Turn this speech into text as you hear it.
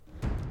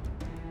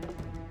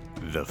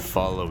The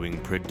following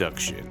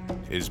production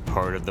is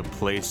part of the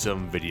Play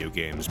Some Video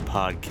Games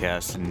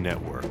podcast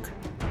network.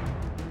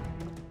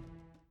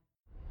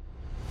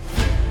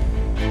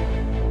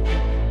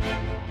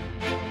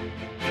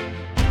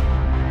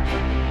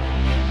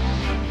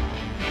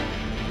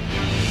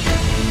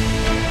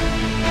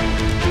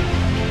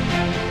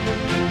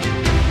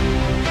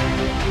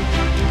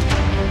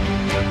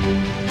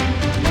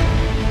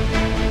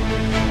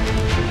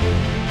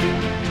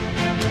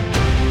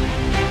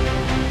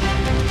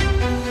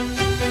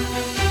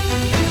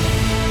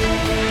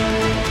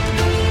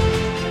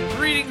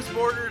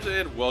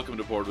 Welcome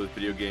to Board with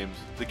Video Games,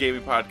 the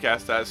gaming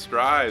podcast that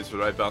strives for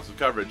the right balance of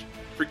coverage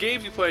for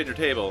games you play on your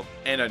table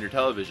and on your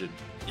television.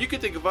 You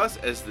can think of us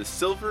as the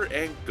silver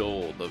and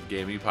gold of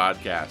gaming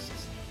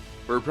podcasts.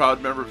 We're a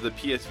proud member of the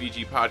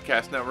PSVG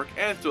Podcast Network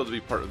and thrilled to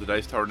be part of the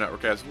Dice Tower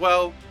Network as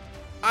well.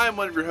 I'm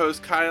one of your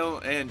hosts, Kyle,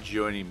 and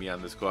joining me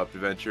on this co-op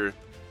adventure,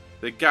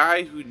 the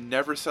guy who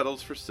never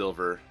settles for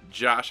silver.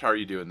 Josh, how are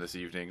you doing this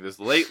evening? This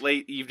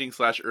late evening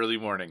 -- early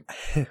morning.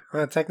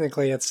 Well,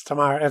 technically it's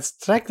tomorrow.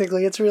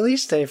 It's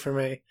release day for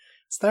me.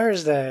 It's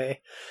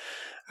Thursday.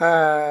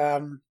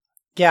 Yesterday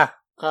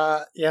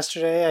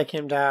I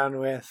came down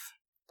with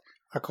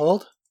a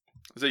cold.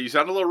 So you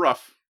sound a little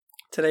rough.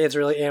 Today it's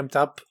really amped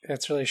up.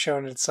 It's really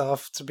shown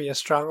itself to be a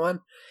strong one.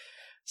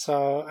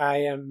 So I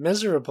am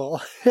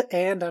miserable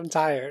and I'm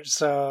tired.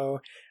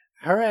 So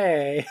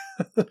hooray.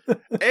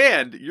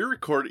 And you're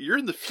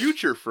in the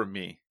future from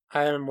me.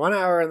 I am 1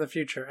 hour in the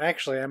future.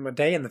 Actually, I'm a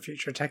day in the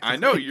future, technically. I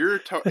know,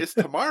 it's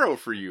tomorrow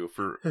for you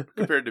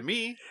compared to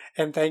me.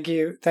 And thank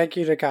you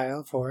to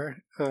Kyle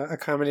for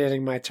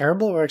accommodating my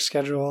terrible work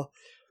schedule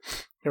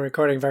and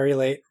recording very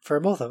late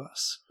for both of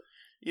us.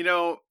 You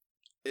know,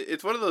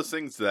 it's one of those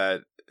things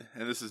that,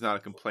 and this is not a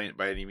complaint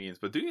by any means,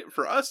 but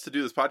for us to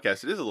do this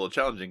podcast, it is a little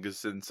challenging because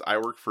since I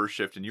work first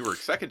shift and you work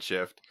second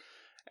shift,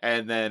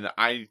 and then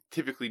I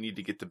typically need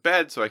to get to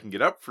bed so I can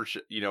get up for,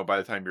 by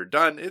the time you're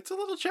done. It's a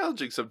little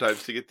challenging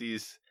sometimes to get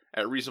these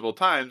at reasonable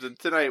times. And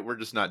tonight we're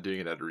just not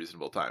doing it at a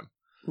reasonable time.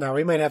 No,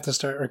 we might have to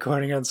start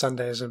recording on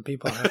Sundays and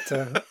people have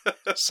to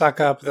suck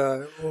up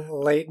the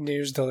late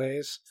news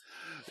delays.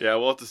 Yeah,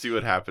 we'll have to see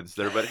what happens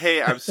there. But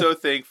hey, I'm so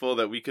thankful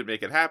that we could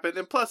make it happen.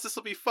 And plus, this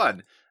will be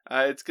fun.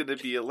 It's going to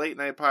be a late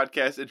night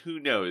podcast. And who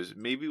knows,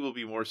 maybe we'll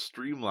be more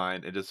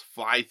streamlined and just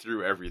fly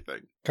through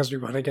everything. Because we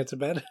want to get to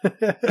bed.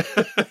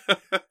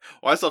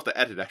 Well, I still have to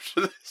edit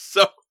after this.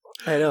 So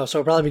I know. So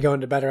we'll probably be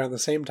going to bed around the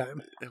same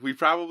time. We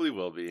probably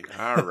will be.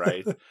 All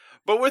right.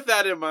 But with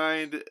that in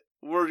mind,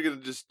 we're going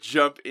to just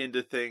jump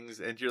into things.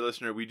 And dear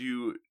listener, we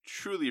do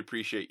truly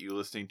appreciate you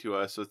listening to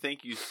us. So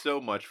thank you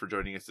so much for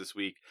joining us this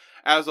week.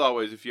 As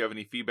always, if you have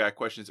any feedback,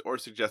 questions, or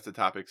suggested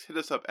topics, hit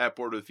us up at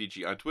Board with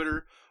VG on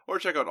Twitter, or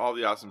check out all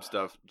the awesome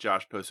stuff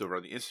Josh posts over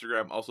on the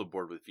Instagram, also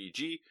Board with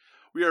VG.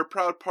 We are a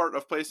proud part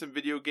of Play Some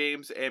Video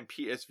Games, and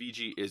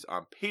PSVG is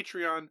on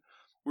Patreon.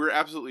 We're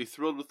absolutely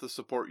thrilled with the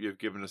support you have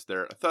given us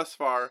there thus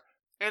far.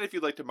 And if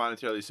you'd like to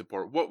monetarily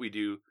support what we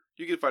do,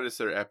 you can find us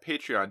there at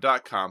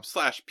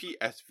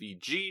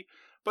patreon.com/PSVG.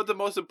 But the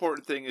most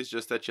important thing is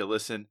just that you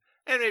listen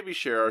and maybe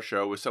share our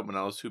show with someone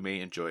else who may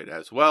enjoy it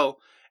as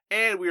well.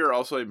 And we are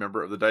also a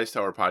member of the Dice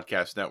Tower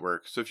Podcast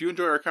Network. So if you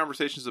enjoy our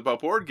conversations about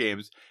board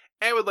games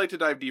and would like to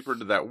dive deeper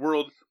into that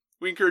world,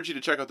 we encourage you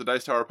to check out the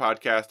Dice Tower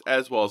Podcast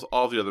as well as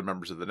all the other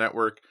members of the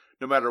network.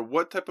 No matter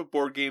what type of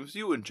board games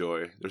you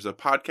enjoy, there's a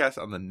podcast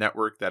on the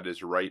network that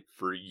is right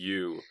for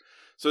you.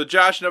 So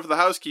Josh, enough of the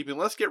housekeeping.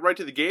 Let's get right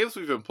to the games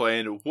we've been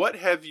playing. What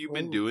have you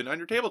been doing on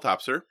your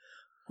tabletop, sir?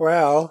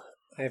 Well,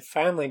 I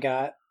finally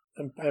got...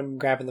 I'm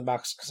grabbing the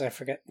box because I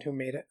forget who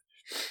made it.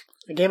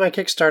 A game I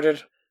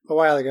kickstarted a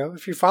while ago.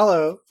 If you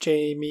follow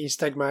Jamie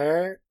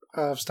Stegmaier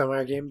of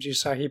Stegmaier Games, you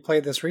saw he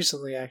played this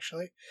recently,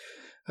 actually.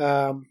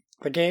 The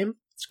game,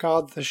 it's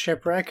called The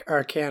Shipwreck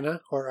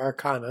Arcana, or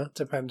Arcana,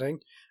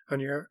 depending on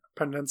your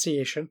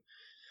pronunciation.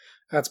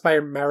 That's by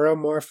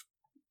Meromorph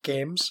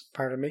Games,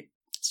 pardon me.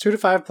 It's 2 to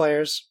 5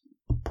 players.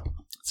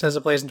 It says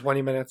it plays in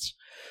 20 minutes,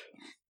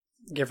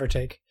 give or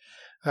take.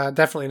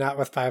 Definitely not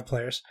with 5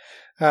 players.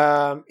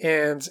 And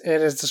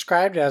it is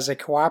described as a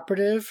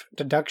cooperative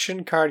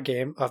deduction card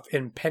game of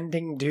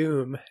impending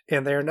doom.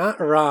 And they're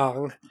not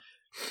wrong.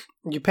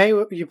 You play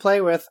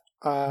with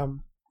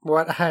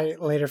what I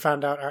later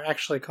found out are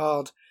actually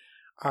called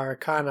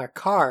Arcana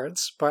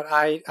cards, but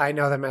I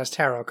know them as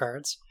tarot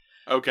cards.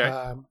 Okay.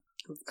 I'm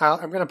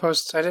going to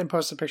post... I didn't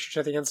post a picture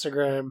to the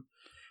Instagram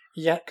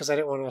yet because I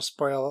didn't want to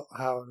spoil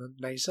how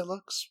nice it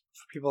looks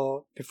for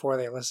people before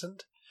they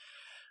listened.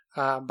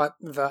 But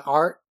the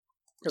art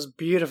is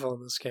beautiful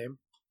in this game.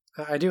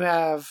 I do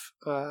have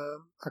a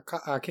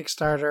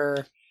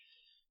Kickstarter,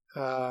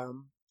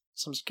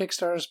 some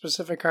Kickstarter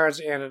specific cards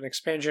and an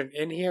expansion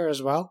in here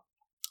as well.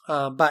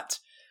 But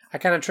I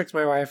kind of tricked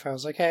my wife. I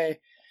was like,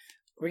 hey,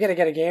 we got to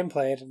get a game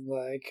played. And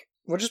like,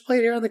 we'll just play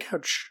it here on the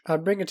couch. I'll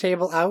bring a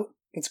table out.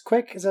 It's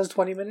quick. It says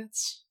 20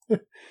 minutes.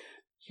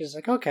 She's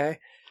like, okay.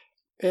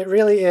 It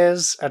really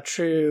is a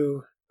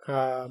true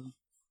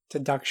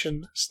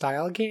deduction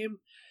style game.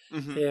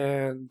 Mm-hmm.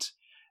 And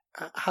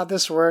how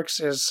this works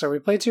is, so we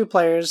play 2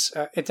 players.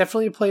 It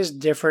definitely plays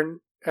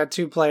different at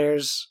 2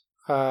 players,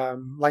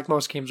 like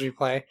most games we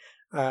play.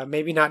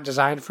 Maybe not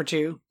designed for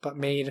 2, but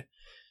made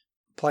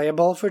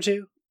playable for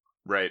 2.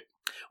 Right.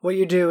 What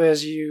you do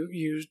is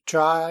you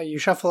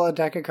shuffle a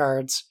deck of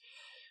cards,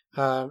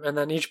 and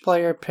then each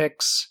player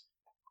picks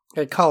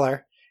a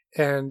color,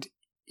 and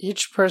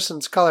each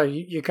person's color,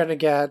 you're going to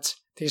get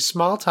these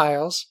small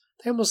tiles.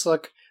 They're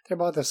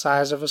about the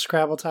size of a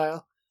Scrabble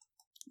tile,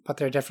 but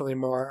they're definitely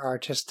more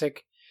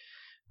artistic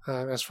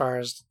as far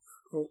as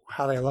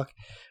how they look.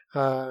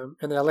 And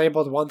they're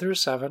labeled 1 through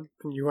 7,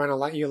 and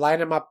you line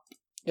them up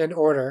in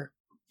order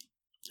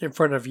in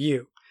front of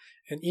you.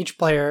 And each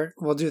player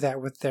will do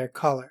that with their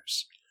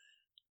colors.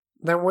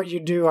 Then what you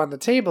do on the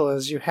table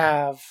is you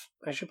have...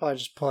 I should probably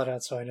just pull it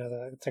out so I know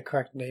the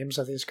correct names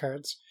of these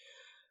cards.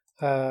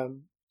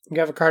 You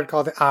have a card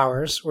called the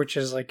Hours, which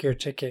is like your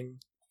ticking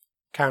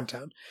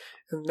countdown.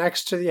 And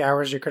next to the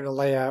Hours, you're going to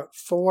lay out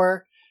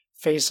 4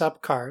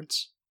 face-up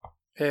cards.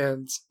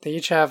 And they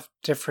each have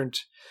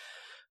different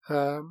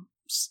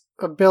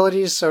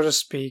abilities, so to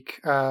speak,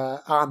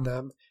 on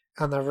them.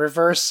 On the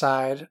reverse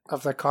side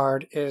of the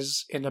card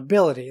is an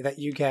ability that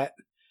you get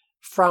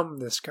from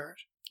this card.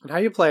 And how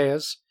you play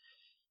is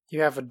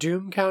you have a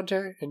doom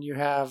counter and you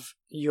have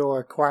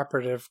your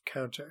cooperative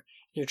counter.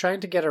 You're trying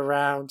to get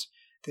around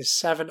the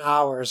 7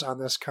 hours on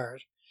this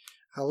card.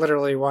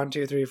 Literally 1,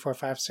 2, 3, 4,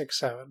 5, 6,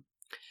 7.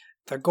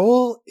 The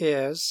goal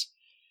is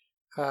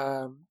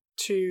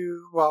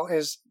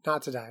is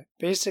not to die.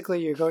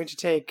 Basically, you're going to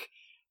take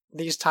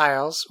these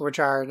tiles, which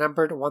are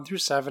numbered 1 through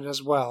 7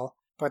 as well,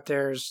 but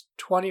there's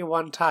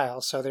 21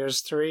 tiles, so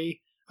there's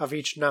 3 of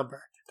each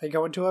number. They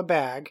go into a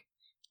bag,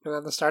 and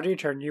on the start of your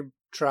turn, you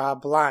draw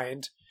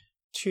blind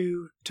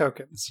 2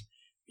 tokens.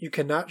 You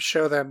cannot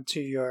show them to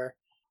your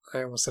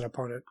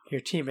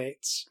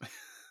teammates.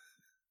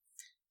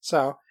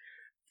 So,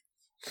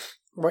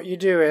 what you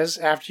do is,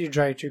 after you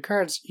draw your 2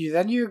 cards,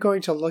 you're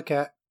going to look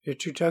at your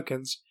 2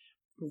 tokens.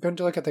 You're going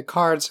to look at the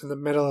cards in the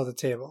middle of the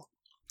table.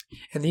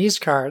 And these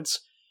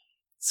cards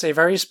say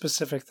very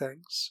specific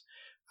things.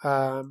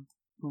 I'm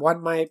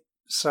trying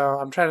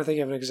to think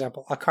of an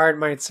example. A card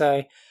might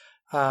say,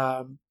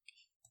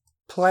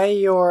 play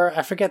your,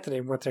 I forget the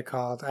name, what they're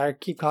called. I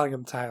keep calling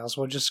them tiles.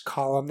 We'll just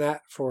call them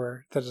that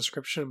for the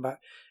description. But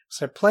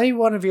so play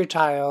one of your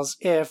tiles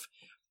if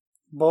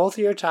both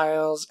your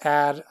tiles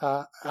add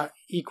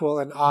equal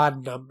an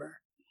odd number.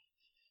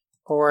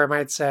 Or it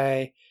might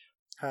say,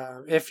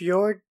 if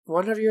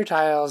one of your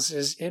tiles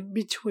is a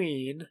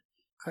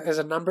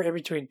number in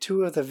between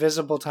 2 of the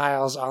visible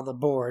tiles on the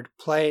board,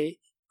 play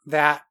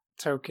that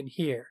token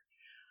here.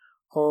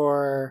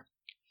 Or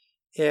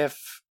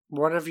if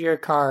one of your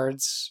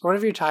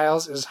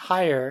tiles is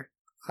higher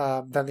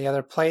than the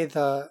other, play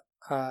the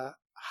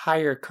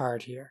higher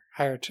card here,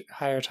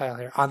 higher tile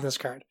here on this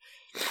card.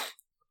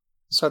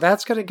 So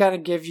that's going to kind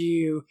of give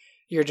you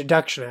your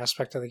deduction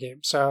aspect of the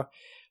game. So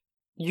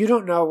you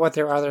don't know what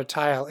their other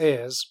tile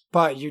is,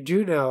 but you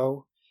do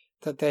know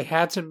that they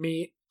had to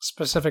meet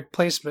specific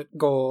placement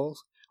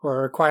goals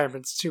or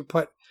requirements to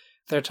put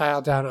their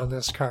tile down on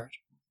this card.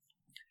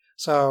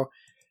 So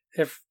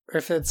if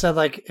it said,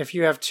 like, if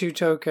you have 2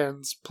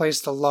 tokens,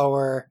 place the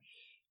lower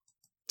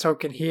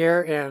token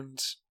here, and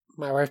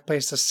my wife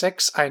placed a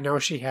 6, I know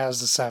she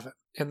has the 7.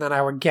 And then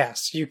I would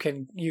guess. You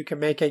can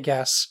make a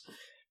guess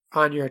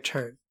on your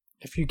turn.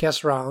 If you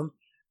guess wrong,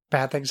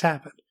 bad things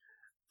happen.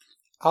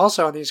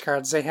 Also on these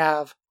cards, they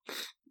have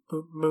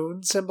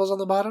moon symbols on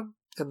the bottom,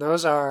 and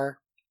those are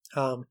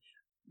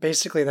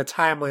basically the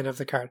timeline of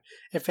the card.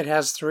 If it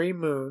has 3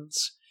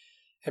 moons,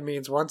 it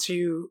means once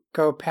you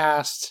go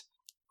past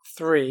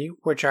 3,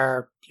 which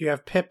are, you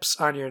have pips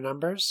on your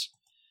numbers.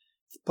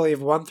 I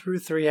believe 1 through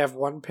 3 have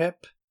 1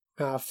 pip.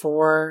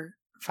 4,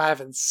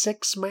 5, and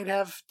 6 might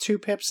have 2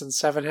 pips, and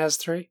 7 has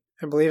 3.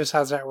 I believe is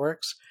how that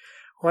works.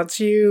 Once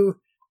you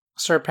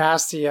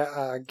surpass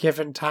the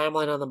given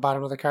timeline on the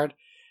bottom of the card,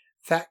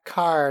 that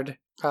card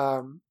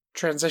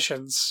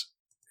transitions,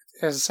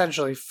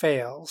 essentially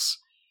fails.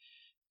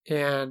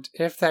 And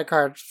if that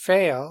card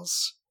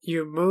fails,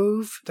 you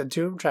move the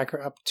Doom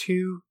Tracker up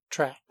 2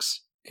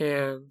 tracks.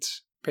 And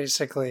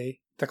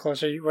basically,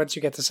 once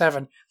you get to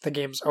 7, the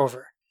game's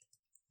over.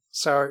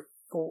 So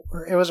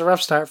it was a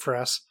rough start for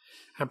us.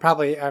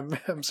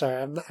 I'm sorry,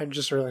 I'm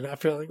just really not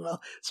feeling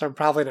well, so I'm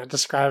probably not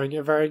describing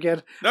it very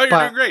good. No, you're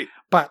doing great.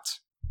 But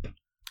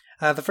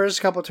the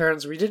first couple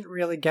turns, we didn't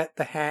really get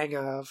the hang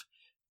of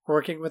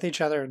working with each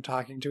other and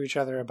talking to each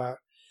other about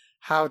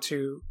how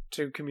to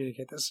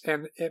communicate this.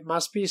 And it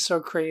must be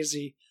so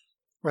crazy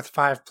with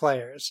 5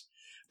 players.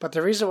 But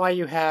the reason why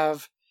you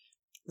have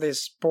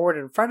this board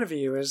in front of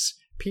you is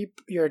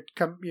your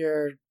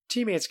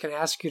teammates can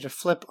ask you to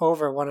flip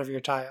over one of your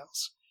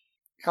tiles,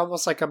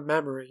 almost like a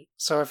memory.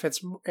 So if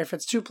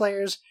it's 2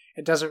 players,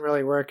 it doesn't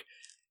really work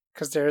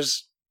because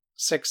there's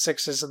 6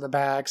 6s in the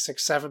bag,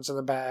 6 7s in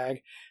the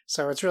bag.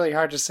 So it's really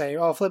hard to say,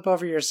 oh, flip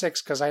over your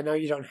 6 because I know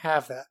you don't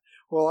have that.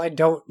 Well, I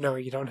don't know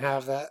you don't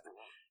have that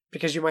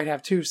because you might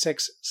have 2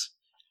 6s.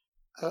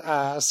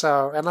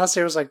 So unless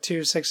there was like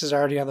 2 6s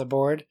already on the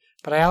board,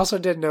 but I also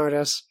did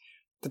notice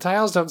the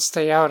tiles don't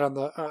stay out on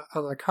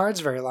the cards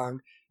very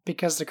long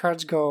because the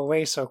cards go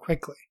away so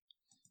quickly.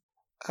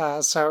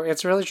 So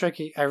it's really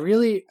tricky. I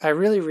really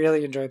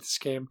enjoyed this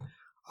game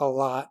a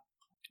lot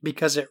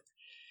because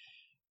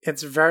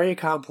it's very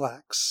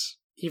complex,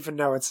 even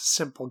though it's a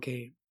simple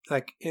game.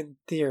 Like in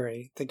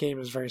theory, the game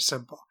is very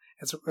simple.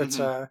 It's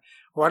a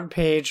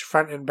 1-page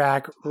front and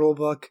back rule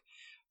book.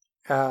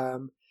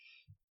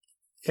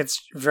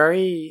 It's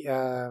very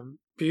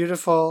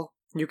beautiful.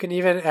 You can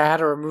even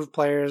add or remove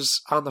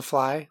players on the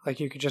fly. Like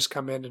you could just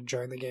come in and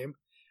join the game,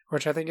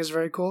 which I think is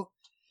very cool.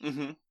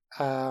 Mm-hmm.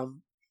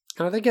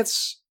 And I think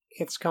it's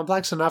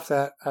complex enough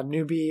that a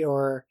newbie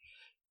or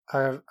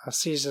a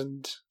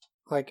seasoned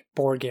like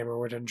board gamer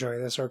would enjoy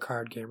this, or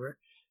card gamer.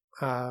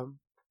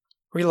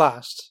 We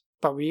lost,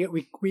 but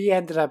we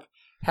ended up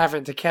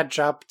having to catch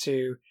up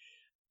to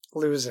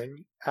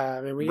losing,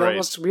 and we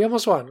almost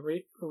won.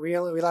 We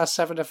lost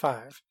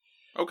 7-5.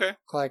 Okay.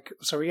 Like,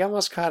 so we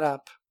almost caught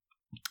up,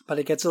 but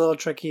it gets a little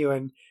tricky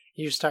when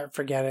you start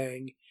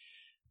forgetting,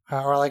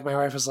 or like my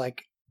wife was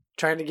like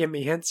trying to give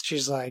me hints.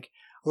 She's like,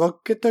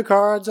 "Look at the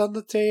cards on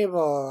the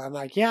table." I'm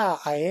like, "Yeah,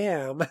 I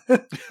am."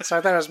 So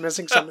I thought I was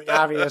missing something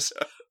obvious,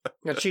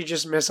 and she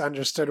just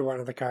misunderstood one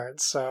of the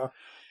cards. So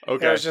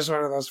Okay. it was just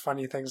one of those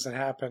funny things that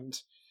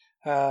happened.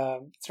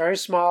 It's very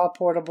small,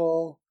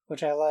 portable,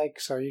 which I like,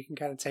 so you can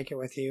kind of take it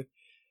with you.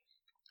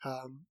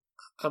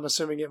 I'm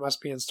assuming it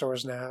must be in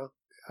stores now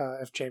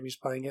if Jamie's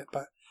playing it,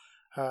 but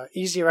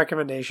easy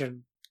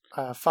recommendation.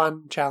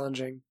 Fun,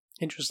 challenging,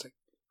 interesting.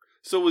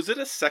 So was it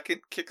a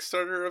second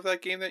Kickstarter of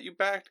that game that you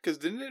backed? Because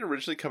didn't it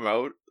originally come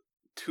out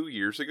 2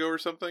 years ago or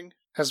something?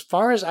 As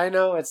far as I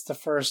know, it's the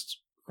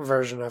first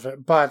version of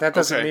it, but that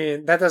doesn't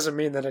mean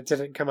that it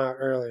didn't come out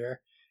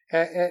earlier.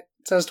 It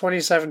says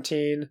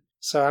 2017,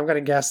 so I'm going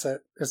to guess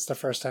that it's the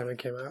first time it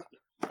came out.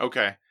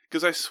 Okay,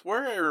 because I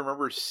swear I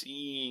remember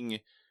seeing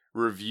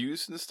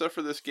reviews and stuff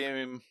for this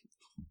game.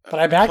 But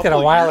I backed it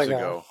a while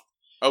ago.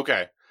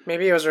 Okay,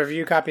 maybe it was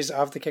review copies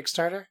of the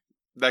Kickstarter.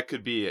 That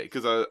could be it,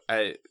 because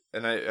I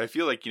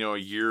feel like, a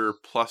year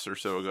plus or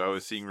so ago I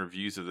was seeing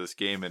reviews of this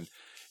game, and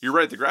you're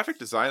right, the graphic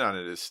design on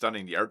it is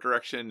stunning. The art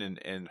direction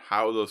and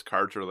how those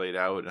cards are laid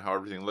out and how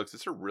everything looks,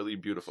 it's a really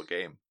beautiful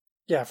game.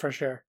 Yeah, for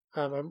sure.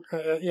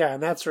 Yeah,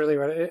 and that's really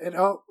what it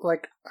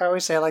like I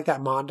always say, I like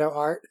that Mondo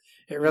art.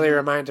 It really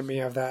reminded me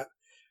of that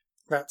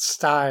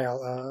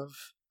style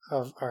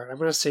of art. I'm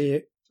gonna see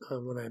it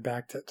when I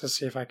backed it to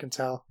see if I can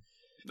tell.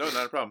 No,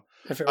 not a problem.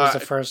 If it was the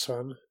first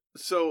one.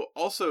 So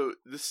also,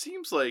 this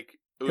seems like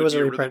it was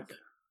a reprint.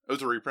 It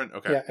was a reprint.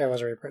 Okay. Yeah, it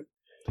was a reprint.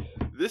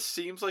 This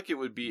seems like it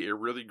would be a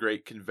really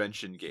great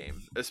convention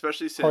game,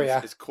 especially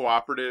since it's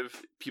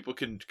cooperative. People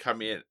can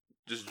come in,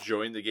 just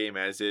join the game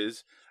as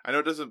is. I know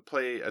it doesn't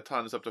play a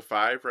ton. It's up to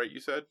 5, right? You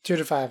said 2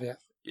 to 5, yeah.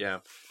 Yeah,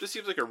 just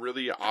seems like a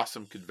really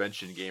awesome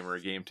convention game, or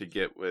a game to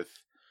get with,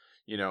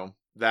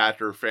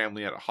 that, or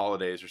family at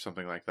holidays or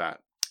something like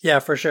that. Yeah,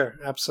 for sure,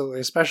 absolutely.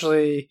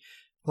 Especially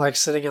like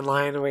sitting in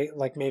line,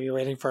 maybe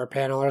waiting for a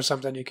panel or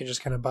something. You can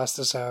just kind of bust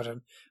this out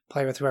and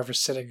play with whoever's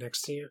sitting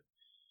next to you.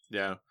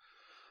 Yeah.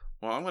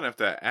 Well, I'm gonna have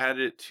to add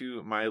it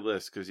to my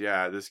list because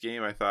this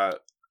game, I thought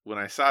when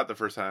I saw it the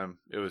first time,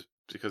 it was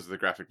because of the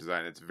graphic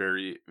design. It's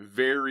very,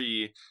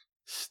 very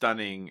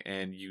stunning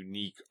and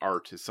unique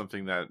art. Is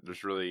something that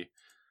there's really,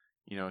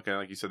 kind of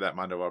like you said, that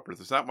Mondo art.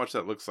 There's not much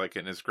that looks like it,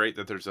 and it's great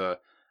that there's a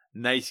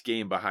nice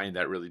game behind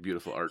that really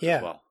beautiful art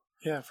as well.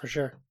 Yeah, for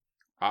sure.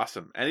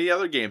 Awesome. Any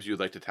other games you'd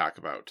like to talk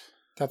about?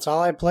 That's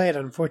all I played,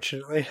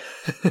 unfortunately.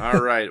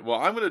 All right. Well,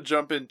 I'm going to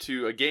jump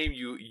into a game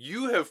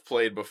you have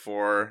played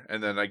before,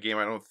 and then a game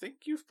I don't think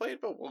you've played,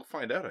 but we'll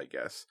find out, I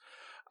guess.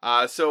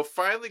 So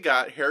finally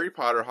got Harry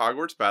Potter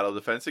Hogwarts Battle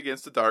Defense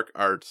Against the Dark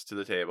Arts to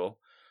the table.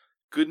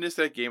 Goodness,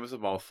 that game is a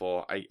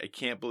mouthful. I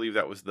can't believe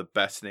that was the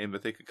best name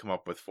that they could come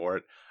up with for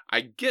it.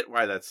 I get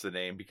why that's the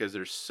name, because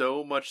there's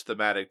so much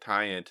thematic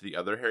tie-in to the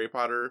other Harry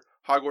Potter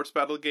Hogwarts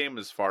Battle game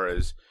as far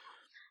as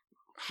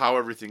how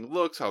everything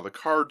looks, how the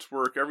cards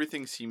work.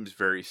 Everything seems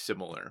very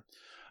similar.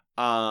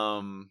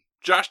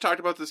 Josh talked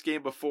about this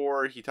game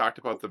before. He talked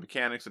about the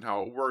mechanics and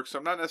how it works, so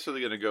I'm not necessarily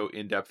going to go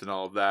in-depth in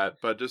all of that,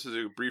 but just as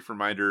a brief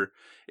reminder,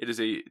 it is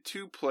a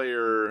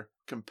 2-player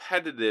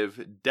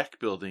competitive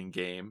deck-building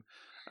game.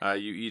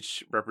 You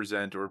each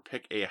represent or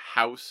pick a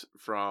house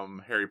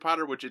from Harry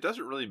Potter, which it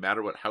doesn't really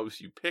matter what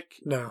house you pick.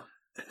 No.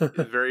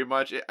 Very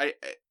much. I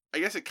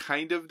guess it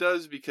kind of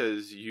does,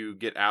 because you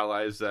get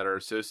allies that are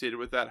associated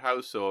with that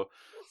house, so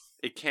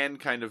it can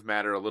kind of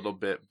matter a little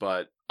bit,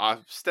 but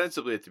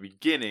ostensibly at the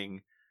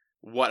beginning,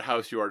 what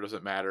house you are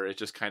doesn't matter. It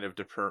just kind of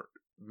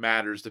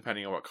matters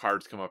depending on what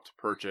cards come up to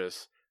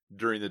purchase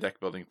during the deck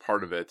building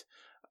part of it.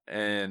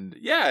 And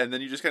and then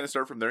you just kind of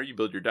start from there. You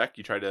build your deck.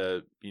 You try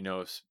to,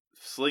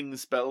 sling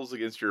spells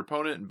against your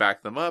opponent and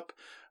back them up.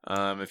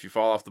 If you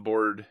fall off the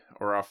board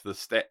or off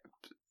the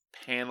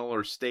panel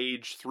or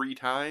stage 3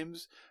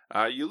 times,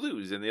 you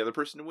lose and the other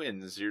person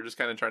wins. You're just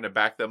kind of trying to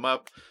back them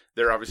up.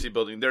 They're obviously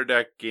building their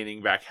deck,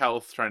 gaining back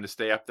health, trying to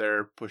stay up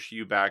there, push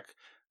you back.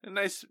 A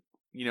nice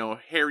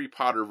Harry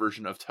Potter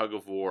version of Tug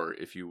of War,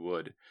 if you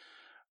would.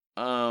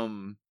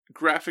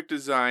 Graphic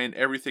design,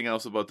 everything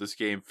else about this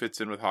game fits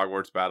in with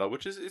Hogwarts Battle,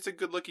 it's a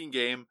good looking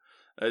game.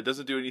 It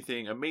doesn't do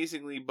anything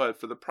amazingly, but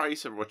for the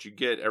price of what you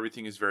get,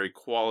 everything is very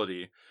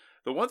quality.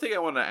 The one thing I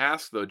want to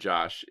ask though,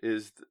 Josh,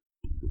 is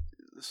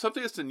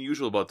something that's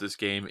unusual about this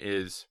game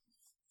is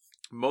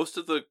most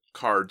of the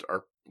cards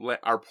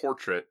are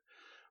portrait,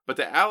 but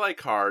the ally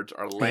cards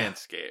are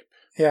landscape.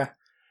 Yeah.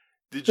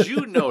 Did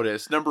you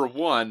notice, number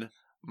one,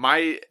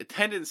 my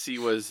tendency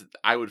was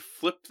I would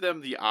flip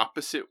them the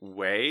opposite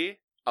way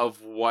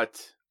of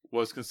what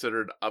was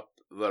considered up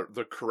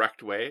the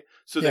correct way.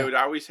 So they would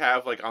always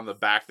have, like, on the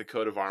back, the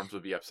coat of arms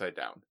would be upside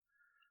down.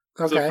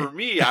 Okay. So for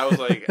me, I was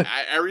like,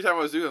 every time I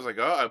was doing it, I was like,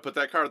 oh, I put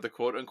that card the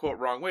quote-unquote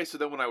wrong way. So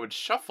then when I would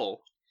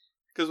shuffle,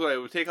 because when I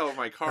would take all of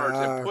my cards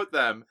and put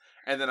them,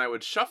 and then I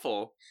would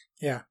shuffle.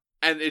 Yeah.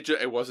 And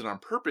it wasn't on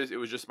purpose. It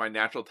was just my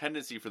natural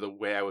tendency for the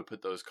way I would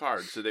put those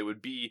cards. So they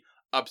would be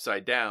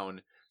upside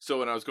down. So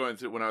when I was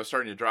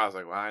starting to draw, I was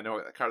like, well, I know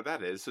what card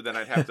that is. So then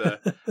I'd have to,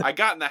 I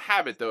got in the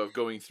habit though of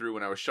going through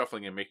when I was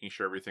shuffling and making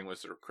sure everything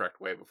was the correct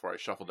way before I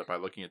shuffled it by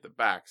looking at the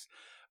backs.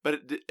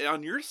 But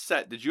on your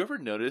set, did you ever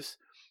notice,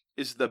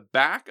 is the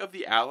back of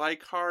the ally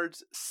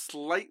cards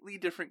slightly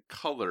different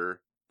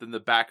color than the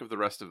back of the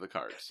rest of the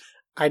cards?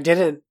 I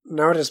didn't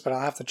notice, but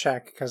I'll have to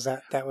check because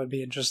that would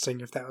be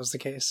interesting if that was the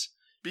case.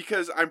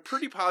 Because I'm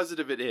pretty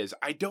positive it is.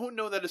 I don't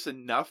know that it's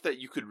enough that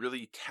you could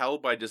really tell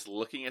by just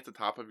looking at the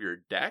top of your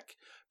deck,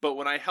 but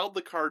when I held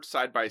the cards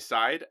side by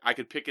side, I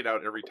could pick it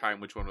out every time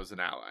which one was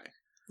an ally.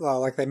 Well,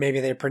 like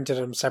maybe they printed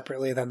them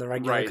separately than the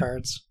regular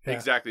cards. Yeah.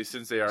 Exactly,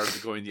 since they are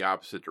going the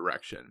opposite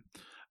direction.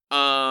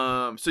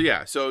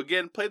 So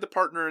again, played the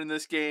partner in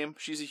this game.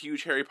 She's a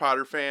huge Harry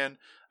Potter fan.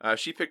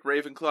 She picked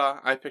Ravenclaw.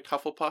 I picked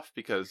Hufflepuff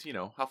because,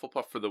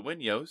 Hufflepuff for the win,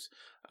 yos.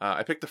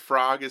 I picked the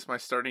frog as my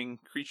starting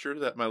creature,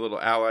 my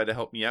little ally to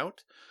help me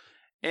out.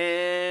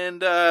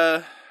 And,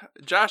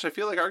 Josh, I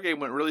feel like our game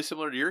went really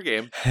similar to your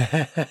game.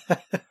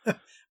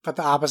 But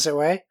the opposite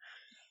way?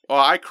 Well,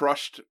 I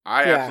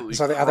absolutely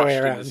so the other way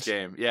around. In this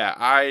game. Yeah,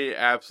 I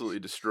absolutely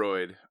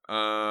destroyed.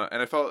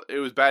 And I felt it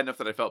was bad enough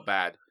that I felt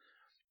bad.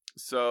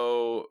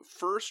 So,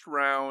 first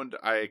round,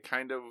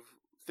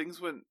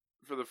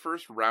 for the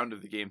first round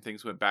of the game,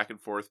 things went back and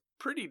forth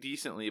pretty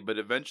decently, but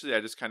eventually I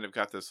just kind of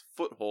got this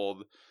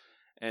foothold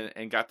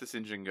and got this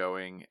engine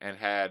going and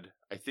had,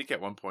 I think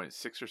at one point,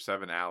 6 or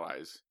 7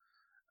 allies.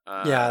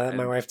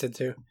 My wife did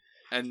too.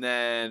 And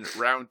then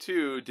round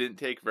 2 didn't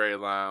take very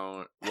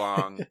long.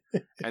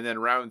 And then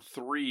round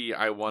 3,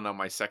 I won on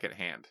my second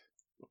hand.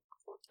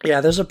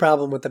 Yeah, there's a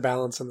problem with the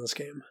balance in this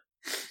game.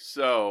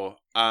 So,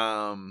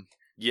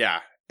 yeah.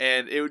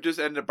 And it would just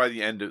end up by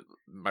the end,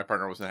 my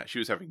partner she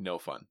was having no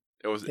fun.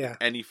 It wasn't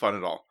any fun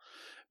at all.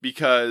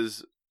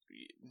 Because,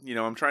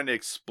 I'm trying to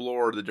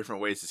explore the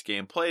different ways this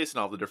game plays and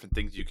all the different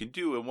things you can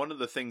do. And one of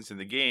the things in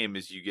the game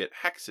is you get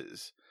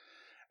hexes.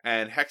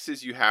 And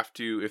hexes you have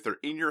to, if they're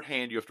in your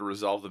hand, you have to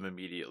resolve them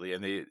immediately.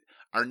 And they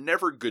are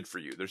never good for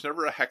you. There's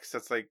never a hex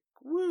that's like,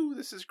 woo,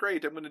 this is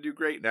great. I'm going to do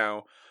great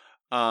now.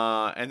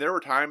 And there were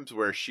times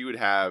where she would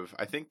have,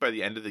 I think by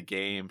the end of the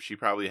game, she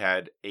probably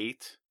had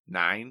 8,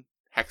 9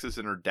 hexes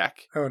in her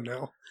deck. Oh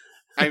no.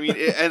 I mean,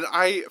 and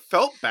I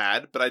felt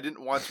bad, but I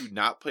didn't want to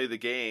not play the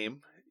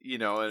game,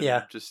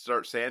 and just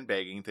start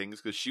sandbagging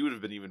things because she would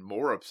have been even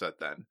more upset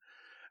then.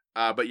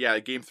 But yeah,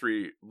 game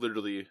 3,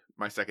 literally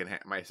my second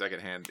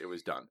hand, it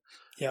was done.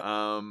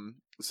 Yeah.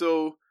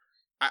 So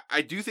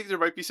I do think there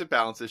might be some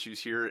balance issues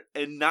here,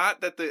 and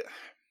not that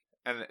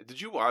and did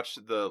you watch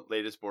the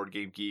latest Board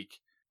Game Geek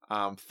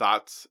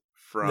thoughts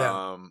from?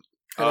 No.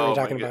 I know what you're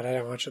talking about. I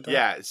didn't watch it though.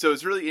 Yeah, so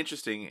it's really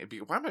interesting.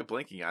 Why am I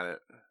blanking on it?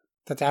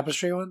 The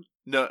Tapestry one?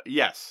 No,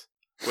 yes.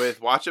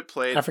 With Watch It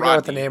Played. I forgot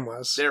what the name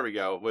was. There we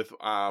go. With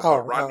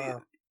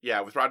Rodney. Yeah,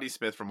 with Rodney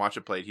Smith from Watch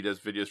It Played. He does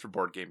videos for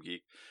Board Game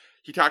Geek.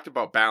 He talked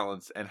about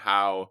balance and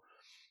how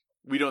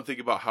we don't think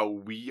about how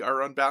we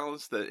are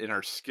unbalanced, that in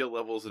our skill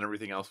levels and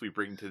everything else we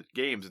bring to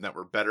games, and that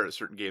we're better at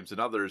certain games than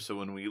others. So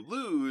when we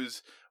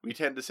lose, we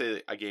tend to say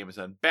that a game is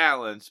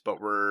unbalanced,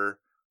 but we're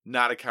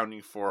not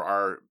accounting for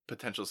our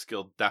potential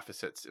skill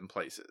deficits in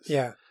places.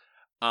 Yeah.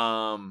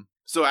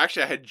 So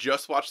actually I had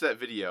just watched that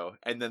video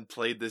and then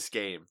played this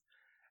game.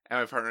 And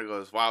my partner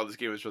goes, wow, this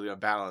game is really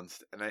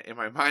unbalanced. And in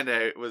my mind,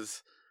 I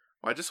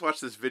just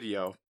watched this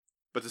video.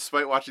 But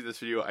despite watching this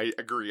video, I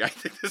agree. I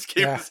think this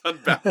game is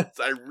unbalanced.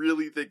 I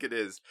really think it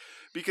is.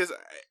 Because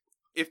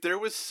if there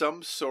was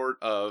some sort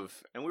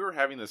of, and we were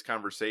having this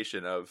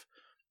conversation of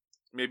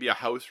maybe a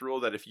house rule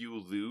that if you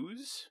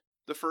lose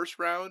the first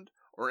round,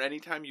 or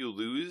anytime you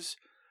lose,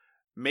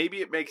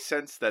 maybe it makes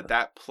sense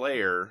that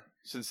player,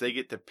 since they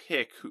get to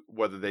pick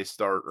whether they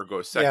start or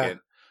go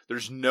second,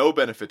 there's no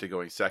benefit to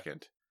going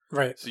second.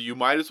 Right. So you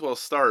might as well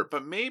start.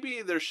 But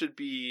maybe there should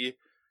be,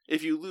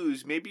 if you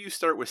lose, maybe you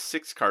start with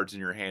 6 cards in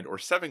your hand or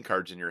 7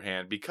 cards in your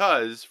hand,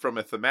 because from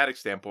a thematic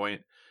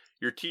standpoint,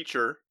 your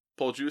teacher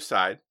pulled you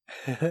aside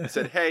and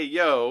said, hey,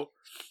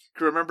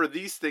 remember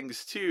these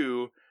things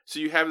too. So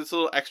you have this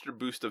little extra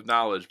boost of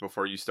knowledge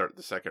before you start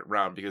the second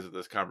round because of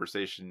this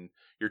conversation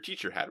your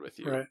teacher had with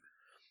you. Right.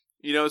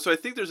 You know, so I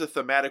think there's a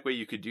thematic way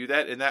you could do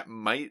that, and that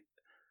might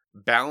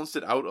balance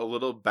it out a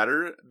little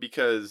better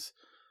because,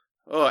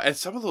 and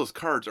some of those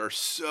cards are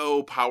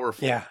so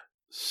powerful. Yeah.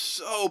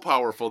 So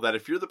powerful that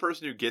if you're the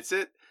person who gets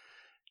it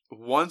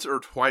once or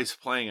twice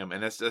playing them,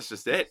 and that's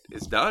just it.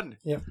 It's done.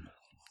 Yep.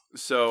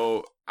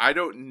 So I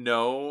don't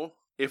know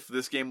if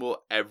this game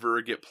will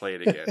ever get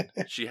played again.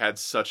 She had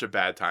such a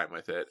bad time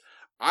with it.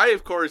 I,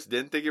 of course,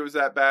 didn't think it was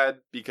that bad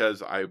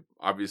because I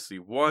obviously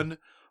won,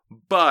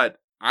 but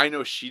I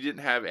know she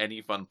didn't have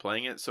any fun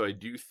playing it, so I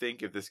do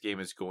think if this game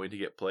is going to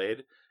get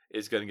played,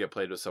 it's going to get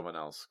played with someone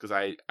else, because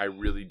I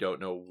really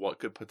don't know what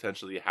could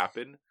potentially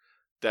happen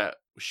that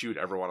she would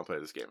ever want to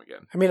play this game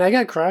again. I mean, I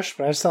got crushed,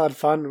 but I still had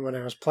fun when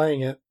I was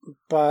playing it,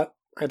 but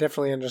I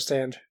definitely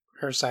understand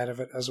her side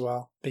of it as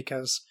well,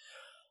 because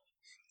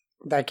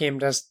that game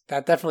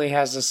definitely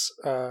has this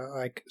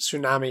like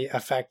tsunami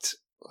effect.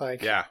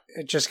 Like, yeah,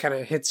 it just kind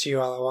of hits you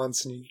all at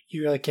once, and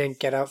you really can't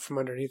get out from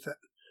underneath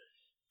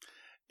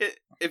it.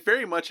 It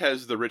very much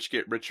has the rich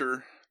get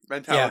richer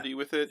mentality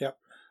with it. Yep.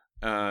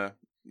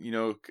 You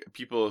know,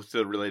 people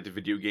still relate to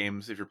video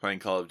games. If you're playing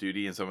Call of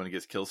Duty and someone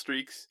gets kill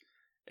streaks,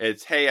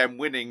 it's, hey, I'm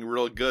winning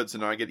real good, so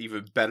now I get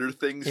even better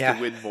things to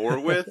win more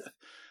with.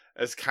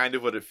 That's kind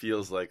of what it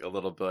feels like a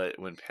little bit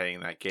when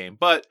playing that game.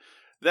 But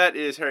that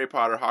is Harry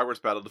Potter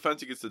Hogwarts Battle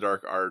Defense Against the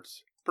Dark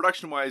Arts.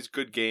 Production-wise,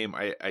 good game.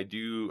 I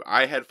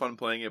had fun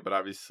playing it, but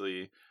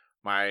obviously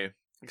my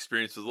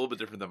experience was a little bit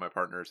different than my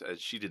partner's, as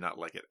she did not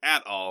like it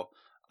at all.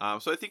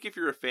 So I think if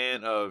you're a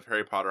fan of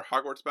Harry Potter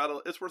Hogwarts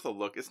Battle, it's worth a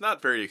look. It's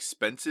not very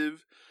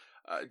expensive.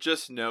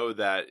 Just know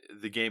that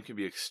the game can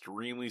be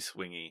extremely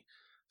swingy.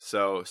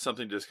 So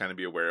something to just kind of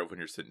be aware of when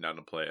you're sitting down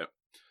to play it.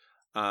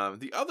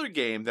 The other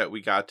game that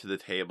we got to the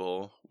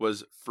table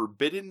was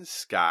Forbidden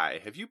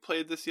Sky. Have you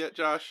played this yet,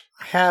 Josh?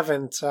 I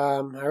haven't. I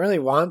really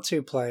want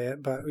to play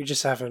it, but we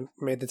just haven't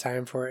made the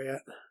time for it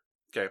yet.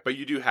 Okay, but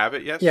you do have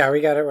it, yes? Yeah,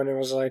 we got it when it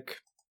was like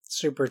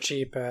super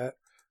cheap at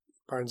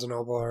Barnes &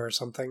 Noble or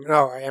something.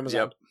 Oh, Amazon.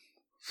 Yep.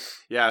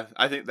 Yeah,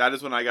 I think that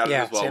is when I got it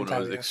as well, when it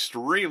was yeah.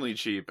 extremely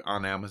cheap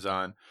on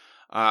Amazon.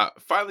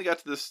 Finally got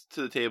to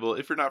the table.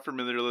 If you're not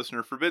familiar,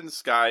 listener, Forbidden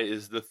Sky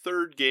is the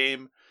third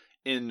game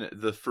in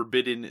the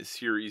Forbidden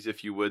series,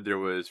 if you would. There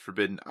was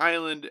Forbidden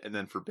Island and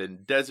then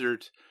Forbidden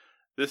Desert.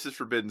 This is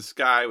Forbidden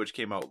Sky, which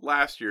came out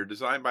last year,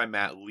 designed by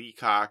Matt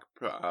Leacock,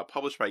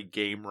 published by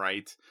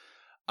Gamewright.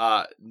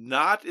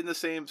 Not in the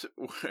same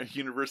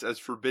universe as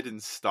Forbidden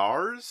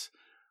Stars,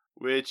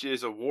 which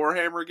is a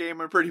Warhammer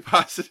game, I'm pretty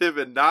positive,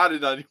 and not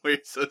in any way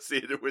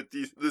associated with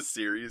this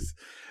series.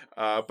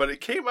 But it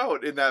came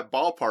out in that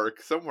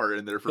ballpark somewhere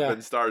in there.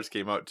 Forbidden Stars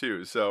came out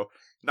too, so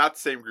not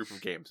the same group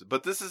of games.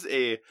 But this is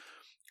a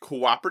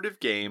cooperative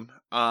game,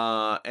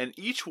 and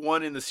each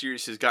one in the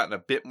series has gotten a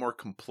bit more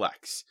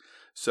complex.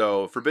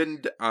 So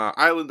Forbidden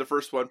Island, the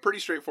first one, pretty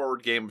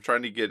straightforward game of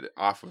trying to get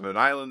off of an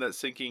island that's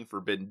sinking.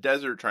 Forbidden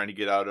Desert, trying to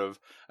get out of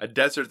a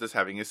desert that's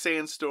having a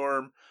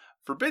sandstorm.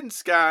 Forbidden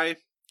Sky,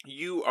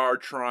 you are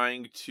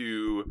trying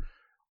to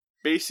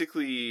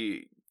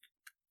basically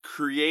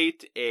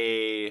create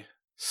a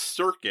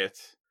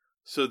circuit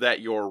so that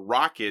your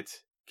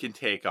rocket can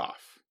take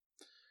off.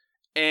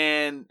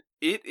 And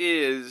it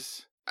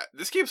is...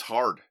 This game's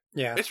hard.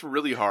 Yeah. It's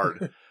really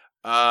hard.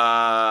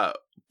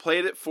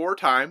 Played it 4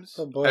 times.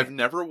 Oh boy. I've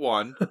never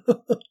won.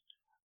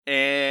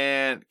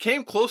 And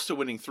came close to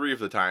winning 3 of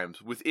the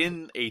times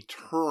within a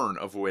turn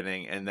of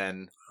winning, and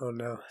then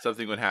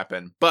something would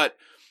happen. But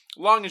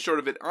long and short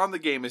of it, on the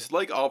game is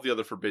like all the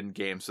other Forbidden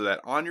games, so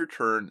that on your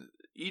turn,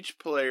 each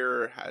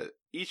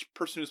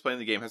person who's playing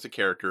the game has a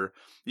character.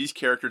 These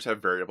characters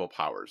have variable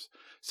powers.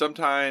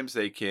 Sometimes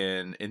they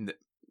can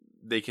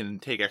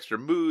take extra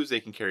moves,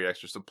 they can carry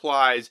extra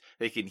supplies,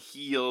 they can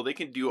heal, they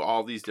can do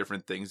all these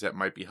different things that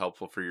might be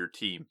helpful for your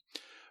team.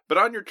 But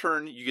on your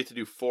turn, you get to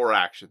do 4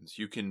 actions.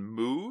 You can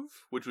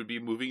move, which would be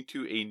moving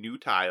to a new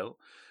tile.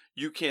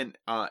 You can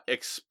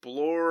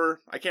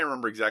explore. I can't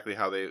remember exactly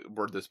how they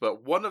word this,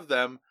 but one of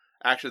them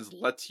actions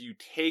lets you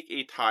take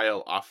a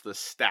tile off the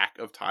stack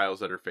of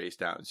tiles that are face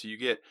down. So you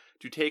get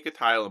to take a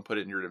tile and put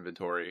it in your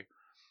inventory.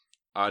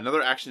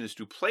 Another action is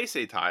to place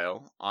a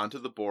tile onto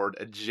the board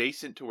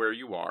adjacent to where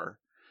you are.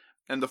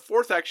 And the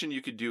 4th action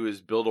you could do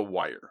is build a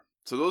wire.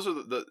 So those are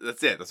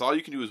that's it. That's all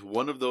you can do is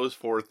one of those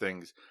 4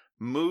 things.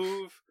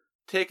 Move,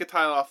 take a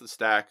tile off the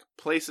stack,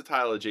 place a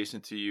tile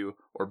adjacent to you,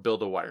 or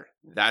build a wire.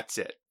 That's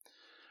it.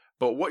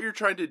 But what you're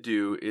trying to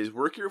do is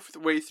work your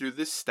way through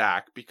this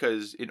stack,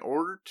 because in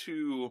order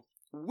to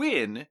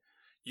win,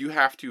 you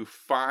have to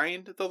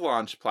find the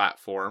launch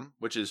platform,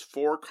 which is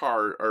 4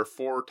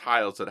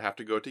 tiles that have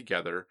to go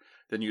together.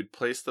 Then you'd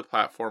place the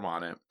platform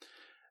on it.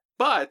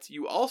 But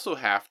you also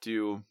have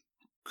to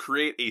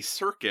create a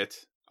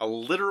circuit, a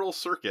literal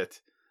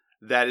circuit,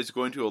 that is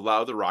going to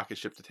allow the rocket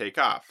ship to take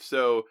off.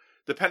 So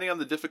depending on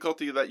the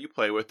difficulty that you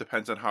play with,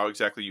 depends on how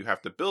exactly you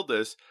have to build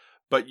this.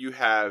 but you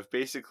have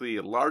basically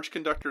large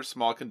conductors,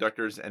 small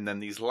conductors, and then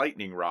these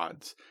lightning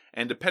rods.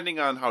 And depending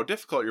on how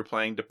difficult you're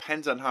playing,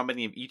 depends on how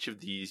many of each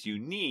of these you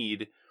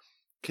need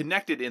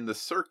connected in the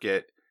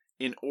circuit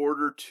in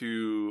order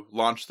to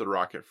launch the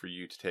rocket for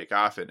you to take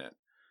off in it.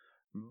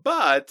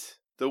 But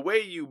the way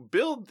you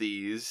build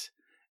these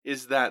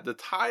is that the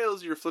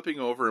tiles you're flipping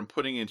over and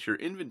putting into your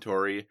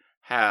inventory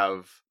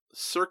have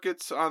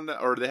circuits on them,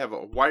 or they have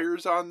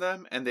wires on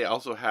them, and they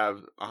also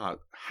have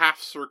half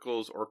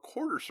circles or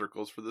quarter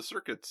circles for the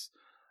circuits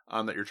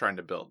that you're trying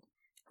to build.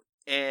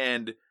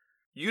 And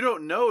you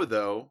don't know,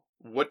 though,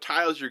 what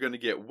tiles you're going to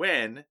get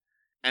when,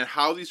 and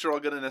how these are all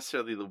going to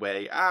necessarily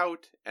lay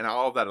out, and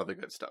all of that other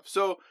good stuff.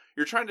 So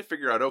you're trying to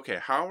figure out, okay,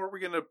 how are we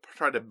going to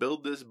try to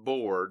build this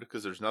board,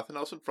 because there's nothing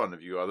else in front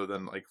of you other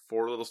than like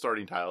 4 little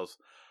starting tiles.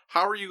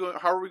 How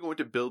are we going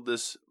to build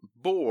this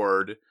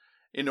board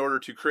in order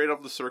to create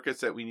all the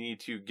circuits that we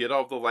need to get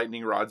all the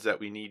lightning rods that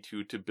we need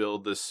to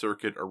build this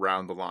circuit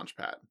around the launch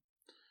pad?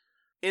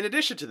 In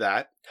addition to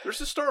that,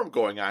 there's a storm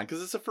going on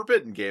because it's a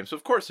forbidden game, so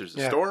of course there's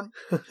a storm.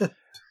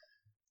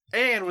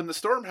 And when the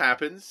storm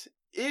happens,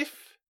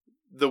 if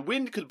the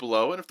wind could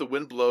blow, and if the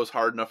wind blows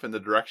hard enough in the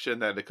direction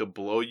that it could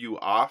blow you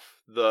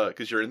off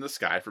because you're in the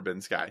sky,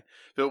 forbidden sky,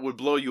 if it would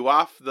blow you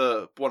off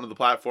one of the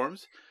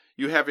platforms,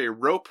 you have a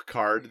rope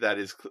card that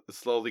is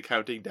slowly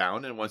counting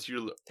down, and once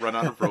you run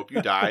out of rope,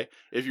 you die.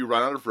 If you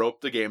run out of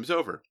rope, the game's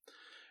over.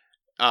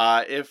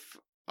 If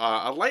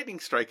a lightning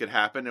strike could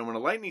happen, and when a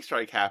lightning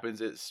strike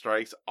happens, it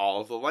strikes all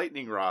of the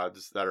lightning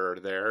rods that are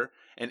there,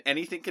 and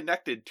anything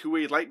connected to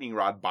a lightning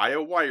rod by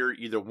a wire,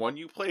 either one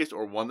you placed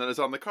or one that is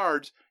on the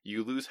cards,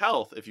 you lose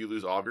health. If you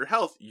lose all of your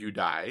health, you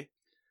die.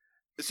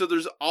 So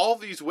there's all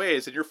these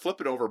ways, and you're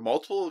flipping over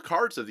multiple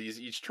cards of these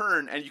each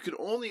turn, and you can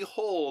only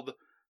hold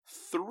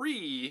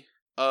 3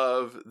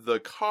 of the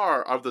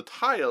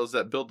tiles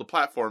that build the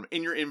platform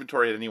in your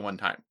inventory at any one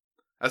time.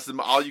 That's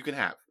all you can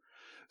have.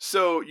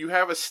 So you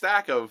have a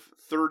stack of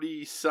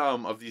 30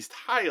 some of these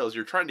tiles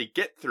you're trying to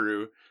get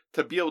through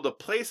to be able to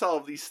place all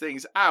of these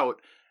things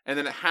out, and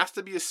then it has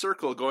to be a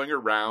circle going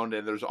around,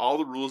 and there's all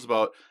the rules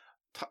about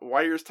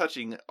wires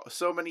touching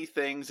so many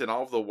things, and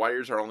all of the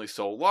wires are only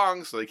so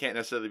long, so they can't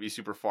necessarily be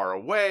super far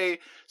away.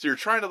 So you're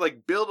trying to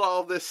like build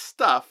all this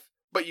stuff,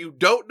 but you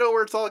don't know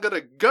where it's all going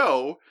to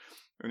go.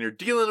 And you're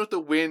dealing with the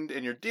wind,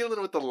 and you're dealing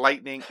with the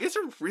lightning. It's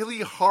a really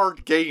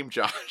hard game,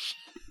 Josh.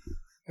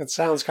 It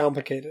sounds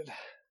complicated.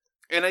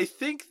 And I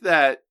think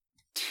that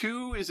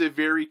 2 is a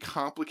very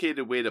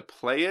complicated way to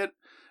play it.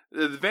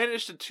 The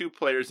advantage to 2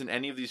 players in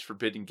any of these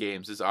forbidden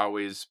games is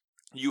always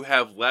you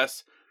have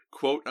less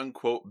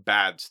quote-unquote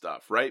bad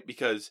stuff, right?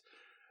 Because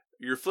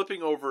you're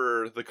flipping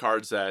over the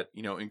cards that,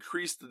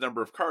 increase the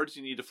number of cards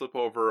you need to flip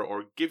over,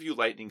 or give you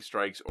lightning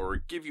strikes, or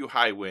give you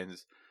high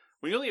winds.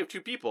 When you only have 2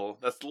 people,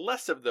 that's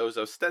less of those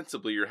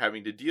ostensibly you're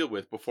having to deal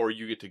with before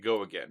you get to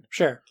go again.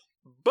 Sure.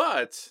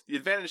 But the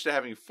advantage to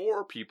having 3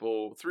 or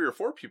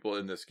 4 people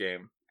in this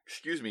game,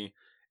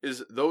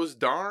 is those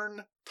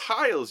darn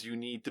tiles you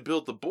need to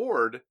build the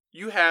board.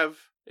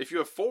 If you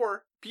have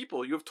 4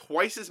 people, you have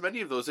twice as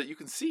many of those that you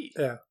can see.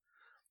 Yeah.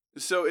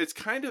 So it's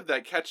kind of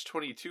that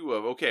catch-22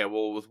 of, okay,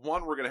 well, with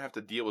 1, we're going to have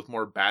to deal with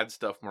more bad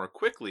stuff more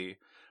quickly.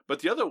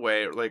 But the other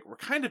way, like, we're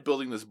kind of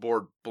building this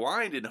board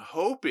blind and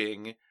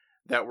hoping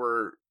that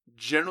we're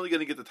generally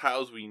going to get the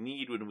tiles we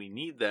need when we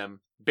need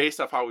them based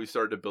off how we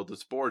started to build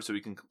this board so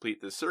we can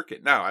complete this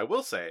circuit. Now, I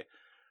will say,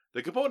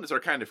 the components are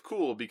kind of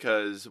cool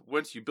because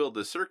once you build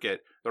this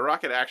circuit, the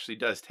rocket actually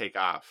does take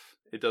off.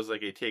 It does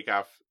like a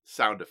takeoff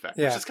sound effect,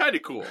 which is kind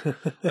of cool.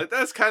 Like,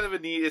 that's kind of a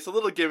neat, it's a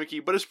little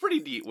gimmicky, but it's pretty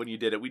neat when you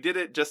did it. We did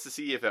it just to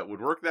see if it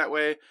would work that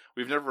way.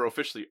 We've never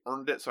officially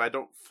earned it, so I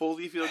don't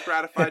fully feel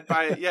gratified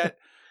by it yet.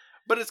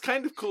 But it's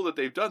kind of cool that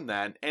they've done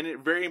that, and it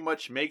very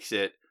much makes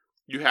it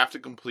you have to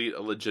complete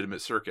a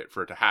legitimate circuit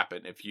for it to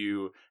happen. If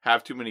you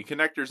have too many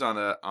connectors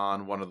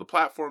on one of the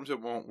platforms,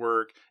 it won't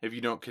work. If you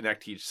don't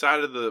connect each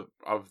side of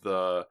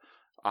the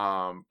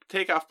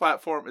takeoff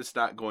platform, it's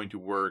not going to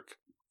work.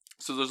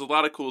 So there's a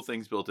lot of cool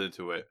things built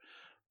into it.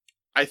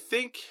 I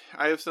think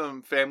I have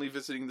some family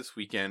visiting this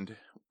weekend.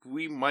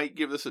 We might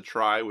give this a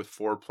try with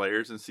 4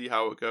 players and see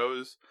how it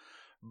goes.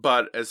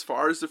 But as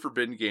far as the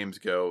Forbidden games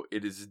go,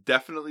 it is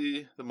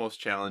definitely the most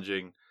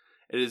challenging.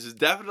 It is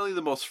definitely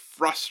the most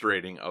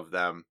frustrating of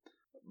them.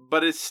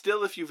 But it's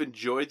still, if you've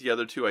enjoyed the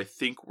other 2, I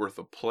think worth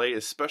a play,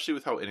 especially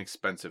with how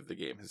inexpensive the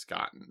game has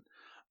gotten.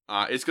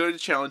 It's going to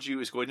challenge you.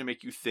 It's going to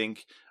make you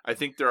think. I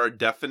think there are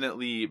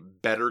definitely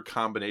better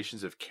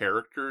combinations of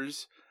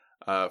characters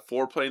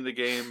for playing the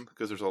game,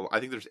 because I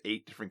think there's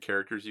 8 different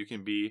characters you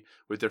can be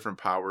with different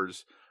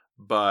powers.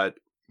 But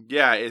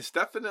yeah, it's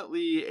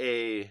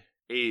definitely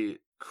a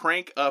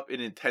crank up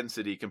in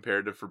intensity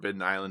compared to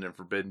Forbidden Island and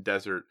Forbidden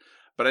Desert.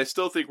 But I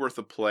still think worth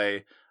a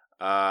play.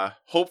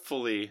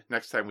 Hopefully,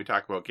 next time we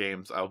talk about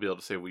games, I'll be able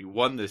to say we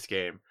won this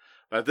game.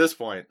 But at this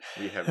point,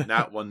 we have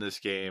not won this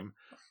game,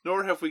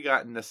 nor have we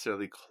gotten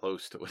necessarily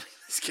close to winning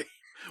this game.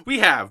 We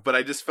have, but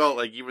I just felt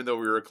like even though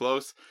we were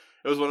close,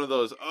 it was one of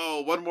those,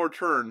 one more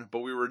turn, but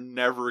we were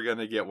never going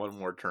to get one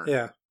more turn.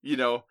 Yeah.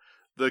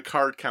 the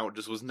card count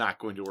just was not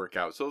going to work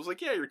out. So I was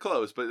like, yeah, you're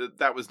close, but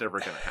that was never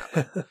going to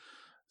happen.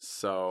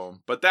 So,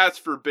 but that's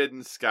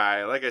Forbidden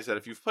Sky. Like I said,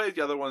 if you've played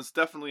the other ones,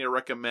 definitely a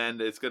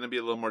recommend. It's going to be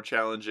a little more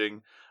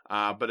challenging.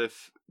 But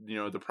if,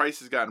 the price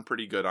has gotten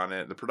pretty good on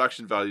it, the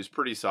production value is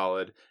pretty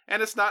solid,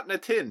 and it's not in a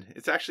tin.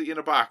 It's actually in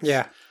a box.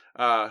 Yeah.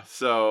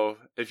 So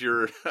if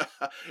you're,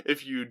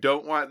 if you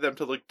don't want them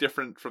to look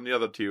different from the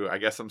other two, I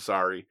guess I'm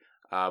sorry.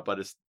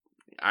 But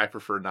I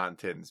prefer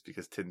non-tins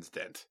because tins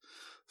dent.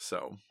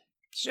 So,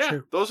 It's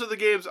true. those are the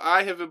games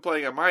I have been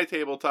playing on my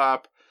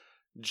tabletop.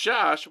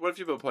 Josh, what have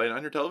you been playing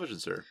on your television,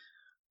 sir?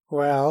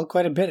 Well,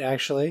 quite a bit,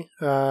 actually.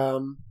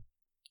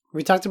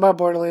 We talked about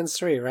Borderlands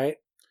 3, right?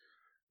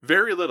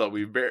 Very little.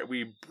 We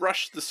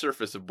brushed the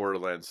surface of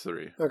Borderlands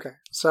 3. Okay.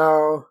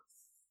 So,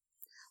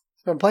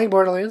 I'm playing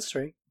Borderlands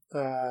 3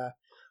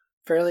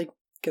 fairly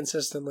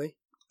consistently.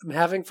 I'm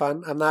having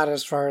fun. I'm not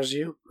as far as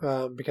you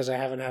because I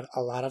haven't had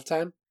a lot of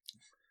time.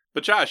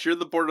 But Josh, you're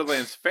the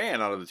Borderlands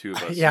fan out of the two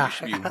of us. Yeah.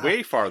 So you should be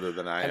way farther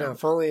than I am. I know.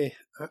 If only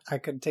I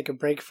could take a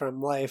break from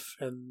life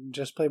and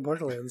just play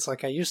Borderlands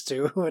like I used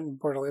to when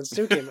Borderlands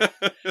 2 came out.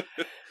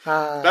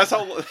 That's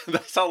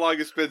how long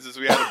it's been since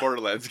we had a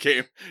Borderlands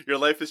game. Your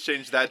life has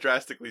changed that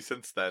drastically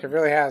since then. It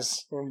really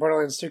has. When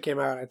Borderlands 2 came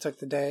out, I took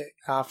the day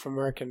off from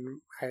work and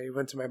I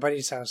went to my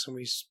buddy's house and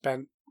we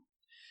spent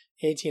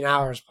 18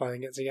 hours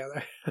playing it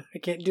together. I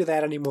can't do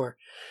that anymore.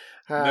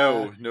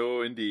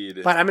 No,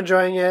 indeed. But I'm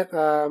enjoying it.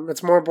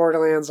 It's more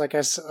Borderlands, like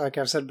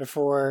I've said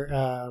before.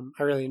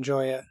 I really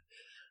enjoy it.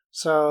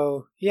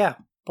 So yeah,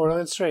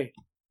 Borderlands 3.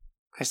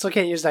 I still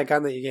can't use that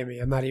gun that you gave me.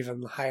 I'm not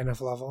even high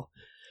enough level.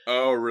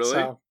 Oh, really?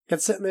 So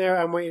it's sitting there.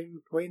 I'm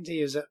waiting to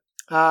use it.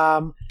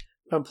 I'm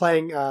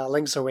playing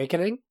Link's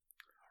Awakening.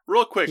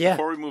 Real quick,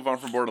 before we move on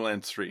from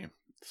Borderlands 3.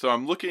 So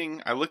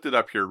I looked it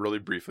up here really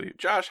briefly.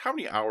 Josh, how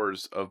many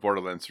hours of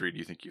Borderlands 3 do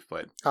you think you've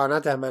played? Oh,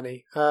 not that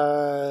many.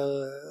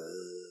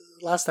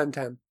 Less than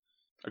 10.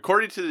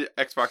 According to the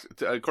Xbox,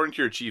 according to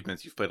your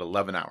achievements, you've played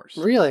 11 hours.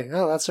 Really?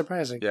 Oh, that's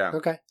surprising. Yeah.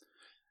 Okay.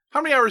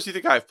 How many hours do you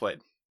think I've played?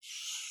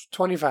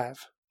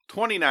 25.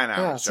 29 hours,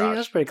 Yeah, see, Josh.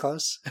 that's pretty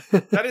close.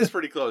 That is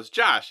pretty close.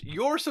 Josh,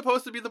 you're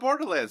supposed to be the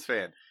Borderlands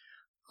fan.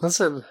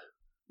 Listen,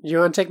 you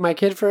want to take my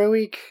kid for a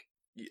week?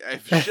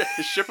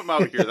 Ship him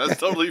out here. That's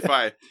totally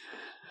fine.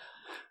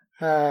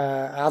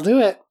 I'll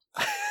do it.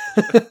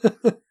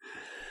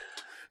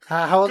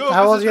 How old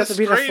do you have to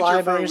be to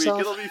fly by yourself?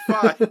 It'll be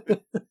fine.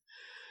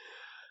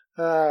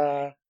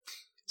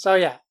 So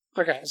yeah,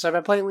 okay. So I've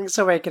been playing Link's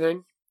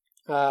Awakening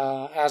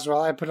as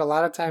well. I put a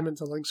lot of time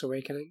into Link's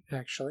Awakening.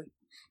 Actually,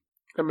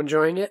 I'm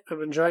enjoying it.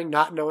 I'm enjoying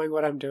not knowing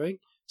what I'm doing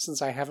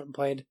since I haven't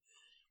played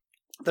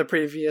the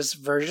previous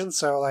version.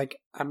 So like,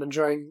 I'm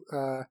enjoying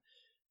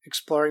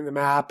exploring the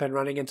map and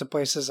running into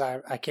places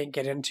I can't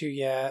get into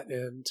yet,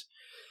 and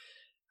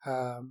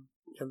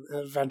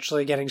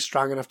eventually getting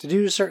strong enough to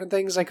do certain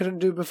things I couldn't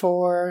do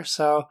before.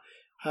 So,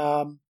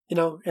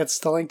 it's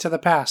the Link to the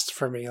Past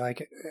for me.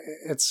 Like,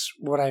 it's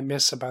what I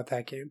miss about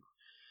that game.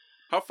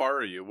 How far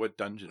are you? What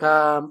dungeon?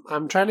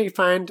 I'm trying to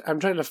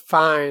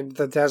find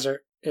the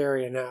desert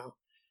area now.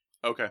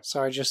 Okay.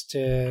 So I just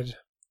did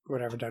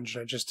whatever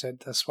dungeon I just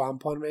did. The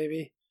swamp one,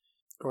 maybe,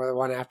 or the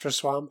one after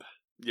swamp.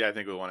 Yeah, I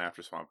think it was one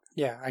after swamp.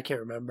 Yeah, I can't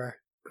remember.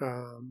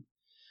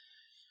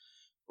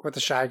 With the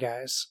Shy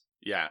Guys.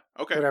 Yeah.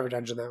 Okay. Whatever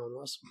dungeon that one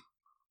was.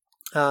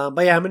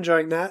 But yeah, I'm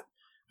enjoying that.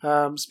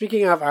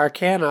 Speaking of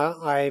Arcana,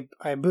 I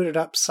booted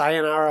up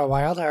Sayonara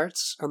Wild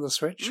Hearts on the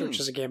Switch, which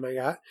is a game I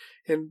got,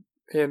 and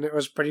it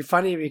was pretty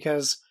funny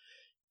because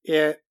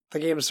the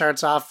game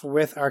starts off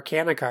with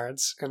Arcana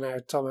cards, and I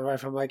told my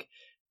wife, I'm like,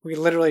 we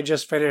literally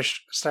just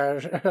finished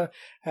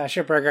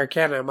Shipwreck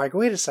Arcana. I'm like,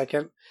 wait a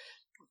second,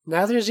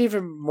 now there's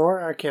even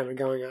more Arcana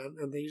going on,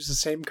 and they use the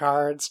same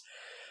cards.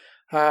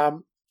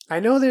 I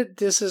know that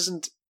this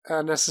isn't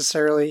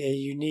necessarily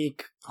a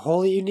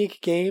wholly unique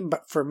game,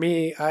 but for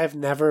me, I've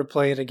never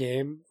played a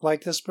game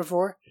like this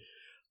before.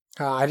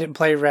 I didn't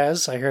play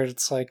Rez. I heard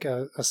it's like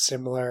a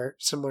similar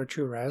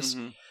to Rez.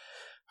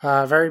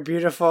 Mm-hmm. Very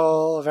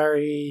beautiful,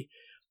 very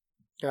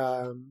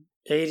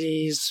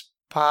 80s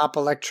pop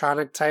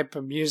electronic type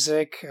of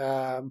music.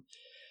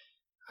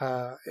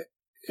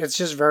 It's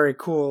just very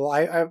cool.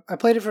 I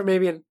played it for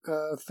maybe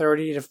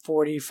 30 to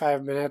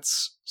 45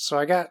 minutes, so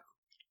I got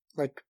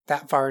like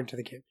that far into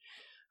the game.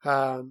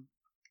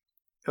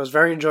 It was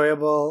very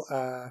enjoyable.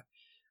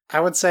 I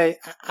would say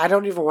I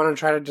don't even want to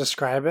try to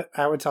describe it.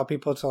 I would tell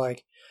people to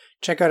like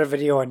check out a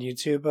video on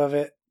YouTube of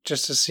it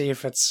just to see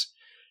if it's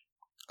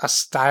a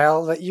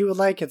style that you would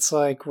like. It's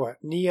like what,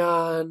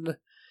 neon,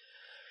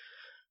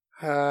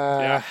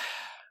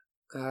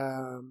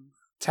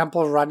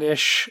 Temple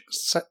Run-ish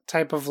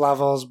type of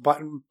levels,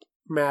 button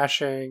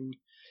mashing,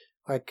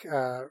 like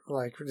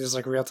there's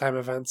like real time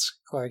events,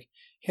 like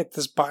hit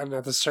this button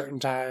at a certain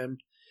time.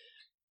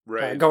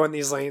 Right. Go in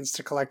these lanes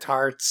to collect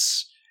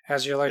hearts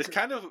as you're like it's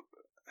kind of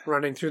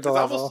running through the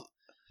level.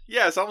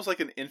 It's almost like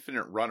an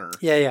infinite runner.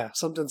 Yeah,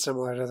 something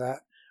similar to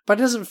that. But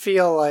it doesn't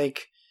feel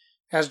like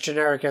as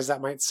generic as that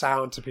might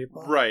sound to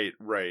people. Right.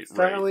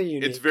 Fairly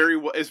unique. It's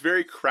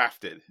very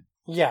crafted.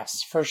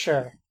 Yes, for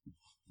sure.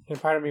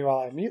 And pardon me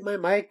while I mute my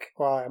mic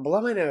while I blow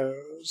my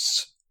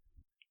nose.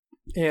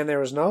 And there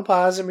was no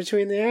pause in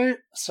between there,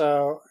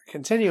 so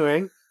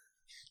continuing.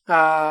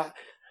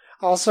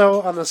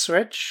 Also on the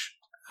Switch,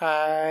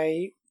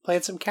 I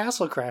played some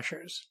Castle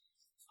Crashers,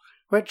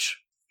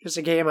 which is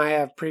a game I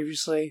have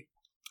previously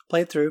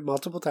played through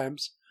multiple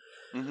times.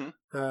 Mm-hmm.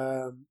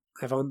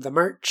 I've owned the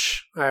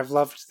merch. I've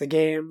loved the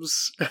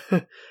games.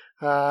 But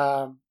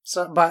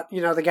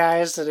the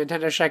guys, the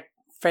Nintendo Shack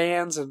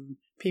fans and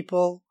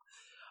people,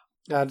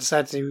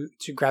 decided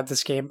to grab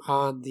this game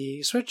on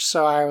the Switch.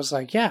 So I was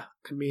like, yeah,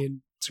 I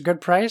mean, it's a good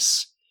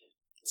price.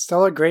 It's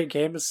still a great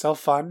game. It's still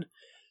fun.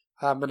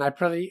 And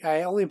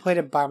I only played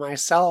it by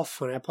myself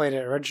when I played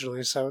it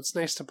originally, so it's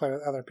nice to play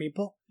with other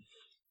people.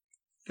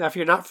 Now, if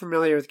you're not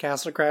familiar with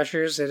Castle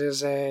Crashers, it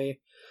is a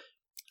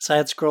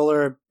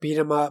side-scroller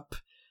beat-em-up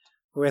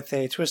with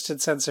a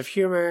twisted sense of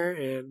humor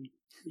and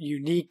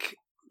unique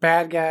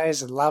bad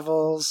guys and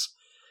levels.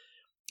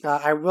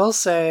 I will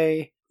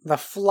say the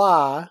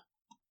flaw.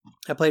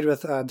 I played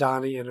with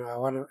Donnie and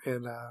one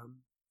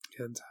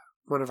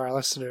of our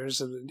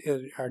listeners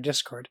in our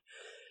Discord.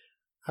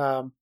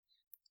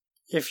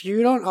 If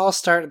you don't all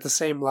start at the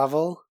same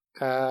level,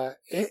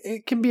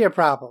 it can be a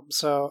problem.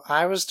 So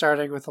I was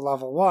starting with a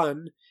level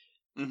 1,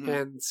 Mm-hmm.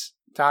 and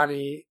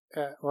Donnie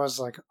was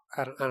like,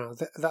 I don't know,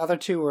 the other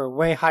two were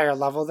way higher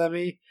level than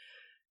me.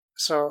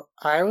 So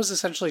I was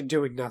essentially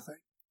doing nothing.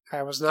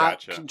 I was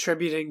not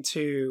contributing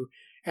to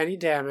any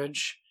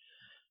damage.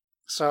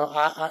 So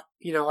I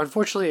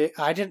unfortunately,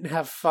 I didn't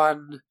have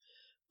fun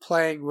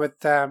playing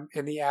with them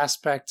in the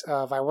aspect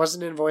of I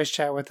wasn't in voice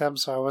chat with them,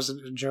 so I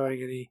wasn't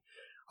enjoying any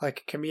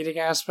comedic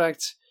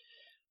aspect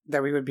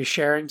that we would be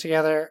sharing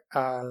together.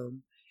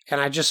 And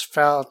I just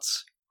felt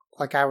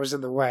like I was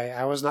in the way.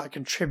 I was not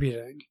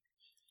contributing.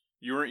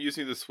 You weren't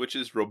using the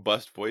Switch's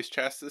robust voice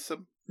chat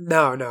system?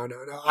 No.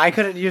 I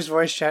couldn't use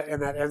voice chat in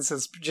that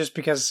instance just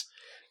because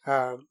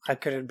I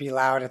couldn't be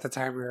loud at the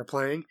time we were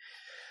playing.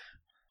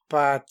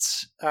 But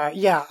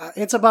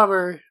it's a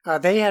bummer.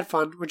 They had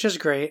fun, which is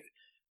great.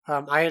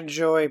 I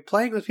enjoy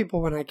playing with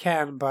people when I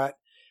can, but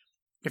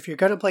if you're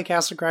going to play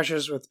Castle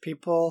Crashers with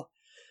people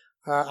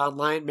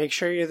online, make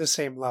sure you're the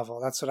same level.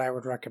 That's what I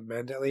would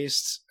recommend, at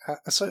least.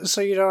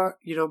 So you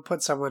don't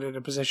put someone in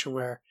a position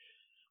where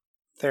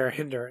they're a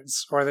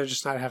hindrance or they're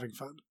just not having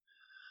fun.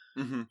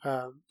 Mm-hmm.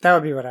 That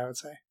would be what I would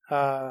say.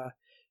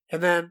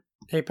 And then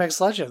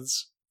Apex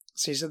Legends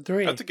Season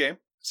 3. That's a game.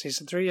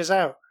 Season 3 is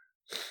out.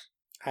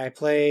 I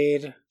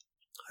played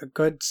a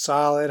good,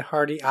 solid,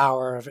 hearty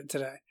hour of it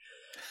today.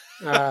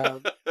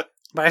 But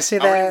I say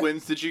How many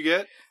wins did you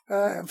get?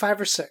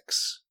 5 or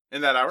 6.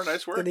 In that hour?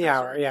 Nice work. In the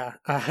hour,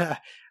 yeah.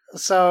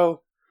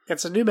 So,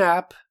 it's a new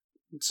map.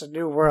 It's a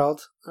new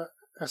world,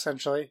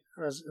 essentially.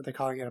 Or they're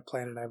calling it a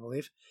planet, I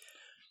believe.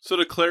 So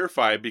to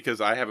clarify,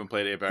 because I haven't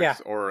played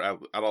Apex or at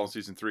all in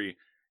Season 3,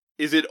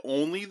 is it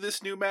only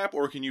this new map,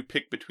 or can you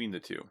pick between the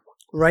two?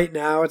 Right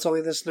now, it's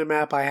only this new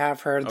map. I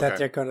have heard that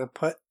they're going to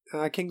put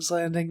King's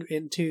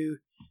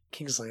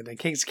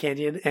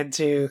Canyon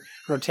into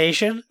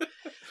rotation.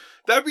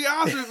 That'd be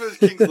awesome if it was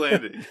King's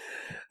Landing.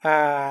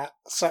 But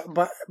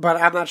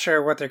I'm not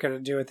sure what they're going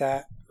to do with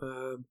that.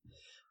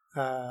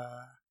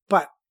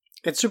 But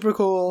it's super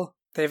cool.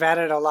 They've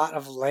added a lot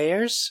of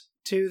layers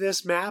to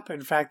this map.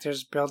 In fact,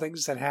 there's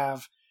buildings that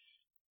have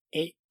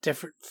 8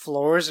 different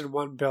floors in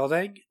one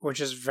building,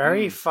 which is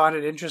very fun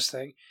and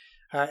interesting.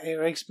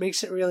 It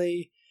makes it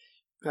really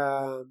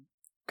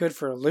good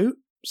for loot.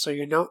 So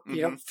you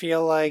don't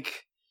feel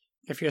like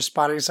if you're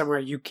spawning somewhere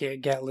you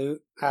can't get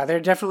loot. There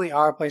definitely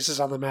are places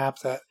on the map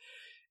that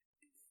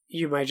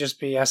you might just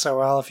be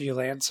SOL if you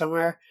land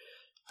somewhere.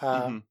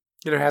 It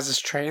has this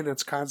train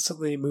that's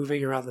constantly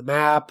moving around the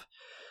map.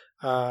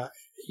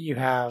 You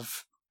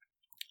have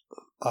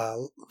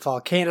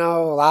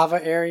volcano,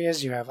 lava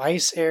areas. You have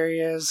ice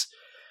areas.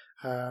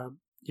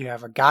 You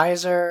have a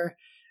geyser.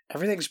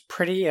 Everything's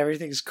pretty.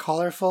 Everything's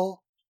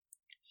colorful.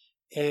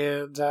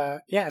 And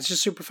it's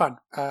just super fun.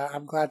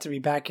 I'm glad to be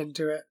back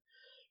into it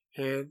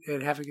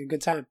and having a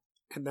good time.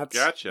 And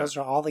those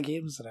are all the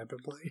games that I've been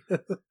playing.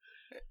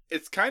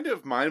 It's kind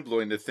of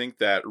mind-blowing to think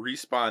that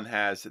Respawn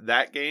has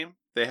that game,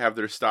 they have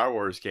their Star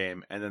Wars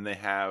game, and then they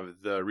have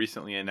the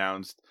recently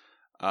announced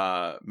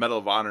Medal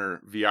of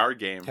Honor VR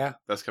game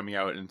that's coming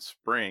out in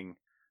spring.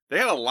 They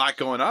got a lot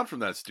going on from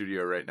that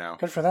studio right now.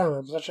 Good for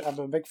them. I'm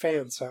a big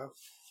fan, so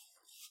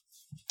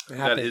I'm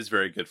happy. That is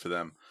very good for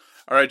them.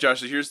 All right, Josh,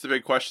 so here's the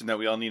big question that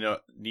we all need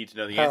to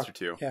know the answer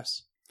to.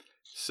 Yes.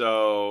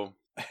 So,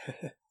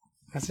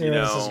 let's see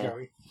where this is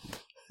going.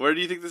 Where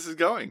do you think this is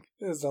going?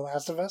 Is The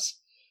Last of Us?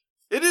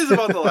 It is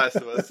about The Last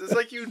of Us. It's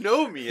like you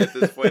know me at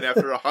this point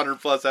after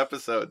 100+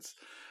 episodes.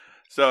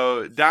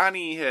 So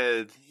Donnie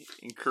had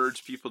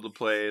encouraged people to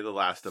play The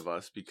Last of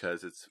Us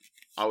because it's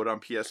out on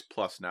PS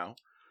Plus now.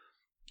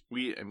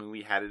 We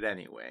had it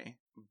anyway.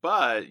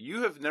 But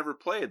you have never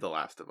played The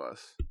Last of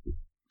Us.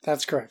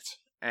 That's correct.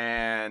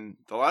 And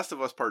The Last of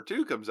Us Part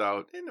 2 comes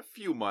out in a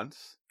few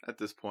months at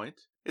this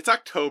point. It's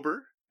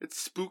October. It's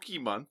spooky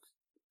month.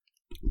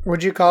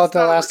 Would you call it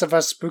The Last of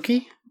Us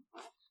spooky?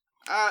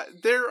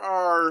 There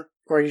are...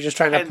 Or are you just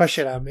trying to push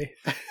it on me?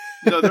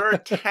 No, there are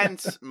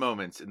tense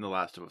moments in The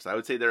Last of Us. I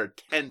would say there are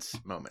tense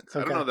moments.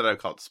 Okay. I don't know that I'd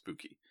call it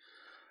spooky.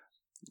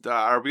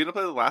 Are we going to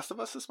play The Last of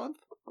Us this month?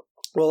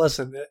 Well,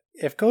 listen,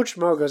 if Coach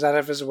Mo goes out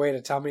of his way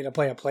to tell me to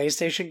play a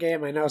PlayStation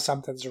game, I know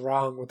something's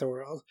wrong with the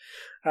world.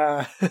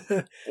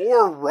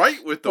 Or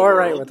right with the or world.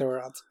 right with the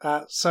world.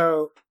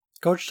 So,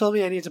 Coach told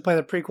me I need to play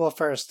the prequel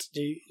first.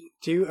 Do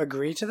you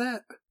agree to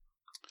that?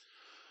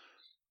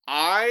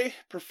 I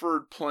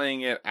preferred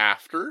playing it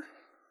after.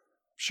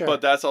 Sure.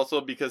 But that's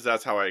also because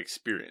that's how I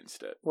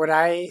experienced it. Would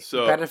I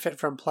benefit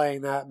from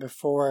playing that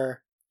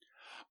before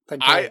the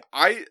game?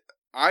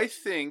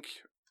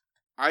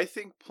 I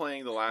think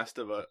playing The Last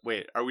of Us...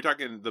 Wait, are we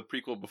talking the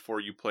prequel before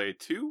you play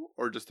 2?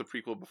 Or just the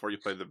prequel before you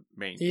play the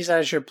main game? He said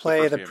I should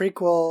play the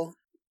prequel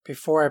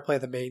before I play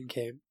the main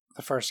game,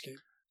 the first game.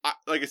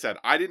 Like I said,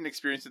 I didn't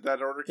experience it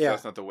that order because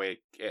that's not the way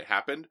it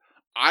happened.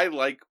 I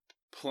like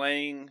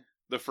playing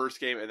the first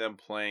game and then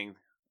playing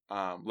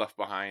Left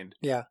Behind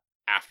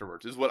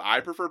afterwards. Is what I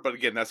prefer, but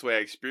again, that's the way I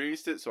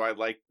experienced it, so I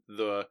like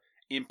the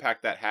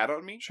impact that had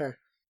on me. Sure.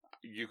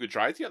 You could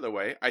try it the other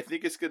way. I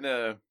think it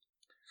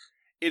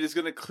is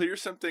gonna clear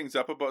some things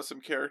up about some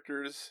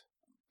characters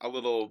a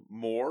little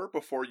more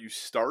before you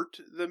start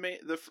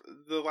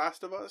the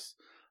Last of Us.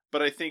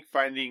 But I think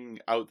filling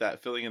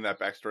in that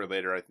backstory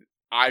later,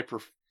 I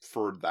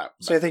preferred that.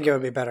 So I think it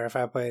would be better if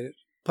I played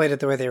it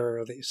the way they were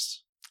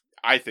released.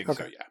 I think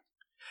so,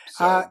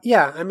 yeah.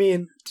 Yeah, I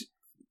mean,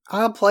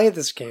 I'll play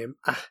this game.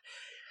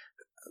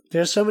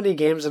 There's so many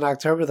games in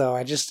October,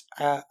 though.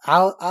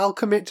 I'll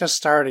commit to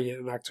starting it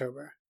in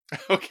October.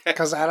 Okay.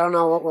 Because I don't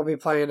know what we'll be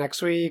playing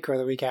next week or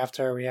the week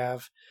after. We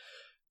have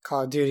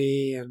Call of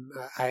Duty, and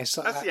I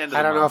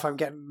don't know if I'm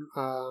getting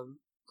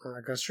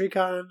Ghost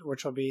Recon,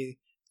 which will be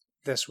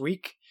this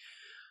week.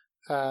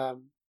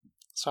 So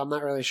I'm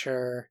not really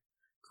sure.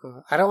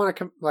 I don't want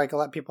to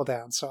let people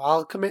down, so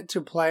I'll commit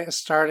to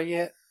starting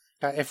it.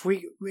 If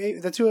we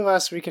the two of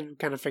us, we can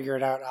kind of figure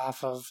it out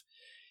off of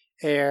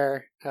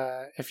air.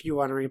 If you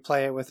want to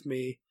replay it with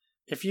me,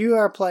 if you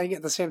are playing it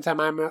at the same time,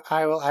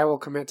 I will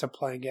commit to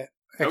playing it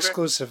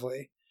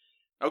exclusively.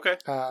 Okay.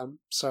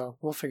 So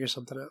we'll figure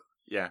something out.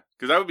 Yeah,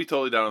 because I would be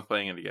totally down with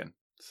playing it again.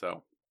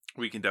 So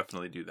we can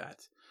definitely do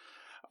that.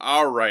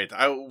 All right,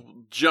 I will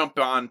jump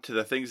on to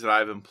the things that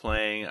I've been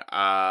playing.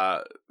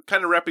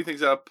 Kind of wrapping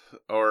things up,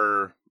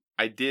 or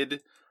I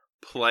did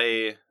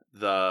play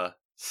the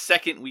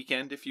second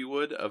weekend, if you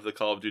would, of the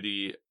Call of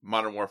Duty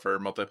Modern Warfare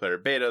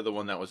multiplayer beta, the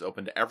one that was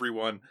open to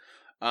everyone.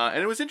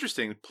 And it was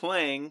interesting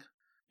playing,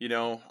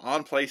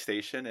 on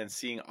PlayStation and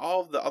seeing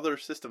all of the other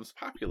systems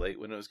populate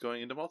when it was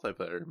going into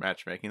multiplayer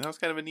matchmaking. That was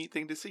kind of a neat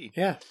thing to see.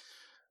 Yeah.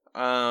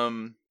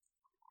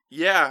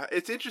 Yeah,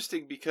 it's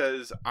interesting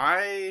because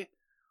I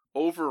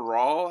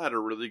overall had a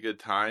really good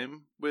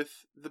time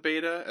with the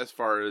beta as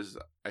far as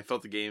I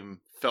felt the game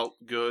felt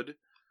good.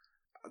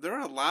 There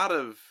are a lot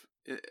of...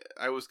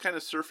 I was kind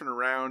of surfing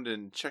around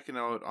and checking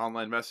out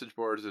online message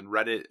boards and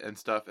Reddit and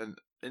stuff, and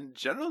in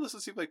general, this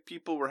seemed like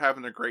people were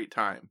having a great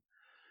time.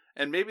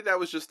 And maybe that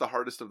was just the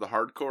hardest of the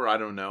hardcore, I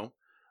don't know.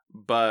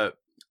 But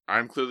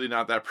I'm clearly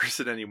not that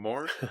person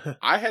anymore.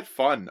 I had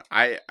fun.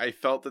 I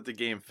felt that the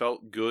game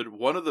felt good.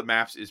 One of the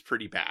maps is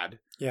pretty bad.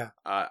 Yeah.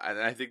 And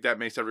I think that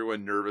makes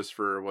everyone nervous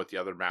for what the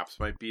other maps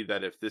might be,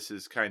 that if this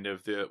is kind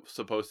of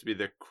supposed to be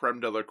the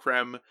creme de la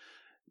creme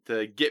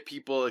to get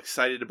people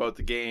excited about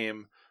the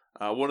game,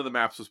 one of the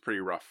maps was pretty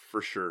rough,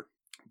 for sure.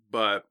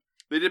 But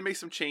they did make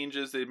some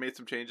changes. They made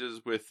some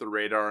changes with the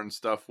radar and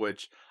stuff,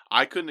 which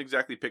I couldn't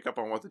exactly pick up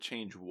on what the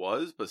change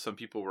was, but some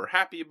people were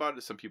happy about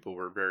it. Some people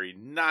were very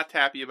not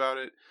happy about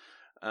it.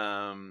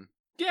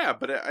 Yeah,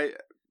 but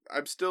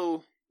it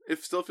still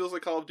feels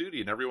like Call of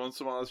Duty, and every once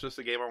in a while it's just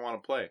a game I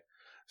want to play.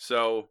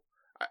 So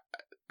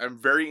I'm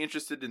very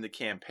interested in the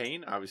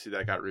campaign. Obviously,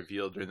 that got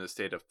revealed during the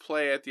State of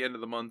Play at the end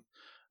of the month.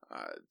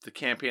 The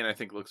campaign, I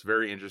think, looks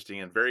very interesting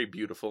and very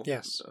beautiful.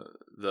 Yes.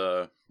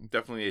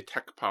 Definitely a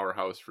tech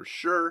powerhouse for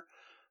sure.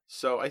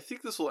 So I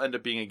think this will end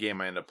up being a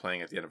game I end up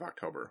playing at the end of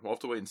October. We'll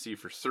have to wait and see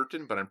for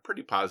certain, but I'm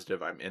pretty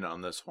positive I'm in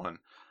on this one.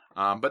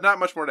 But not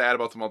much more to add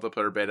about the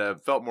multiplayer beta.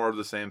 Felt more of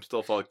the same.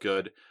 Still felt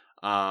good.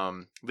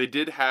 They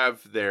did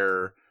have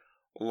their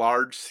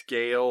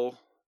large-scale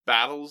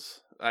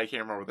battles. I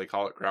can't remember what they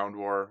call it, Ground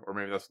War, or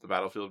maybe that's what the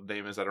Battlefield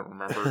name is. I don't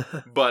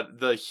remember. But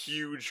the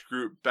huge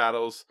group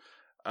battles...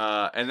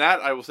 and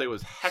that, I will say,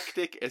 was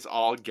hectic as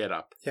all get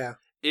up. Yeah.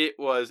 It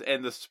was,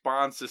 and the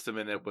spawn system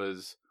in it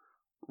was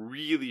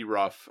really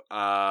rough.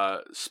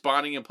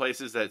 Spawning in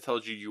places that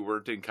tells you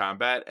weren't in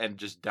combat and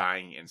just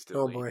dying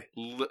instantly.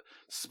 Oh boy.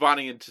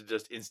 Spawning into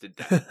just instant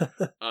death.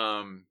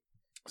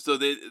 So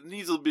they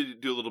needs to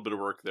do a little bit of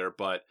work there,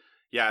 but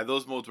yeah,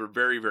 those modes were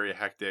very, very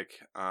hectic.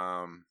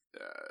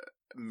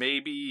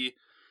 Maybe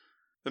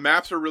the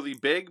maps are really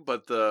big,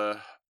 but the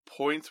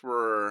points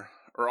were...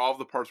 or all of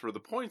the parts where the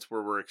points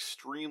were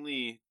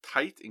extremely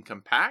tight and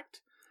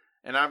compact.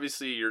 And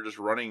obviously you're just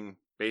running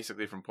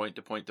basically from point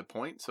to point to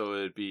point. So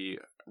it'd be a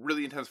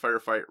really intense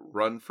firefight,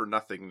 run for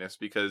nothingness,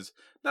 because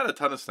not a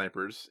ton of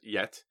snipers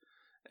yet.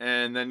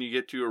 and then you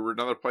get to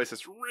another place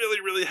that's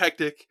really, really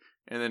hectic,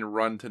 and then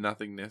run to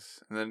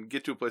nothingness, and then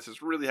get to a place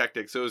that's really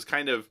hectic. So it was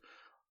kind of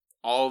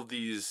all of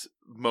these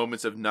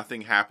moments of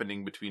nothing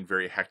happening between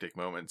very hectic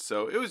moments.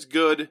 So it was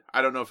good.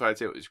 I don't know if I'd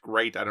say it was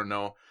great. I don't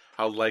know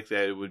how likely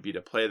it would be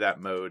to play that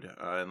mode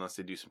unless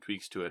they do some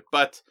tweaks to it.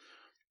 But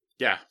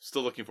yeah,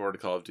 still looking forward to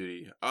Call of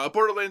Duty.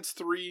 Borderlands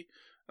 3,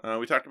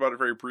 we talked about it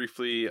very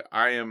briefly.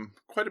 I am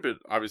quite a bit,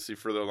 obviously,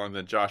 further along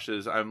than Josh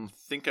is. I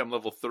think I'm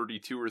level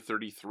 32 or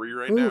 33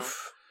 right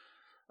Oof.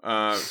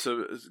 now.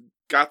 So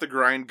got the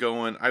grind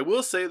going. I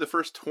will say the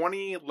first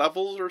 20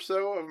 levels or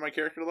so of my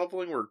character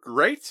leveling were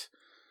great.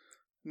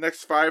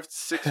 Next 5,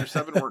 6, or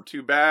 7 weren't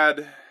too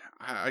bad.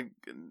 I'm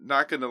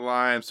not going to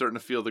lie, I'm starting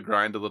to feel the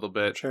grind a little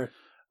bit. Sure.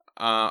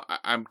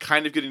 I'm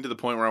kind of getting to the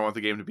point where I want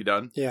the game to be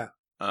done. Yeah.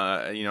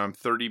 I'm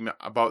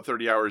about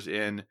 30 hours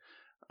in.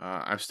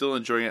 I'm still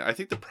enjoying it. I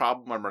think the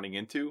problem I'm running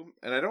into,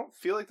 and I don't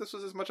feel like this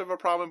was as much of a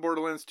problem in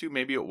Borderlands 2,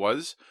 maybe it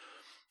was.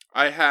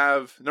 I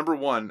have, number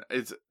one,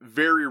 it's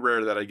very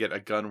rare that I get a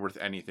gun worth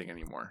anything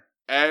anymore.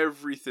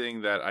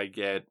 Everything that I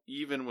get,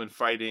 even when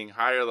fighting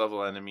higher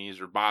level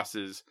enemies or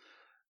bosses,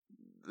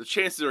 the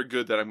chances are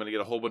good that I'm going to get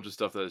a whole bunch of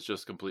stuff that is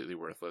just completely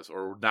worthless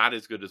or not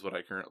as good as what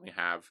I currently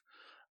have.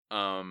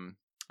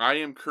 I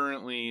am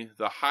currently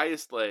the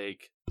highest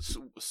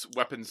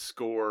weapon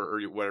score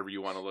or whatever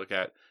you want to look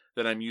at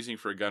that I'm using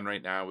for a gun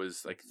right now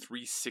is like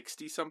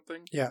 360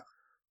 something. Yeah.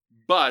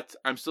 But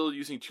I'm still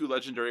using 2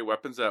 legendary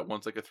weapons that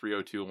one's like a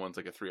 302 and one's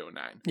like a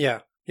 309. Yeah.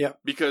 Yeah.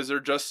 Because they're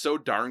just so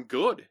darn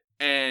good.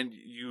 And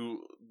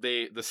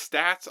the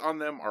stats on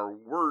them are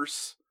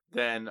worse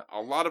than a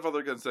lot of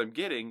other guns that I'm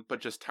getting, but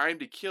just time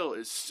to kill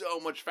is so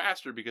much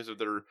faster because of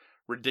their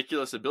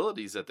ridiculous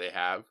abilities that they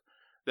have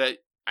that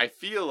I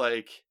feel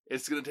like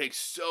it's going to take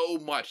so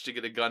much to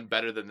get a gun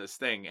better than this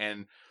thing.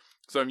 And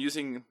so I'm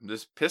using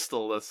this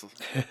pistol that's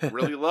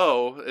really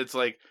low. It's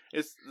like,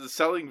 the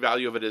selling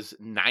value of it is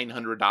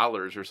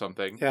 $900 or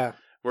something. Yeah.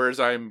 Whereas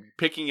I'm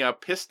picking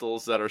up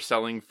pistols that are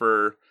selling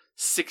for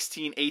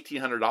 $1,600,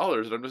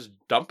 $1,800 and I'm just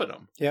dumping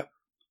them. Yep.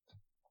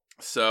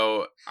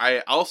 So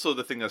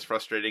the thing that's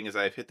frustrating is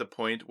I've hit the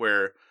point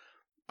where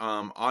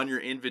on your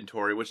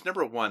inventory, which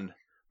number one,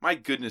 my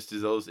goodness, do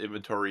those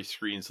inventory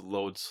screens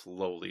load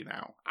slowly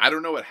now. I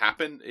don't know what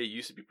happened. It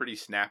used to be pretty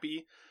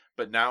snappy,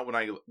 but now when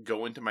I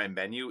go into my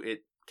menu,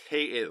 it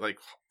like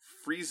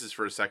freezes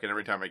for a second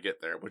every time I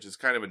get there, which is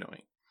kind of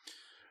annoying.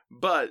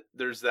 But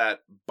there's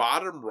that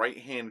bottom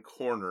right-hand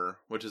corner,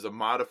 which is a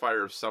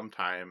modifier of some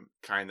kind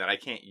that I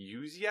can't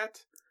use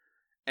yet.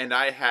 And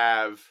I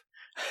have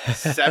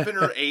 7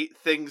 or 8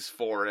 things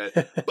for it,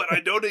 but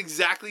I don't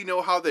exactly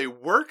know how they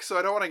work, so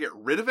I don't want to get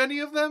rid of any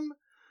of them.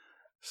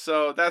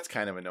 So that's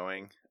kind of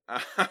annoying.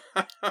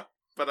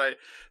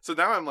 So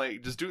now I'm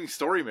like just doing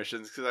story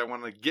missions because I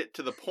want to get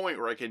to the point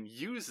where I can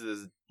use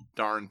this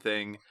darn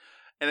thing.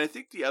 And I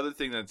think the other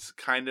thing that's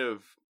kind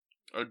of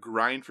a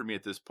grind for me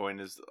at this point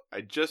is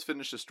I just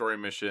finished a story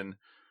mission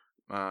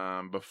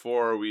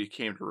before we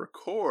came to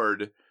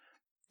record,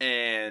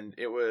 and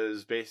it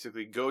was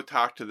basically go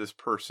talk to this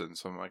person.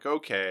 So I'm like,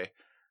 okay.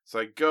 So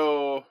I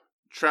go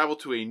travel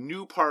to a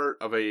new part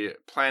of a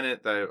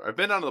planet that I've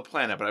been on the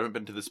planet, but I haven't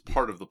been to this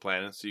part of the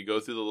planet. So you go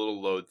through the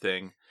little load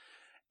thing.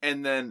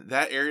 And then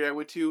that area I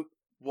went to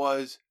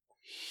was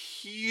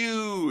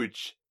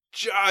huge,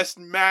 just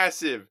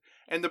massive.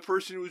 And the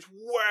person was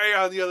way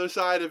on the other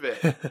side of it.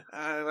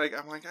 I'm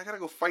like, I gotta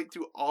go fight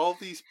through all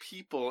these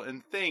people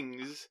and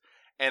things.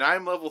 And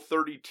I'm level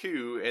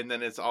 32, and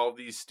then it's all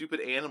these stupid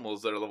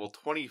animals that are level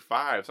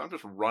 25. So I'm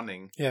just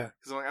running. Yeah.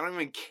 Because I'm like, I don't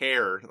even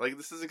care. Like,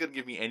 this isn't going to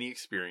give me any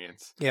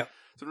experience. Yeah.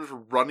 So I'm just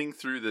running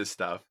through this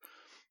stuff.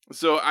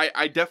 So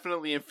I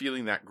definitely am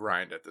feeling that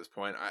grind at this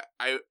point.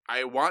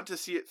 I want to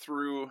see it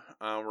through.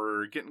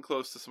 We're getting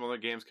close to some other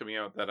games coming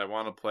out that I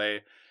want to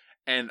play.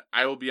 And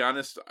I will be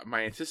honest,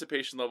 my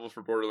anticipation level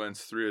for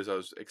Borderlands 3 is I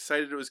was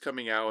excited it was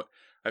coming out.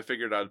 I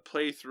figured I'd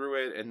play through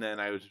it, and then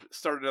I would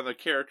start another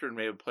character and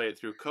maybe play it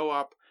through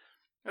co-op.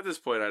 At this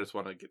point, I just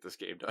want to get this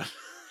game done.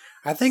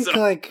 I think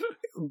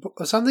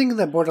something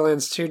that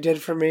Borderlands 2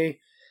 did for me,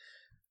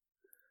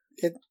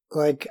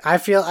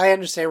 I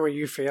understand what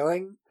you're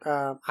feeling.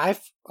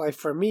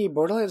 For me,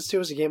 Borderlands 2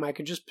 is a game I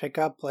could just pick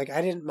up. Like,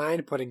 I didn't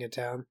mind putting it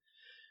down.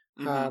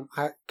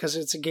 Because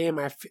it's a game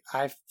I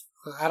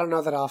don't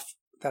know that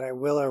I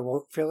will or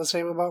won't feel the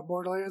same about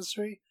Borderlands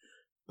 3,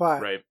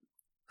 but right.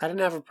 I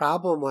didn't have a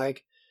problem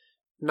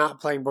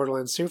not playing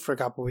Borderlands 2 for a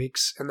couple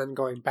weeks and then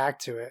going back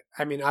to it.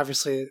 I mean,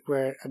 obviously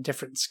we're at a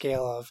different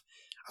scale of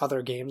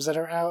other games that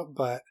are out,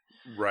 but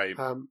right.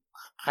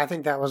 I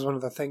think that was one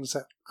of the things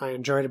that I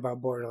enjoyed about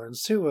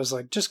Borderlands 2 was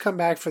just come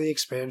back for the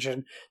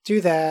expansion,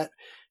 do that,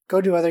 go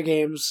do other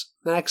games.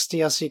 The next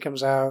DLC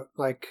comes out,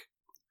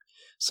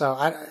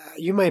 so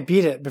you might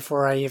beat it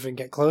before I even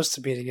get close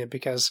to beating it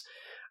because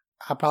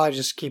I'll probably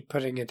just keep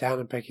putting it down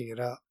and picking it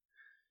up.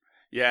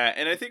 Yeah,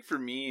 and I think for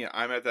me,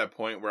 I'm at that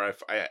point where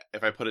if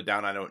I put it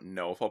down, I don't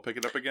know if I'll pick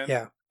it up again.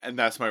 Yeah. And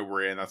that's my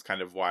worry, and that's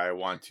kind of why I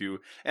want to.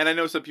 And I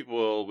know some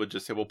people would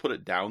just say, well, put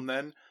it down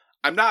then.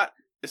 I'm not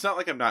it's not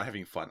like I'm not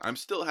having fun. I'm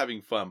still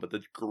having fun, but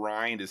the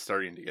grind is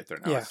starting to get there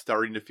now. Yeah. It's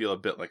starting to feel a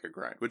bit like a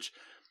grind, which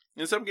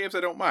in some games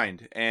I don't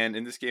mind, and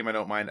in this game I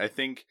don't mind. I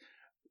think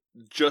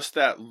just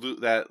that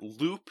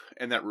loop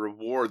and that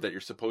reward that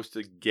you're supposed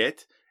to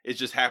get is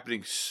just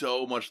happening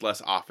so much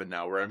less often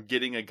now, where I'm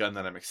getting a gun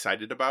that I'm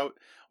excited about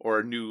or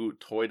a new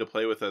toy to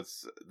play with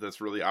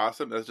that's really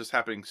awesome. That's just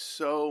happening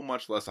so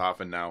much less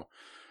often now.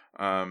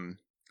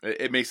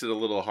 It makes it a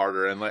little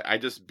harder, and like I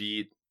just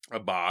beat a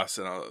boss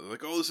and I was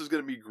like, oh, this is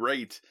gonna be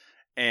great,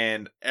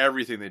 and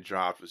everything they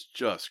dropped was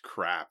just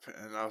crap,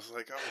 and I was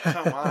like, oh,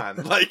 come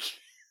on. Like,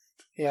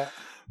 Yeah.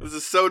 this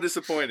is so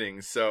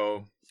disappointing.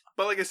 So,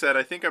 but like I said,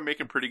 I think I'm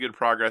making pretty good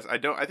progress. I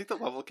think the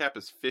level cap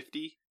is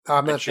 50. Oh,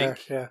 I'm I not sure.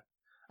 think- Yeah.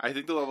 I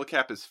think the level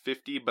cap is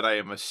 50, but I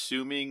am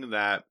assuming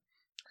that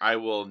I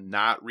will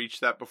not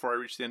reach that before I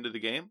reach the end of the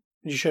game.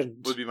 You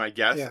shouldn't. Would be my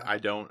guess. Yeah. I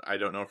don't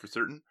know for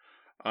certain.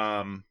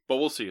 But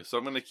we'll see. So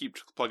I'm going to keep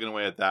plugging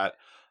away at that.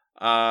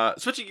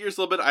 Switching gears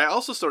a little bit, I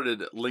also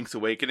started Link's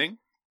Awakening.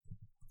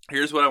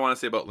 Here's what I want to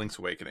say about Link's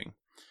Awakening.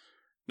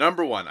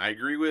 Number one, I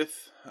agree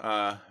with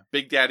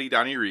Big Daddy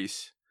Donnie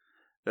Reese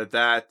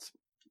that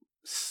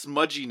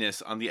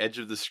smudginess on the edge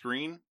of the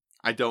screen,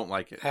 I don't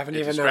like it. I haven't It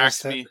even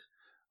distracts noticed it. me.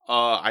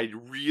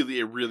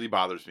 It really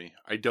bothers me.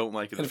 I don't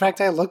like it. In at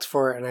fact, all. I looked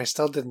for it and I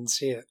still didn't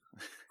see it.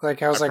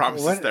 Like I was I like,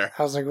 promise it's what? there.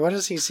 I was like, what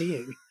is he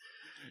seeing?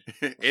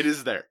 It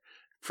is there.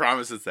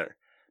 Promise it's there.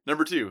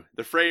 Number two,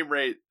 the frame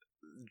rate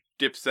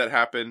dips that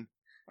happen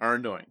are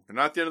annoying. They're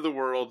not the end of the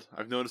world.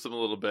 I've noticed them a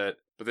little bit,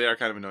 but they are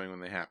kind of annoying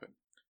when they happen.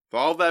 With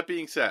all that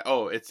being said,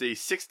 it's a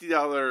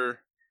 $60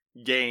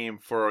 game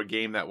for a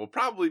game that will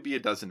probably be a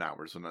dozen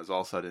hours when that's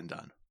all said and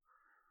done.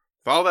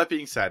 With all that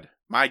being said,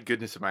 my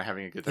goodness, am I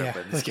having a good time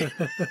playing this game.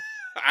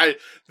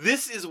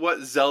 This is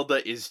what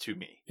Zelda is to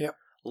me. Yep.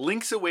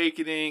 Link's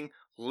Awakening,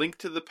 Link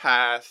to the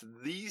Past,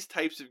 these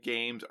types of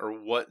games are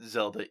what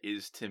Zelda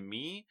is to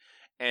me.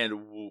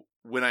 And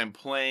when I'm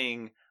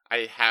playing,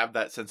 I have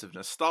that sense of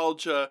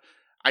nostalgia.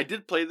 I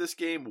did play this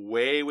game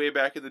way, way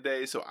back in the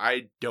day, so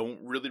I don't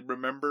really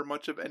remember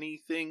much of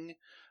anything.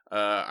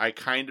 I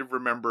kind of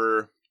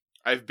remember,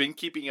 I've been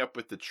keeping up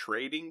with the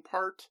trading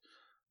part,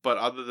 but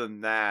other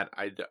than that,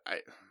 I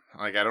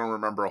don't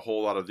remember a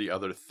whole lot of the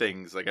other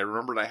things. Like, I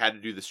remembered I had to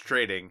do this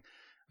trading.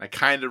 I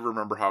kind of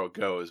remember how it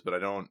goes, but I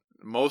don't.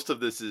 Most of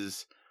this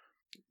is,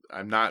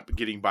 I'm not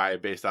getting by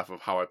based off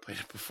of how I played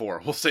it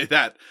before. We'll say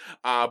that.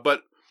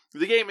 But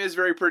the game is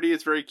very pretty.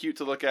 It's very cute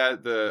to look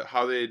at.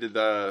 How they did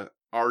the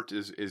art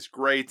is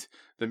great.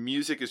 The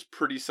music is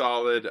pretty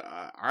solid.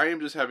 I am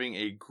just having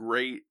a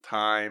great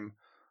time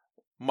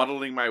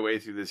muddling my way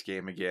through this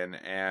game again.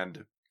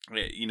 And,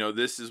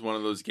 this is one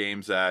of those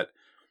games that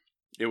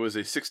it was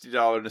a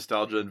 $60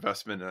 nostalgia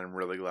investment, and I'm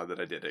really glad that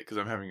I did it because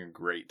I'm having a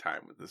great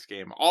time with this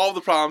game. All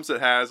the problems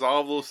it has,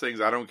 all of those things,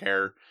 I don't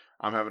care.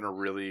 I'm having a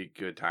really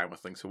good time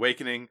with Link's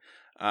Awakening.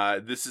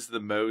 This is the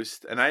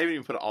most, and I haven't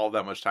even put all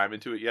that much time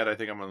into it yet. I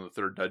think I'm on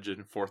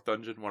the fourth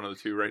dungeon, one of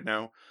the two right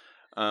now.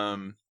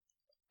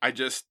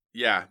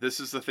 This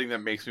is the thing that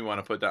makes me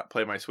want to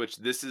play my Switch.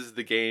 This is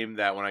the game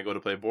that when I go to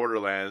play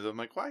Borderlands, I'm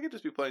like, well, I could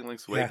just be playing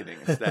Link's Awakening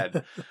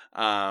instead.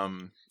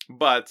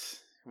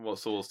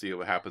 So we'll see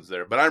what happens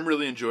there. But I'm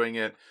really enjoying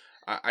it.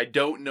 I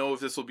don't know if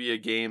this will be a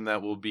game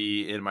that will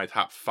be in my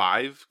top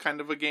 5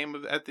 kind of a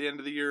game at the end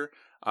of the year.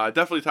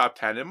 Definitely top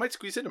 10. It might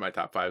squeeze into my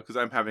top 5 because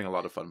I'm having a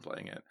lot of fun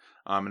playing it.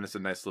 And it's a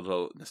nice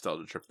little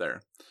nostalgia trip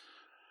there.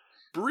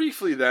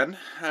 Briefly then,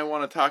 I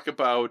want to talk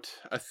about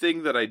a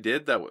thing that I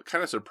did that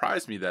kind of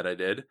surprised me that I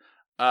did.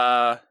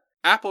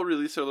 Apple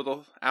released their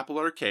little Apple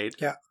Arcade.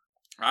 Yeah.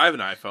 I have an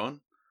iPhone.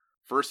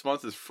 First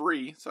month is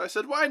free, so I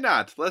said, why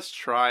not? Let's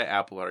try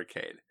Apple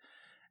Arcade.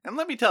 And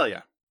let me tell you,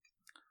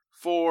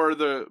 for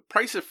the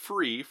price of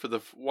free, for the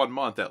 1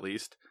 month at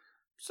least,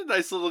 this is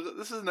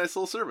a nice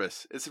little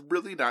service. It's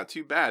really not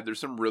too bad. There's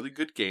some really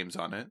good games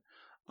on it.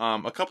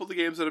 A couple of the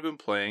games that I've been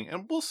playing,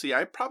 and we'll see.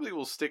 I probably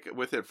will stick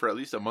with it for at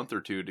least a month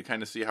or two to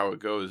kind of see how it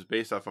goes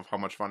based off of how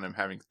much fun I'm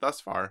having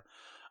thus far.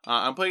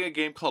 I'm playing a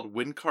game called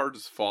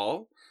WinCards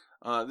Fall.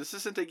 This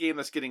isn't a game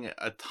that's getting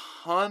a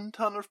ton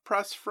of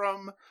press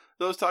from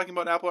those talking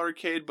about Apple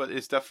Arcade, but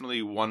it's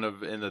definitely one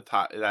of in the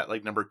top, that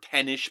like number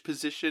 10-ish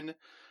position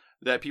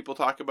that people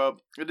talk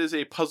about. It is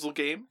a puzzle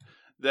game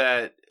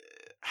that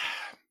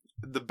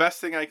the best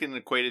thing I can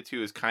equate it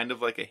to is kind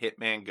of like a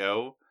Hitman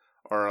Go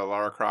or a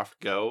Lara Croft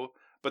Go,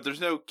 but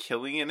there's no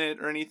killing in it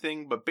or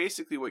anything. But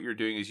basically what you're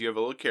doing is you have a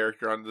little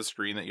character on the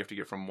screen that you have to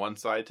get from one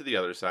side to the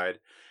other side,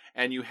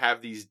 and you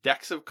have these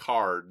decks of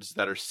cards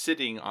that are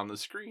sitting on the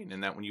screen,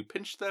 and that when you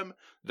pinch them,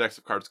 the decks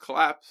of cards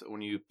collapse.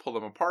 When you pull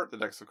them apart, the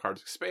decks of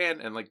cards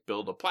expand and like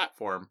build a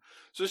platform.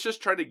 So it's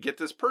just trying to get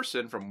this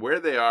person from where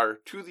they are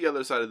to the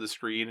other side of the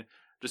screen,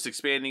 just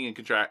expanding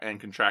and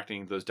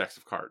contracting those decks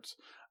of cards.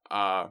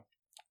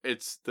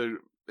 It's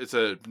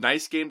a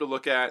nice game to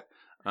look at.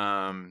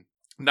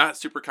 Not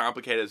super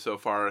complicated so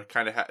far.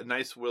 Kind of a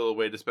nice little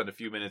way to spend a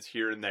few minutes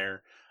here and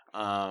there,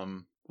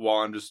 while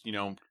I'm just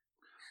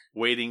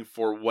waiting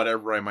for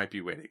whatever I might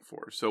be waiting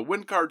for. So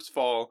WinCards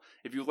Fall,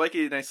 if you like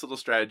a nice little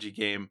strategy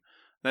game,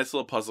 Nice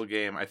little puzzle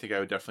game. I think I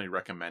would definitely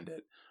recommend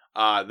it.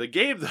 The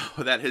game,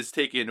 though, that has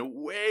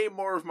taken way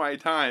more of my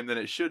time than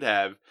it should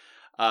have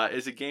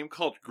is a game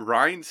called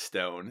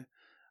Grindstone.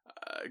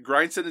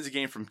 Grindstone is a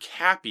game from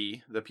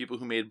Cappy, the people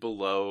who made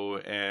Below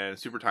and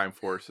Super Time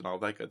Force and all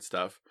that good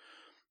stuff.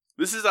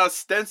 This is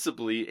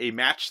ostensibly a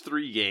match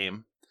 3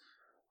 game,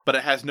 but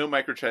it has no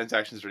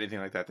microtransactions or anything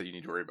like that you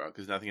need to worry about,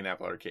 because nothing in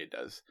Apple Arcade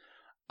does.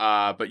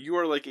 But you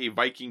are like a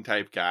Viking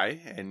type guy,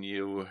 and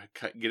you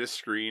get a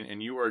screen,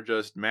 and you are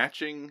just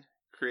matching,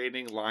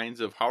 creating lines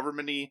of however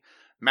many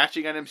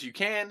matching items you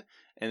can,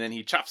 and then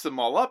he chops them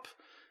all up,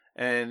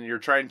 and you're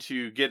trying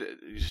to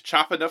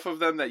chop enough of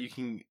them that you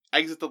can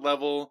exit the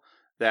level,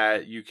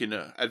 that you can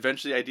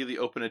eventually ideally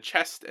open a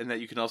chest, and that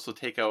you can also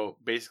take out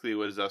basically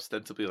what is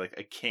ostensibly like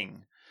a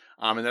king.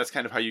 And that's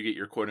kind of how you get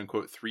your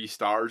quote-unquote 3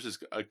 stars, is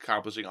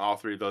accomplishing all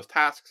 3 of those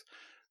tasks.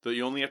 Though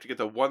you only have to get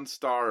the 1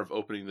 star of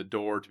opening the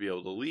door to be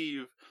able to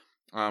leave.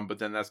 But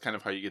then that's kind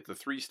of how you get the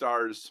 3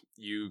 stars.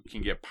 You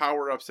can get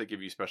power-ups that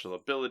give you special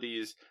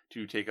abilities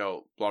to take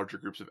out larger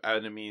groups of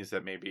enemies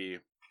that maybe,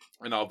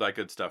 and all that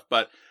good stuff.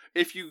 But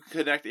if you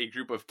connect a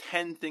group of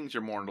 10 things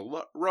or more in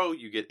a row,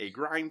 you get a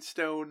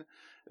grindstone.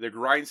 The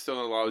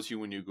grindstone allows you,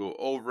 when you go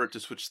over it,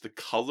 to switch the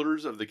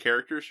colors of the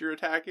characters you're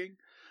attacking.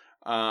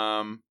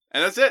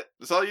 And that's it.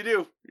 That's all you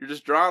do. You're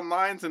just drawing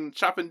lines and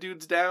chopping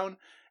dudes down.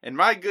 And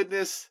my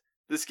goodness,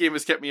 this game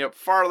has kept me up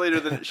far later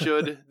than it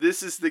should.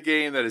 This is the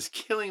game that is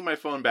killing my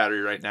phone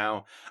battery right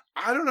now.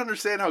 I don't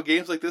understand how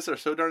games like this are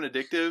so darn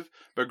addictive,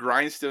 but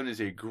Grindstone is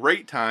a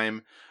great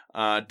time.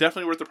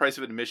 Definitely worth the price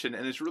of admission,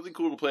 and it's really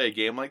cool to play a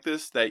game like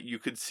this that you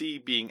could see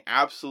being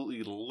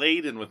absolutely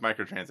laden with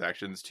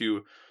microtransactions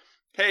to,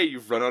 hey,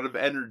 you've run out of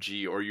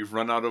energy, or you've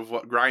run out of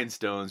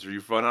grindstones, or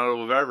you've run out of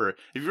whatever.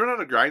 If you run out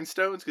of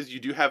grindstones, because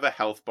you do have a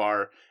health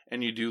bar,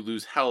 and you do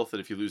lose health,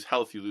 and if you lose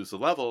health, you lose the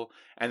level,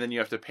 and then you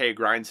have to pay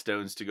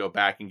grindstones to go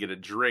back and get a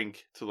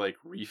drink to, like,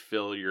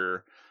 refill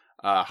your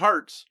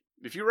hearts.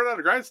 If you run out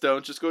of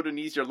grindstones, just go to an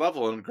easier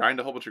level and grind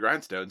a whole bunch of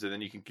grindstones, and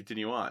then you can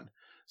continue on.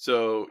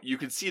 So you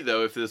can see,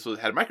 though, if this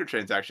had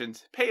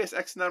microtransactions, pay us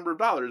X number of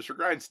dollars for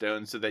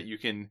grindstones so that you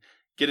can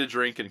get a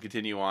drink and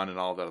continue on and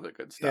all that other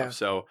good stuff. Yeah.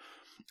 So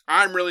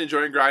I'm really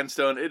enjoying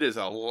Grindstone. It is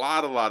a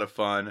lot of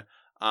fun.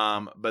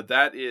 But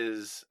that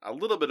is a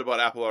little bit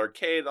about Apple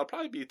Arcade. I'll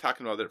probably be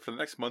talking about it for the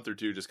next month or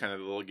two, just kind of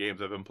the little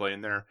games I've been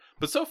playing there.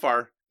 But so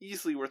far,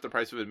 easily worth the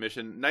price of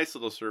admission. Nice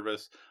little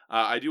service.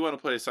 I do want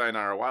to play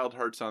Sayonara Wild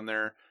Hearts on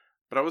there,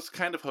 but I was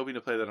kind of hoping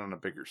to play that on a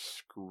bigger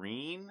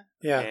screen.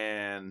 Yeah.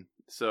 And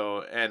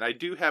I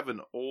do have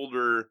an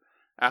older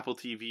Apple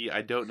TV.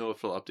 I don't know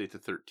if it'll update to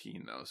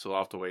 13, though, so I'll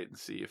have to wait and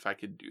see if I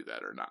can do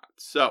that or not.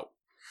 So,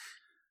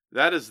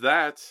 that is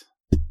that.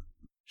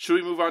 Should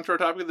we move on to our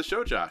topic of the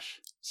show,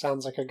 Josh?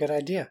 Sounds like a good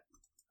idea.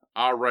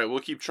 All right, we'll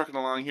keep trucking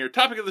along here.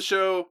 Topic of the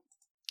show.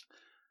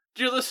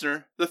 Dear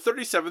listener, the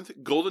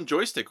 37th Golden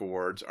Joystick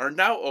Awards are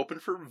now open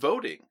for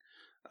voting.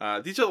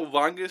 These are the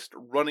longest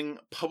running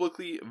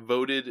publicly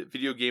voted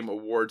video game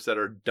awards that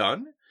are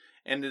done,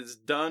 and it's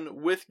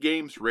done with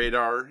Games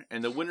Radar,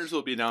 and the winners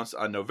will be announced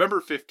on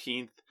November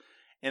 15th,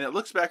 and it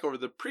looks back over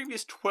the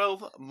previous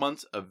 12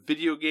 months of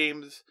video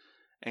games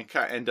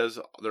and does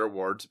their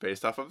awards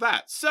based off of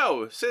that.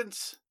 So,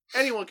 since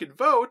anyone can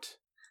vote,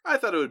 I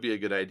thought it would be a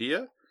good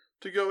idea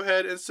to go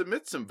ahead and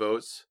submit some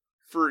votes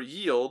for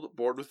Yield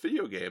Bored with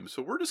Video Games.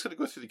 So we're just going to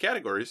go through the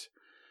categories,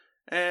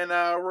 and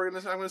I'm going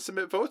to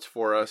submit votes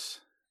for us.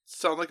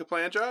 Sound like a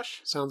plan,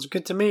 Josh? Sounds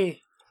good to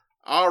me.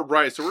 All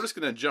right, so we're just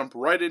going to jump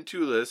right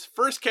into this.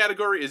 First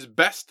category is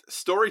Best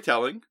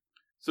Storytelling.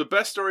 So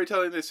Best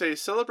Storytelling, they say,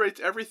 celebrates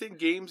everything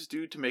games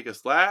do to make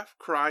us laugh,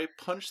 cry,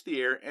 punch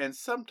the air, and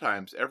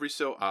sometimes, every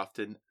so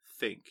often,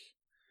 think.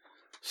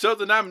 So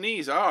the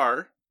nominees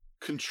are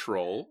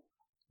Control,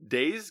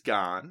 Days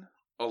Gone,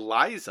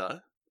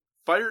 Eliza,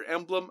 Fire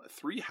Emblem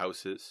 3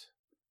 Houses,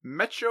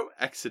 Metro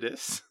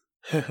Exodus,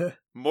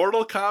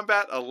 Mortal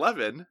Kombat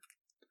 11,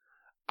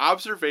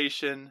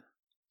 Observation,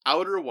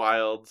 Outer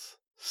Wilds,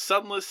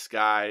 Sunless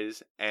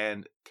Skies,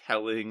 and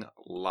Telling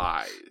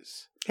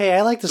Lies. Hey,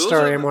 I like the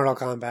story of Mortal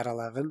Kombat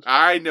 11.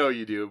 I know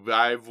you do, but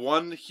I have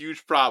one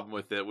huge problem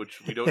with it,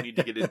 which we don't need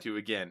to get into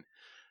again.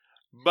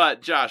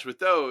 But, Josh, with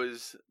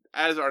those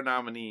as our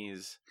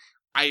nominees,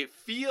 I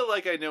feel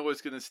like I know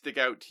what's going to stick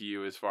out to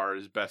you as far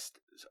as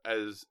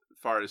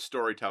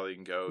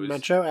storytelling goes.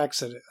 Metro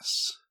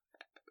Exodus.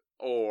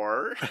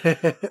 Or...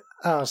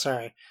 oh,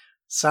 sorry.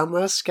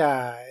 Sunless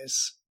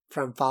Skies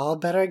from Fall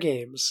Better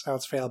Games. Oh,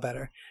 it's Fail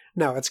Better.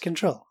 No, it's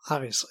Control,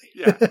 obviously.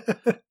 Yeah,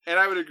 and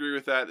I would agree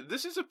with that.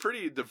 This is a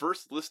pretty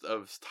diverse list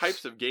of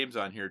types of games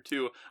on here,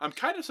 too. I'm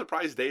kind of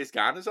surprised Days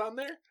Gone is on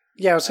there.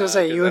 Yeah, I was going to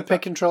say, you would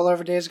pick Control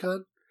over Days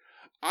Gone?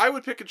 I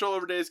would pick Control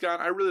over Days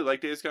Gone. I really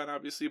like Days Gone,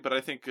 obviously, but I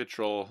think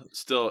Control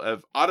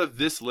still, out of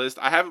this list,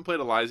 I haven't played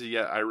Eliza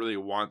yet. I really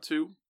want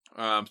to.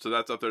 So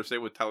that's up there.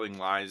 Same with Telling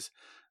Lies.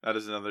 That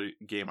is another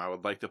game I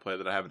would like to play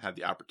that I haven't had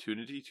the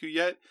opportunity to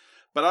yet.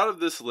 But out of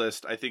this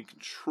list, I think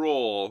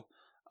Control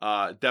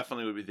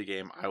definitely would be the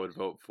game I would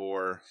vote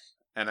for.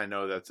 And I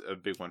know that's a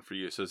big one for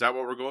you. So is that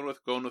what we're going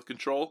with? Going with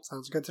Control?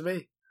 Sounds good to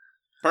me.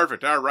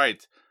 Perfect. All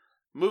right.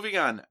 Moving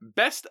on.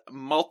 Best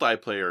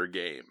multiplayer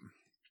game.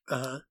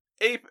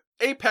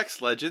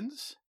 Apex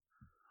Legends,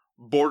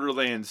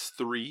 Borderlands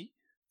 3,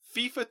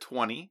 FIFA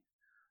 20,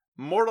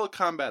 Mortal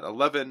Kombat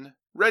 11,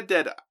 Red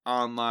Dead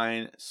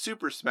Online,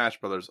 Super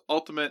Smash Bros.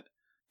 Ultimate,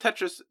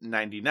 Tetris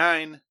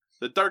 99,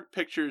 The Dark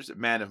Pictures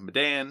Man of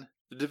Medan,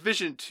 The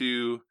Division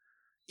 2,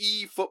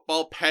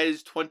 eFootball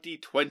PES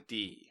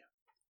 2020.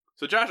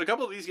 So Josh, a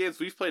couple of these games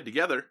we've played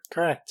together.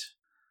 Correct.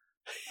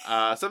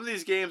 Some of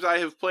these games I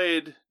have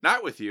played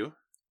not with you.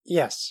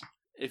 Yes.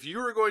 If you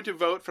were going to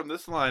vote from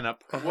this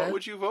lineup, what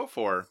would you vote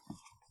for?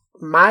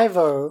 My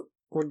vote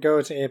would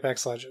go to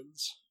Apex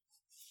Legends.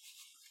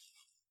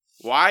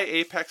 Why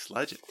Apex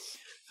Legends?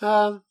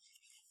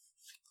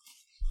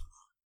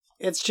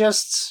 It's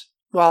just,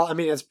 well, I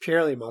mean, it's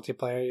purely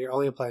multiplayer. You're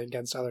only playing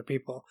against other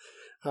people.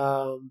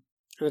 And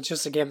it's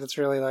just a game that's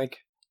really, like,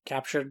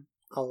 captured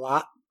a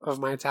lot of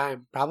my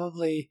time.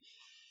 Probably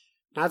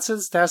not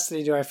since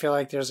Destiny do I feel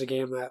like there's a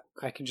game that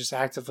I can just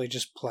actively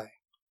just play.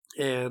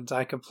 And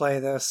I could play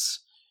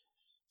this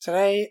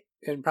today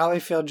and probably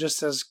feel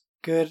just as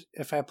good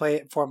if I play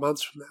it 4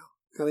 months from now.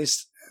 At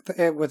least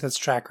with its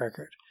track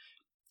record.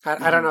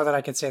 I don't know that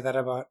I could say that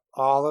about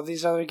all of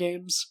these other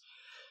games.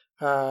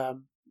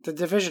 The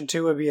Division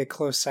 2 would be a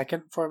close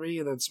second for me,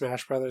 and then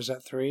Smash Brothers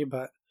at 3,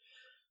 but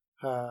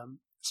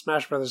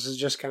Smash Brothers has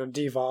just kind of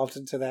devolved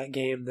into that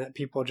game that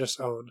people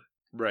just own.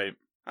 Right.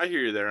 I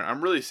hear you there.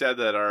 I'm really sad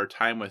that our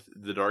time with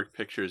The Dark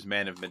Pictures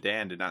Man of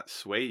Medan did not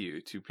sway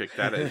you to pick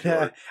that as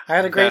your I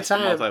had a great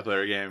time.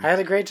 multiplayer game. I had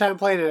a great time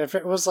playing it. If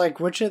it was like,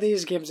 which of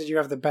these games did you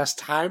have the best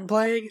time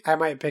playing, I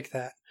might pick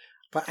that.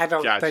 But I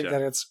don't think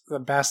that it's the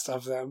best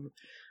of them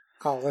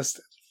all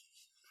listed.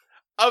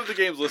 Of the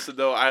games listed,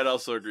 though, I'd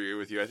also agree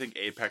with you. I think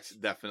Apex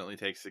definitely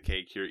takes the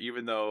cake here,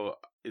 even though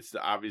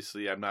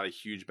obviously I'm not a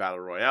huge Battle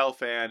Royale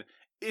fan.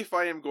 If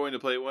I am going to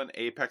play one,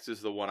 Apex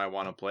is the one I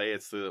want to play.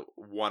 It's the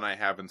one I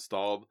have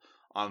installed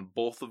on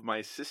both of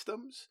my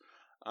systems.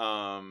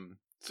 So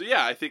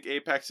yeah, I think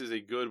Apex is a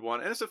good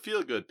one. And it's a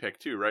feel-good pick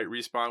too, right?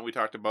 Respawn, we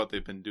talked about,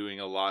 they've been doing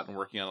a lot and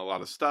working on a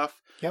lot of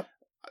stuff. Yep.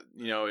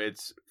 You know,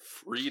 it's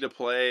free to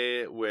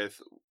play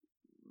with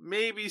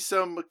maybe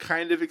some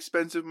kind of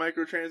expensive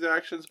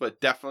microtransactions,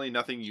 but definitely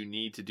nothing you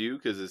need to do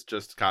because it's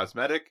just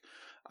cosmetic.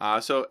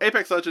 So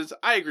Apex Legends,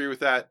 I agree with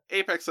that.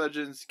 Apex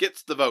Legends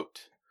gets the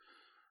vote.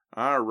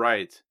 All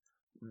right.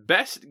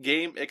 Best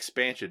game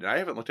expansion. I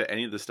haven't looked at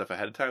any of this stuff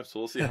ahead of time, so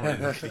we'll see how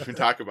many we can even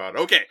talk about.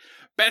 Okay.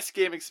 Best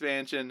game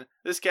expansion.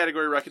 This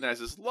category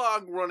recognizes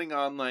long-running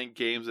online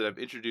games that have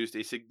introduced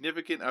a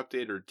significant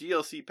update or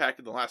DLC pack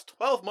in the last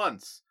 12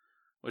 months,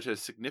 which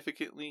has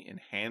significantly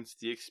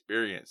enhanced the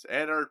experience.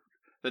 And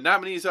the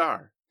nominees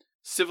are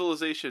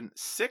Civilization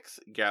VI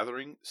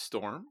Gathering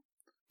Storm,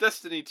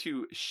 Destiny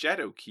 2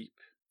 Shadowkeep,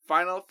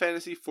 Final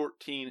Fantasy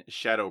XIV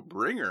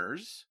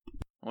Shadowbringers.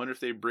 I wonder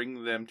if they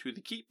bring them to the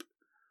keep.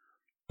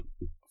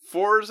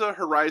 Forza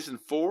Horizon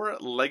 4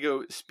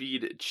 Lego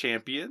Speed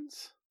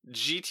Champions,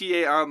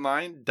 GTA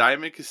Online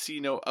Diamond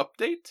Casino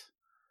Update,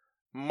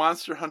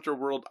 Monster Hunter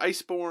World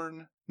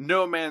Iceborne,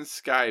 No Man's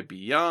Sky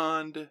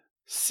Beyond,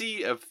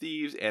 Sea of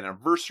Thieves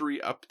Anniversary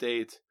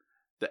Update,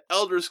 The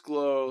Elder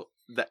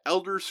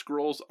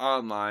Scrolls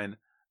Online,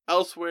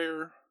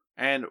 Elsewhere,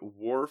 and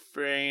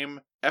Warframe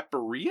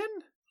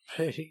Empyrean.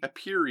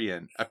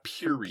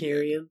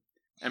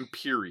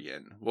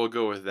 We'll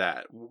go with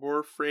that.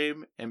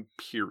 Warframe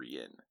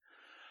Empyrean.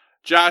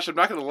 Josh, I'm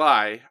not going to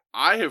lie.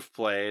 I have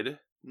played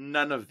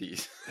none of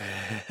these.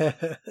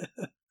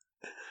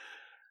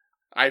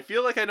 I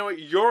feel like I know what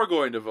you're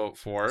going to vote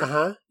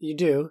for. You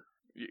do.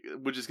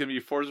 Which is going to be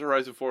Forza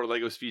Horizon 4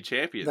 Lego Speed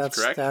Champions,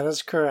 correct? That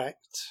is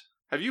correct.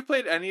 Have you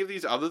played any of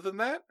these other than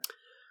that?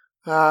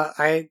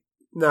 I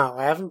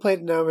haven't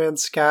played No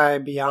Man's Sky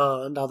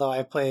Beyond, although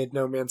I played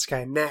No Man's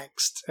Sky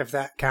Next, if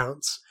that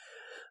counts.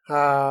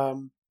 I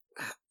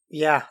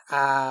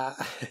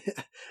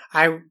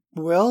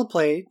will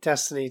play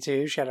Destiny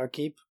 2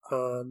 Shadowkeep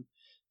on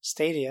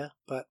Stadia,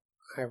 but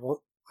I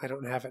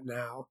don't have it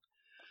now.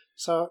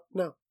 So,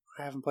 no,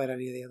 I haven't played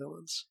any of the other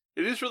ones.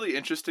 It is really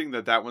interesting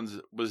that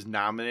one was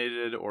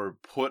nominated or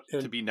put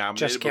to be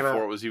nominated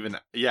before it was even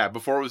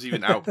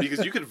out,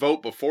 because you could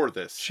vote before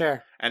this.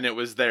 Sure. And it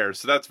was there,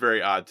 so that's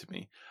very odd to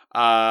me.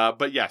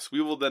 But yes,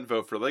 we will then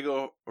vote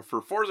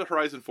for Forza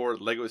Horizon 4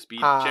 Lego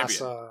Speed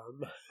Champion.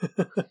 Awesome.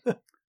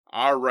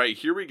 All right,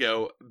 here we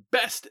go.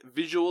 Best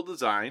visual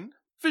design.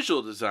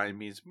 Visual design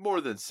means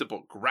more than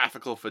simple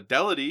graphical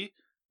fidelity.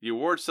 The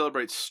award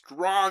celebrates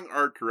strong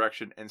art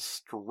direction and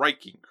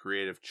striking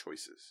creative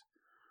choices.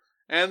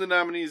 And the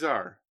nominees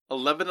are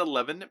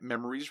 1111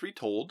 Memories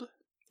Retold,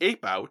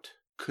 Ape Out,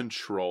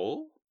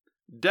 Control,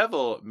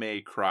 Devil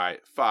May Cry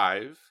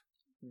 5,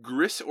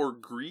 Gris or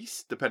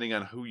Grease, depending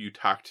on who you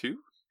talk to,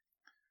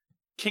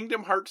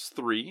 Kingdom Hearts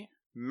 3,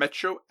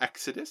 Metro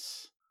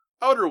Exodus,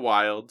 Outer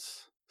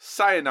Wilds,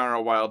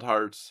 Sayonara Wild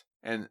Hearts,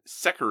 and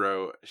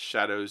Sekiro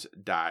Shadows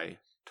Die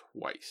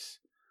Twice.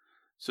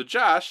 So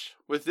Josh,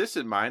 with this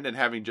in mind, and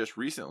having just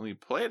recently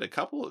played a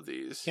couple of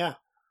these, yeah,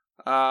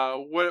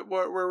 where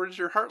was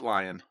your heart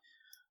lying?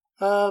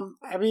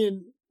 I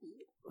mean,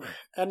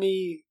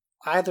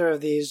 either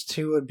of these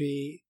two would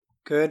be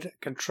good.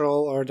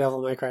 Control or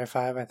Devil May Cry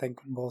 5, I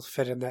think, would both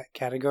fit in that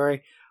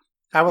category.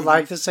 I would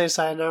like to say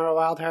Sayonara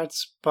Wild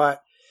Hearts,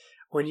 but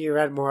when you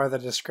read more of the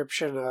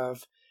description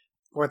of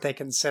what they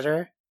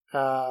consider,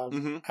 I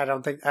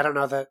don't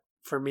know that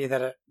for me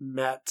that it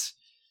met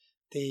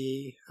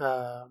the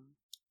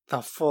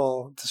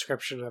full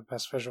description of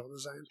best visual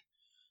design.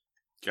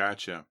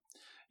 Gotcha.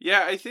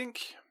 Yeah, I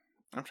think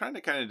I'm trying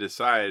to kind of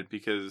decide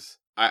because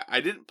I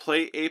didn't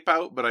play Ape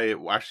Out, but I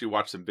actually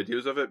watched some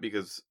videos of it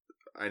because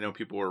I know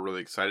people were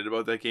really excited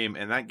about that game,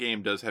 and that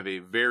game does have a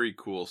very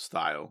cool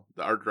style.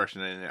 The art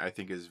direction in it, I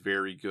think, is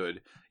very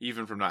good,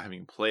 even from not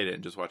having played it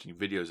and just watching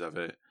videos of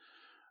it.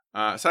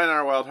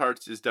 Sayonara Wild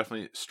Hearts is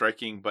definitely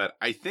striking, but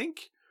I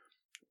think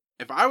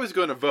if I was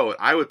going to vote,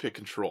 I would pick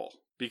Control,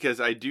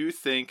 because I do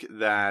think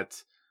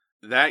that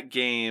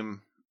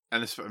game,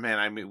 and this, man,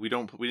 I mean,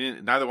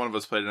 neither one of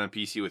us played it on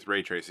PC with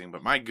ray tracing,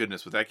 but my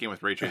goodness, with that game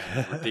with ray tracing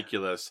is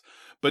ridiculous.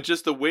 But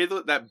just the way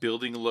that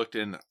building looked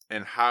and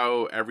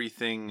how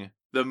everything,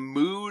 the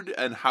mood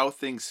and how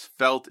things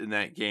felt in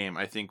that game,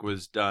 I think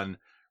was done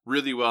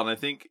really well. And I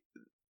think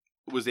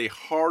it was a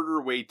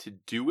harder way to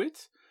do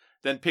it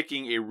than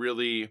picking a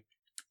really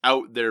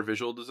out there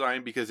visual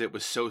design, because it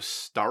was so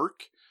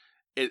stark.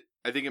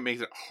 I think it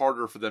makes it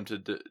harder for them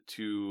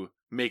to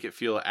make it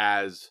feel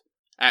as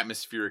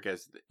atmospheric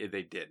as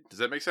they did. Does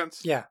that make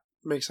sense? Yeah,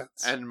 makes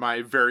sense. And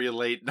my very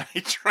late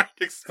night trying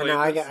to explain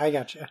No, this. I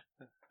got you.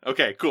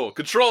 Okay, cool.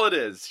 Control it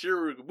is. Here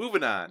we're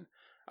moving on.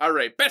 All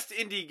right, best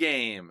indie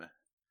game.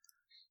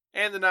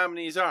 And the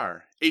nominees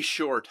are A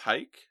Short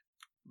Hike,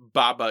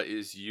 Baba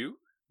Is You,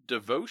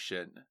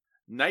 Devotion,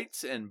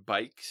 Knights and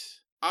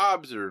Bikes,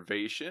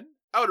 Observation,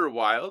 Outer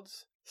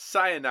Wilds,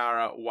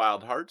 Sayonara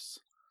Wild Hearts,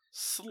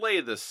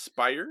 Slay the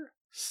Spire,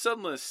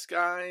 Sunless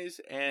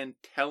Skies, and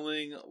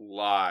Telling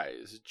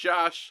Lies.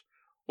 Josh,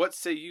 what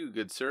say you,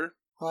 good sir?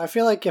 Well, I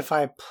feel like if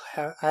I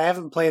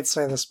haven't played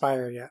Slay the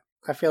Spire yet,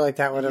 I feel like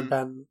that would have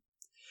been,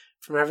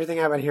 from everything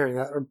I've been hearing,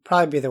 that would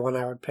probably be the one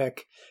I would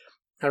pick.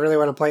 I really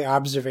want to play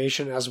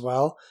Observation as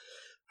well.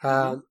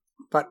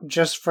 But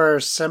just for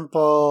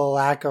simple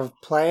lack of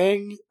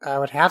playing, I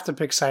would have to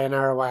pick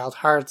Sayonara Wild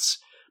Hearts.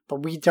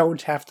 But we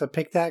don't have to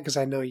pick that because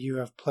I know you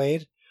have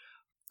played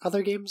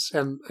other games,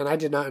 and I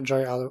did not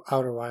enjoy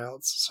Outer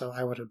Wilds, so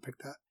I wouldn't pick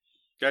that.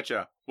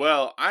 Gotcha.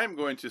 Well, I'm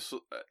going to,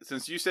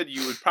 since you said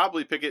you would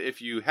probably pick it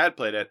if you had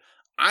played it,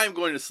 I'm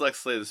going to select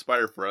Slay the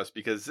Spire for us,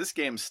 because this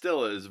game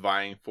still is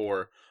vying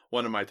for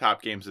one of my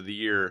top games of the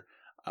year.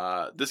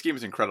 This game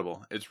is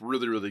incredible. It's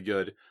really, really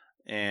good.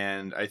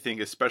 And I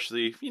think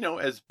especially,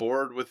 as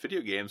bored with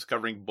video games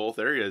covering both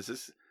areas,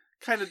 this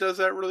kind of does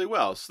that really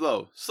well.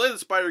 Slay the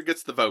Spire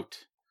gets the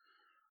vote.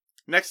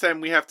 Next time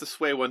we have to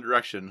sway one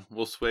direction,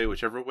 we'll sway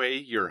whichever way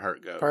your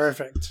heart goes.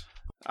 Perfect.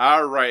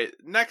 All right.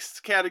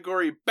 Next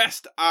category,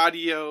 Best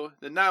Audio.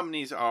 The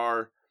nominees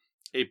are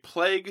A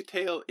Plague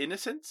Tale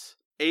Innocence,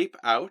 Ape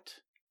Out,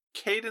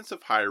 Cadence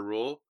of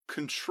Hyrule,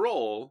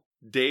 Control,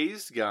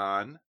 Days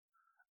Gone,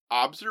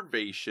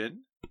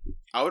 Observation,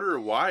 Outer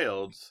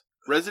Wilds,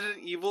 Resident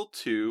Evil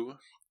 2,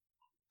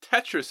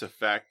 Tetris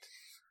Effect,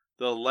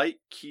 The Light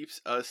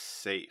Keeps Us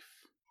Safe.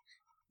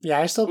 Yeah,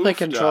 I still play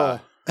Control.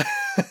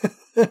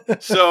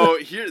 So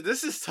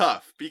this is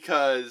tough,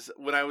 because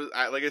when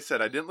like I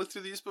said, I didn't look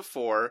through these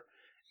before,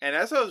 and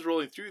as I was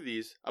rolling through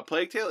these, A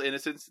Plague Tale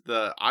Innocence,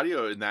 the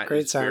audio in that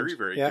is very,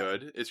 very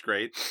good. It's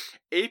great.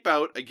 Ape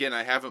Out, again,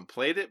 I haven't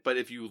played it, but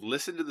if you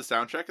listen to the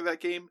soundtrack of that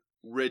game,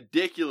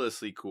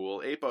 ridiculously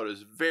cool. Ape Out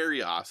is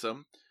very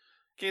awesome.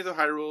 Kings of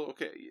Hyrule,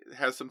 okay,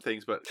 has some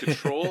things, but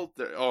Control,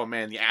 oh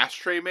man, the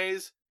Ashtray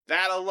Maze,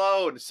 that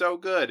alone, so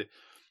good.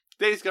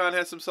 Days Gone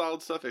has some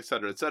solid stuff,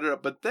 etc., etc.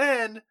 But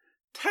then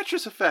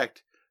Tetris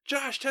Effect.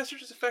 Josh,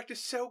 Tetris Effect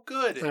is so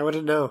good. I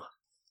wouldn't know.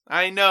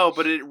 I know,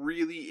 but it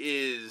really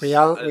is. We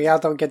all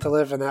don't get to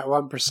live in that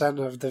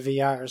 1% of the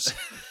VRs.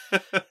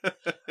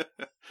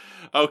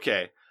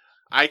 Okay,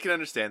 I can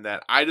understand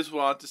that. I just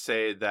want to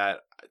say that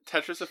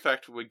Tetris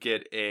Effect would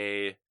get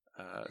a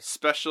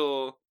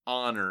special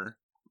honor,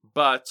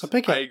 but so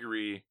pick it. I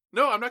agree.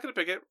 No, I'm not going to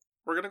pick it.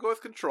 We're going to go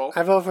with Control.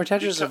 I vote for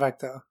Tetris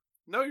Effect, though.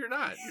 No, you're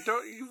not.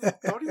 You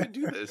don't even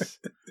do this.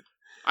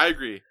 I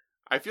agree.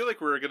 I feel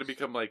like we're going to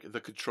become like the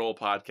Control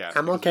podcast.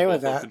 I'm okay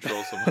with that.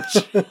 Control so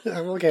much.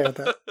 I'm okay with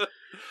that.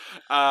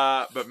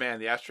 But man,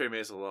 the Ashtray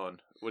Maze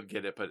alone would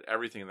get it. But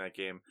everything in that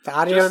game, the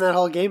audio in that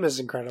whole game is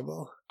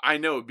incredible. I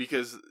know,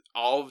 because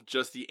all of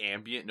just the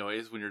ambient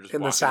noise when you're just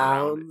and walking the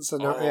sounds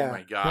around. And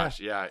my gosh,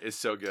 yeah, it's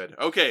so good.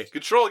 Okay,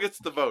 Control gets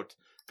the vote.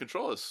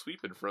 Control is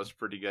sweeping for us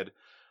pretty good.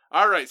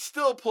 All right,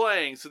 still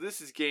playing. So this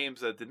is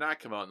games that did not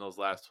come out in those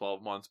last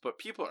 12 months, but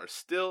people are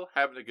still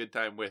having a good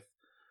time with.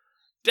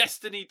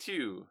 Destiny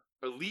 2,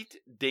 Elite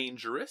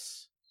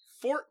Dangerous,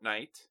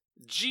 Fortnite,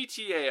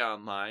 GTA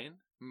Online,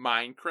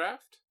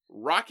 Minecraft,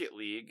 Rocket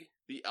League,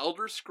 The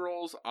Elder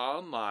Scrolls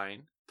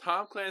Online,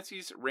 Tom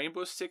Clancy's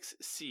Rainbow Six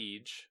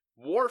Siege,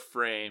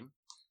 Warframe,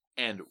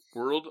 and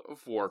World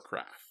of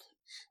Warcraft.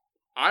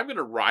 I'm going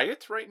to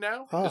riot right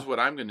now, is what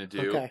I'm going to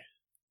do. Okay.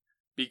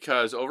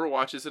 because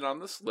Overwatch isn't on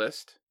this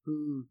list.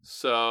 Hmm.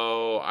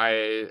 So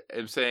I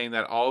am saying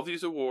that all of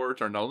these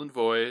awards are null and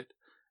void,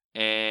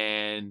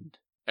 and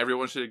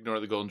everyone should ignore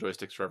the golden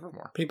joysticks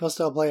forevermore. People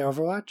still play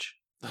Overwatch?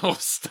 Oh,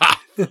 stop.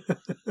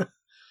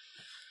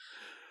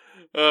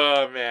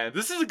 Oh, man.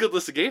 This is a good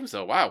list of games,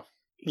 though. Wow.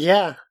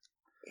 Yeah.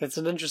 It's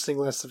an interesting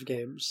list of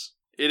games.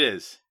 It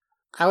is.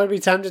 I would be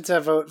tempted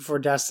to vote for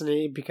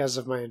Destiny because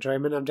of my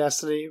enjoyment of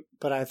Destiny,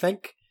 but I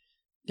think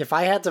if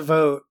I had to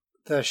vote,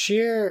 the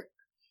sheer...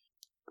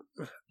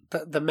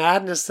 The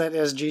madness that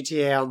is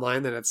GTA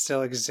Online, that it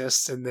still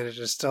exists and that it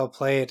is still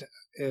played,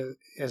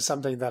 is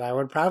something that I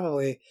would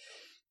probably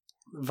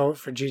vote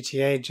for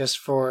GTA just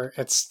for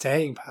its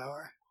staying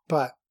power.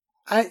 But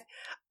I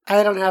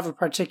don't have a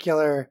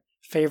particular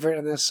favorite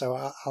in this, so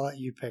I'll let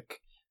you pick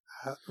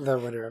the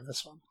winner of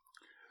this one.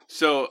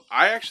 So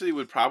I actually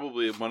would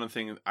probably, one of the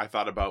things I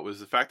thought about was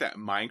the fact that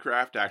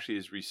Minecraft actually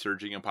is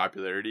resurging in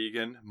popularity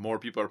again. More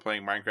people are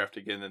playing Minecraft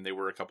again than they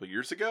were a couple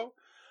years ago.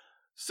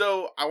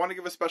 So I want to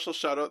give a special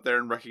shout out there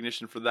in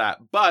recognition for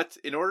that. But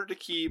in order to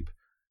keep,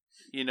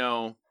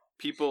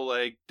 people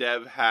like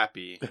Dev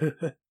happy,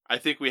 I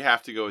think we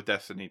have to go with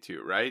Destiny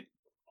 2, right?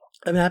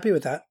 I'm happy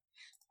with that.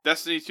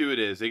 Destiny 2 it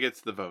is. It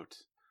gets the vote.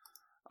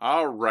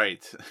 All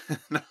right.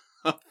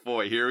 Oh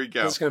boy, here we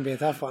go. This is going to be a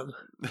tough one.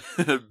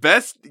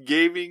 Best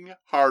gaming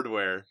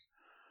hardware.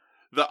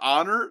 The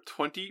Honor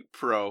 20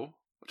 Pro,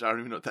 which I don't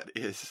even know what that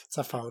is. It's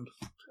a phone.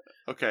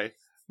 Okay.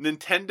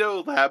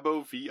 Nintendo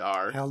Labo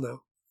VR. Hell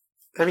no.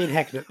 I mean,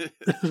 heck no.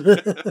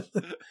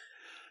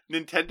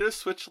 Nintendo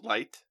Switch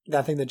Lite.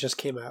 That thing that just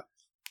came out.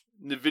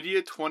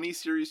 NVIDIA 20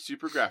 series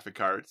super graphic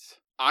cards.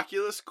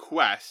 Oculus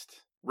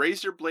Quest.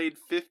 Razer Blade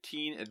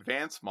 15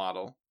 advanced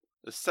model.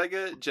 The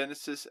Sega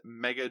Genesis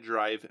Mega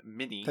Drive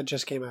Mini. That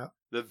just came out.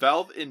 The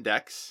Valve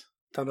Index.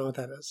 Don't know what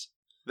that is.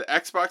 The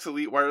Xbox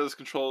Elite Wireless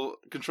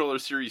Controller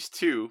Series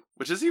 2,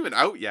 which isn't even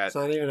out yet. It's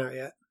not even out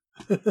yet.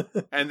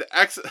 And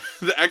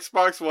the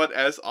Xbox One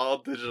S All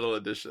Digital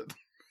Edition.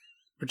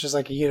 Which is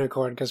like a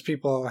unicorn because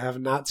people have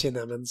not seen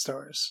them in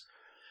stores.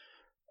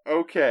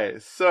 Okay,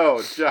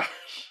 so Josh,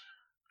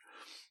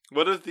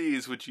 what of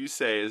these would you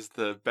say is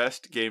the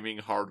best gaming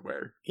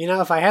hardware?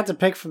 If I had to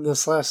pick from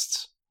this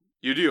list...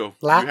 You do.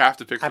 You have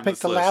to pick from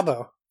this list. I picked the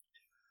Labo.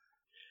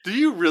 Do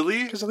you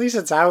really? Because at least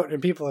it's out and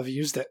people have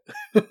used it.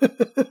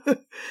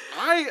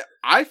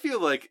 I feel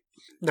like...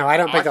 No, I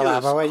don't pick the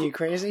Labo. Are you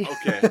crazy?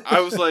 Okay.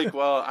 I was like,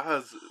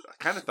 I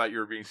kind of thought you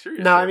were being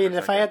serious. No, I mean,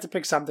 if I had to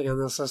pick something on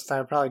this list, I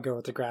would probably go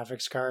with the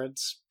graphics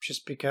cards.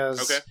 Just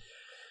because... Okay.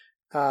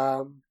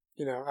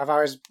 I've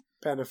always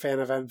been a fan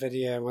of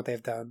NVIDIA and what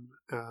they've done.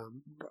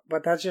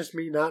 But that's just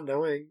me not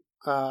knowing.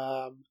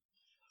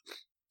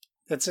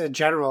 It's a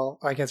general,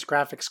 it's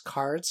graphics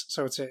cards,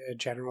 so it's a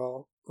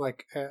general,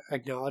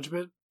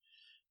 acknowledgement.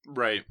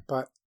 Right.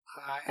 But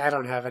I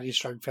don't have any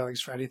strong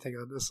feelings for anything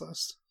on this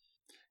list.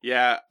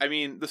 Yeah, I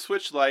mean, the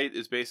Switch Lite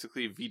is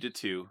basically Vita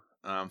 2,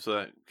 so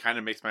that kind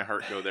of makes my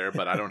heart go there,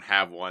 but I don't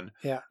have one.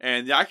 Yeah.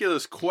 And the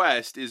Oculus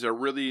Quest is a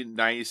really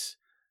nice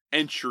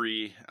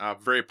entry,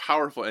 very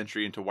powerful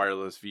entry into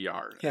wireless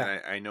VR. Yeah.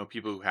 And I know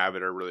people who have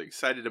it are really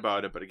excited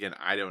about it, but again,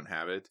 I don't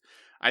have it.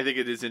 I think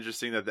it is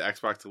interesting that the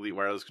Xbox Elite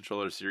Wireless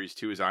Controller Series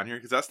 2 is on here,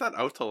 because that's not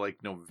out till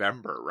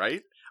November,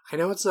 right? I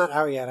know it's not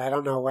out yet. I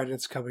don't know when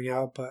it's coming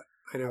out, but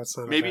I know it's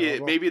not maybe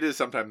available. Maybe it is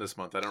sometime this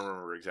month. I don't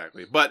remember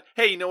exactly. But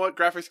hey, you know what?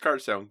 Graphics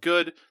cards sound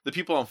good. The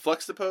people on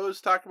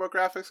Fluxtapose talk about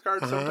graphics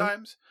cards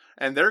sometimes,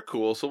 and they're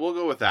cool, so we'll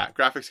go with that.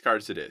 Graphics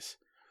cards it is.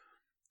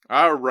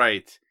 All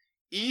right.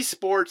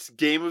 Esports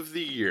Game of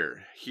the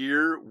Year.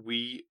 Here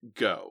we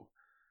go.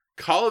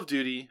 Call of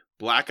Duty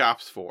Black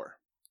Ops 4.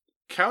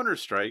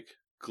 Counter-Strike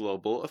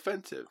Global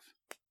Offensive.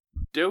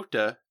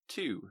 Dota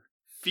 2.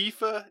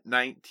 FIFA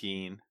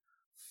 19.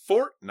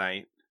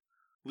 Fortnite.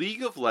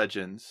 League of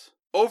Legends.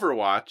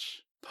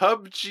 Overwatch.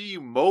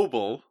 PUBG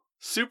Mobile.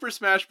 Super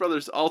Smash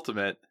Bros.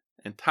 Ultimate.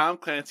 And Tom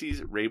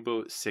Clancy's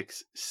Rainbow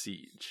Six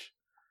Siege.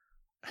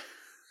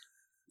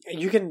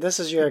 This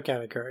is your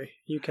category.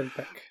 You can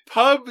pick.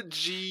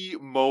 PUBG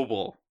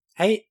Mobile.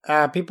 Hey,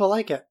 people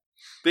like it.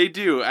 They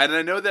do, and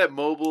I know that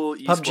mobile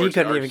esports PUBG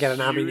couldn't even get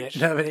a huge.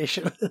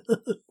 nomination.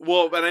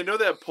 Well, but I know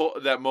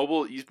that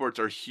mobile esports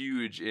are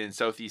huge in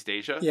Southeast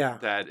Asia. Yeah.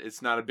 That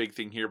it's not a big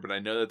thing here, but I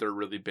know that they're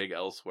really big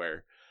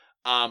elsewhere.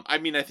 I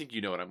think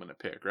you know what I'm going to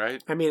pick,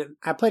 right? I mean,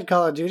 I played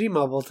Call of Duty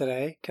Mobile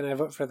today. Can I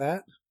vote for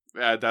that?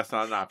 That's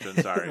not an option,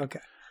 sorry. Okay.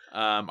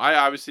 I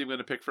obviously am going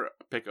to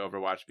pick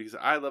Overwatch because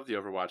I love the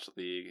Overwatch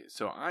League.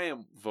 So I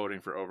am voting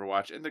for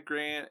Overwatch. And the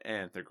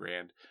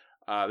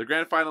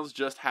grand finals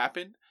just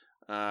happened.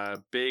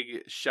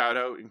 Big shout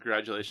out and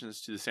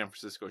congratulations to the San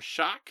Francisco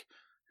Shock,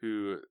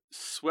 who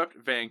swept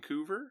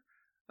Vancouver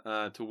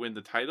to win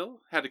the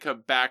title. Had to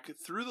come back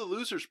through the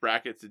losers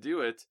bracket to do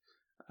it,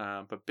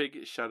 but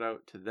big shout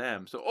out to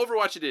them. So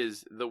Overwatch it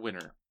is the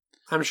winner.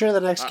 I'm sure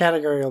the next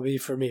category will be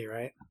for me,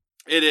 right?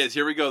 It is.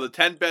 Here we go. The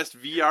 10 best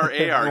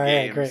VR AR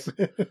games.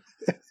 Great.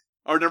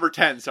 Or number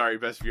 10, sorry,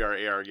 best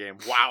VR AR game.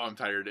 Wow, I'm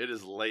tired. It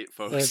is late,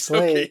 folks. It's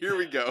Okay, late. here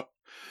we go.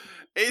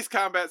 Ace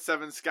Combat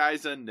 7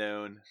 Skies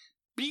Unknown.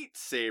 Beat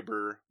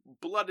Saber,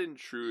 Blood and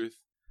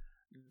Truth,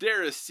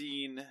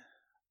 Deracine,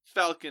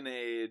 Falcon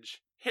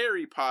Age,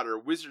 Harry Potter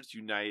Wizards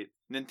Unite,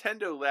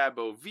 Nintendo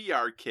Labo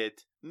VR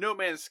Kit, No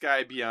Man's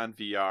Sky Beyond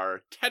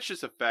VR,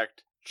 Tetris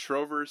Effect,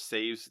 Trover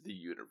Saves the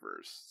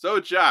Universe. So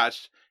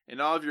Josh,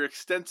 in all of your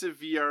extensive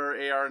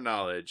VR AR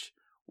knowledge,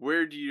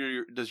 where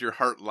does your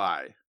heart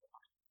lie?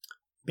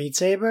 Beat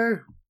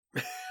Saber?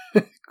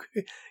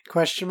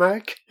 Question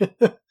mark?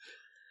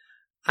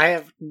 I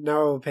have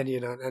no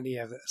opinion on any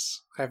of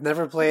this. I've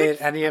never played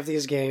any of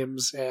these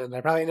games, and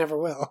I probably never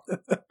will.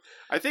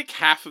 I think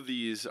half of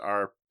these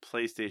are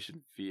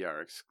PlayStation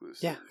VR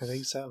exclusives. Yeah, I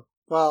think so.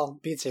 Well,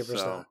 Beat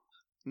Saber's not.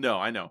 No,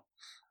 I know.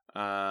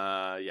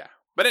 Yeah.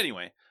 But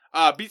anyway,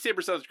 Beat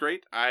Saber sounds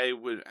great.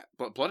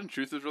 Blood and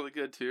Truth is really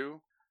good too.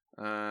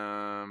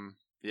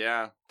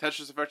 Yeah,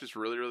 Tetris Effect is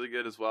really, really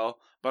good as well.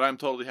 But I'm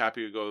totally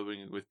happy to go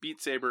with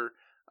Beat Saber.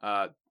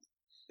 I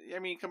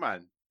mean, come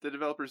on. The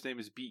developer's name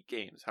is Beat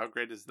Games. How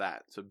great is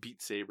that? So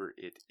Beat Saber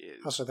it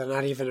is. Also, they're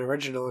not even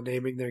original in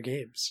naming their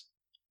games.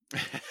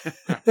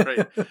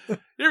 Right.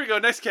 Here we go.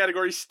 Next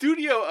category,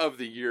 Studio of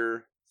the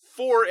Year.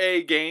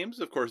 4A Games,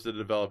 of course, the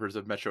developers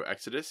of Metro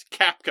Exodus.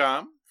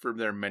 Capcom, for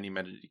their many,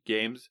 many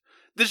games.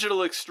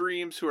 Digital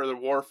Extremes, who are the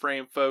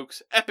Warframe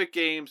folks. Epic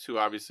Games, who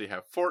obviously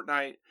have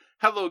Fortnite.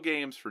 Hello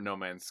Games for No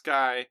Man's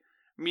Sky.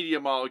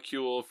 Media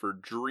Molecule for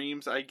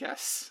Dreams, I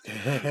guess.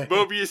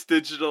 Mobius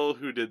Digital,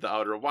 who did the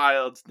Outer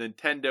Wilds.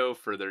 Nintendo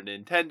for their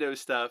Nintendo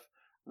stuff.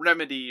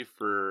 Remedy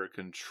for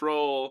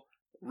Control.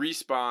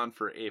 Respawn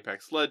for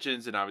Apex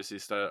Legends. And obviously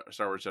Star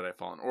Wars Jedi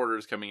Fallen Order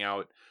is coming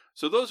out.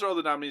 So those are all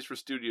the nominees for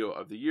Studio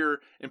of the Year.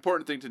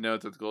 Important thing to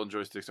note that the Golden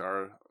Joysticks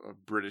are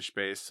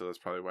British-based, so that's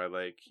probably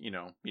why,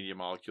 Media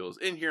Molecule is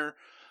in here.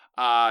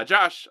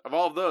 Josh, of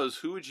all of those,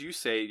 who would you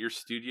say your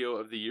Studio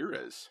of the Year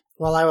is?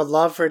 Well, I would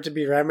love for it to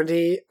be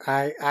Remedy.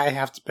 I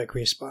have to pick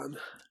Respawn.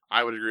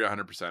 I would agree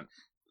 100%.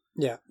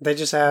 Yeah, they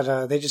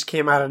just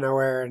came out of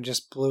nowhere and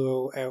just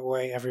blew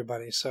away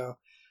everybody. So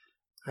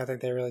I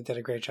think they really did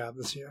a great job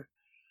this year.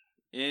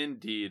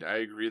 Indeed, I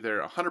agree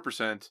there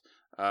 100%.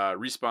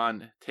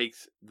 Respawn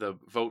takes the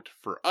vote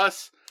for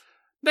us.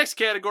 Next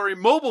category,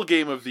 Mobile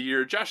Game of the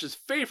Year. Josh's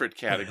favorite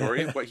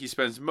category, what he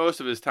spends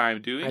most of his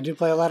time doing. I do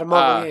play a lot of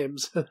mobile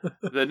games.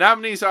 The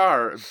nominees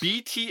are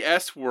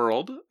BTS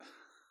World.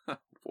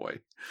 Boy.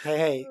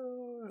 Hey.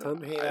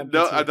 Don't hate on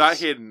No, BTS. I'm not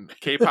hating.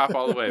 K-pop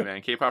all the way,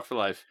 man. K-pop for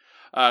life.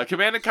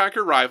 Command &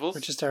 Conquer Rivals.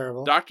 Which is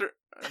terrible.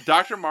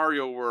 Dr.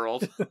 Mario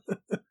World.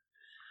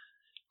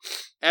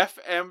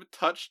 FM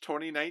Touch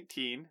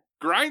 2019.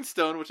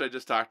 Grindstone, which I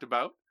just talked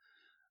about.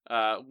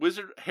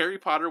 Harry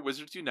Potter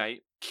Wizards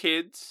Unite.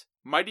 Kids.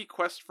 Mighty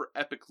Quest for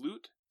Epic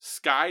Loot.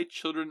 Sky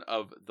Children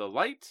of the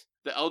Light.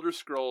 The Elder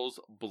Scrolls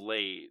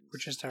Blades.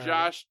 Which is terrible.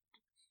 Josh,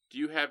 do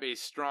you have a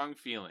strong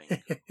feeling?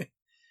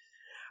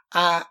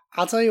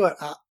 I'll tell you what.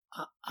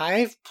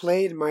 I've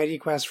played Mighty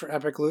Quest for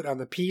Epic Loot on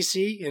the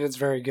PC, and it's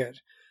very good.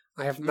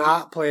 I have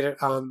not played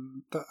it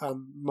on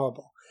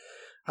mobile.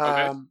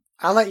 Okay.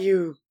 I'll let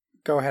you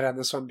go ahead on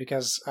this one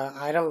because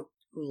I don't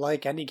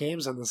like any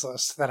games on this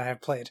list that I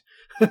have played.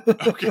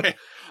 Okay.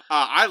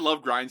 I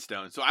love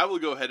Grindstone, so I will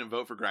go ahead and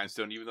vote for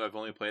Grindstone, even though I've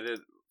only played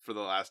it for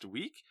the last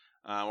week,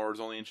 or was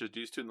only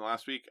introduced to it in the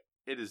last week.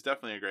 It is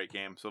definitely a great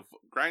game, so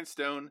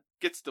Grindstone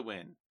gets the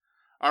win.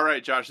 All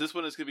right, Josh, this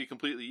one is going to be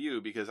completely you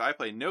because I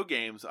play no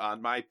games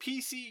on my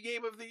PC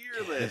Game of the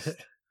Year list.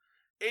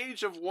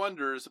 Age of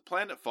Wonders,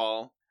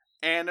 Planetfall,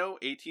 Anno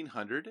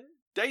 1800,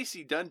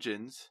 Dicey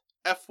Dungeons,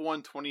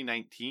 F1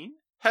 2019,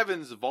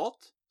 Heaven's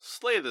Vault,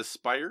 Slay the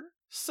Spire,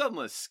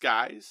 Sunless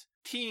Skies,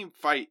 Team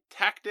Fight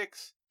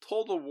Tactics,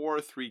 Total War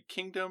 3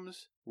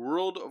 Kingdoms,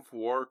 World of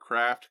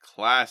Warcraft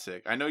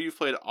Classic. I know you've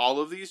played all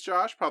of these,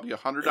 Josh, probably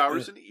 100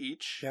 hours in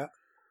each. Yeah.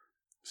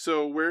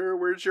 So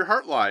where's your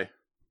heart lie?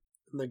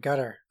 In the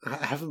gutter.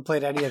 I haven't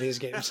played any of these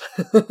games.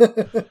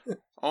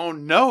 Oh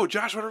no,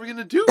 Josh, what are we going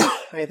to do?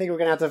 I think we're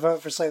going to have to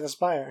vote for Slay the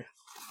Spire.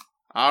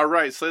 All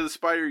right, Slay the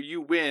Spire, you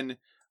win.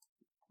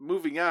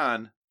 Moving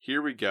on,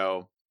 here we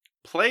go.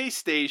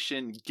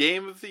 PlayStation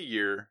Game of the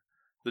Year.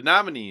 The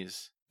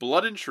nominees,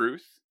 Blood and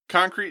Truth,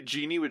 Concrete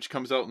Genie, which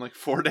comes out in like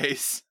 4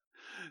 days,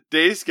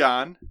 Days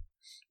Gone,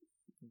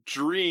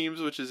 Dreams,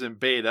 which is in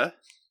beta,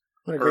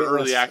 What a or great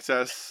early list.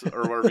 access,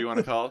 or whatever you want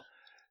to call it.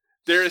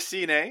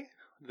 Deracine,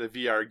 the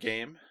VR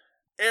game.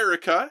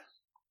 Erica,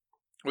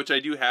 which I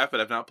do have, but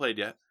I've not played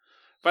yet.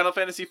 Final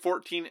Fantasy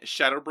XIV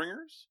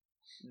Shadowbringers.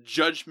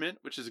 Judgment,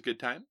 which is a good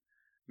time.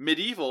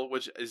 Medieval,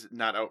 which is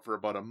not out for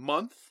about a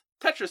month.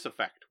 Tetris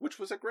Effect, which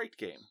was a great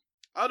game.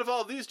 Out of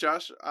all of these,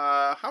 Josh,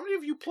 how many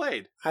have you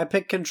played? I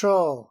picked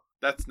Control.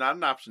 That's not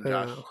an option,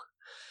 Josh. Oh.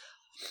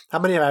 How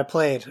many have I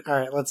played? All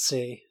right, let's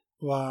see.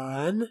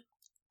 1.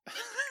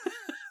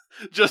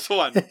 Just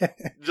one.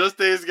 Just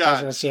Days I was Gone.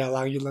 going to see how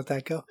long you let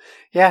that go.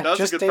 Yeah, That was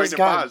just a good Days pregnant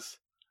Gone. pause.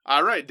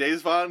 All right,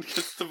 Days Gone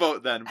gets the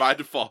vote then, by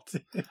default.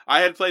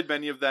 I had played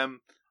many of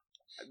them.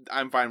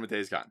 I'm fine with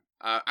Days Gone.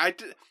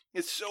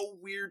 It's so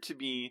weird to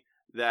me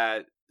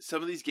that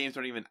some of these games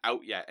aren't even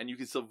out yet, and you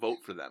can still vote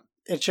for them.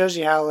 It shows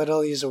you how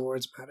little these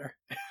awards matter.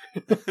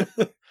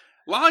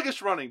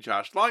 Longest running,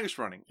 Josh. Longest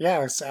running.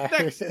 Yeah,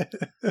 Next.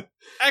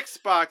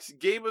 Xbox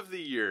Game of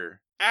the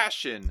Year.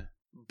 Ashen,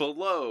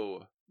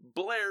 Below,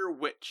 Blair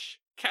Witch,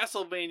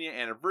 Castlevania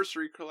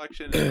Anniversary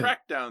Collection,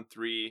 Crackdown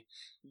 3,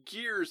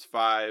 Gears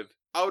 5,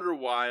 Outer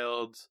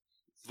Wilds,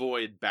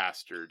 Void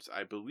Bastards.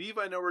 I believe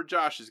I know where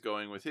Josh is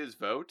going with his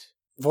vote.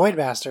 Void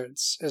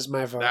Bastards is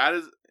my vote.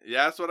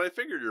 That's what I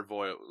figured your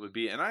vote would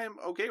be, and I am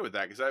okay with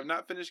that because I have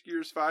not finished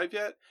Gears 5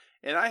 yet,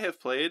 and I have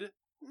played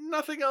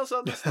nothing else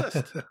on this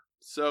list.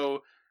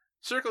 So,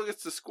 Circle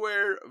gets the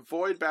square,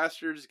 Void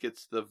Bastards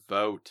gets the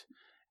vote.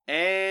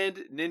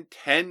 And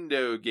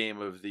Nintendo Game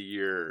of the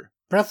Year.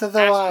 Breath of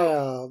the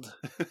Wild.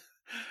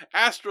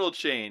 Astral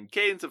Chain,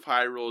 Cadence of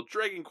Hyrule,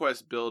 Dragon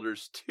Quest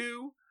Builders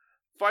 2,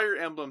 Fire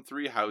Emblem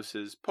 3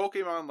 Houses,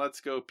 Pokemon Let's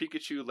Go,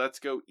 Pikachu Let's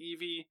Go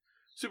Eevee,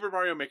 Super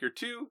Mario Maker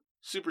 2,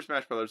 Super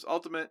Smash Bros.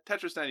 Ultimate,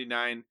 Tetris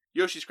 99,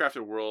 Yoshi's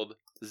Crafted World,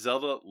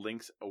 Zelda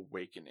Link's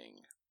Awakening.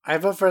 I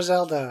vote for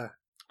Zelda.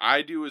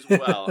 I do as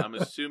well. I'm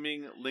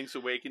assuming Link's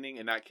Awakening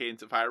and not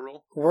Cadence of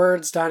Hyrule.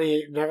 Words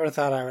Donnie never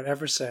thought I would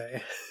ever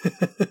say.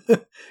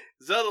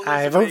 Zelda Link's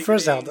I vote for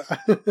Zelda.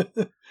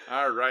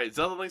 All right.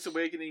 Zelda Link's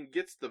Awakening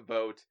gets the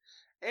vote.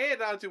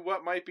 And on to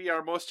what might be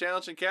our most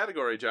challenging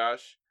category,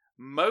 Josh.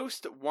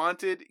 Most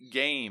Wanted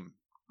Game.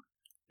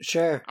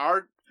 Sure.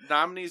 Our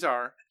nominees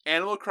are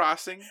Animal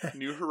Crossing,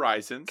 New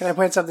Horizons. Can I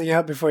point something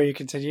out before you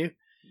continue?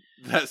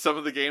 That some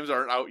of the games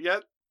aren't out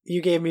yet?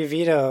 You gave me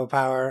veto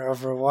power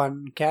over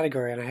one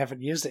category, and I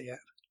haven't used it yet.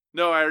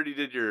 No, I already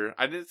did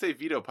I didn't say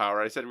veto power.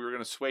 I said we were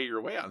going to sway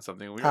your way on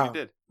something. We already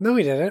did. No,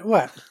 we didn't.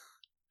 What?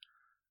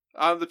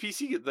 On the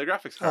PC, the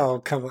graphics card. Oh,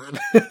 come on.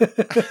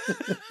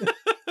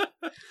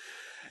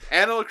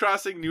 Animal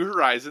Crossing New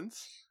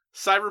Horizons,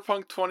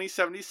 Cyberpunk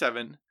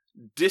 2077,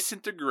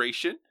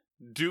 Disintegration,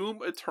 Doom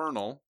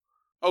Eternal.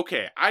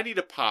 Okay, I need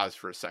to pause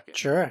for a second.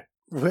 Sure.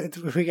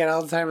 We got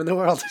all the time in the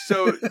world.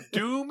 So,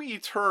 Doom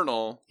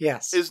Eternal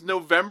yes. is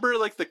November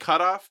like the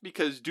cutoff?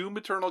 Because Doom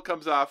Eternal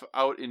comes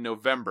out in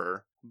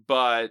November,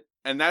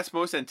 and that's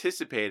most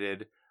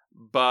anticipated.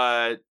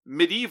 But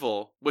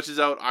Medieval, which is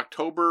out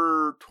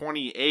October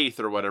 28th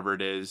or whatever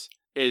it is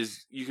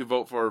you can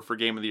vote for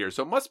Game of the Year.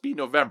 So it must be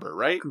November,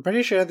 right? I'm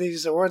pretty sure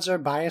these awards are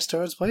biased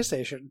towards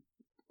PlayStation.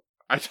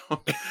 I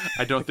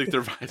don't think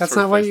they're biased. That's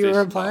not what you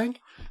were implying?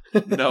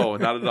 No,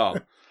 not at all.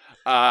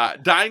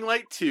 Dying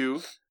Light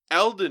 2,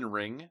 Elden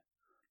Ring,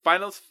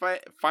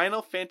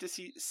 Final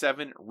Fantasy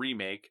VII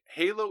Remake,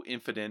 Halo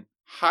Infinite,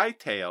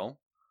 Hytale,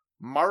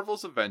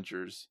 Marvel's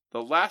Avengers,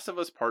 The Last of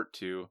Us Part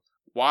 2,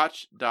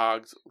 Watch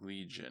Dogs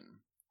Legion.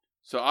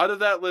 So out of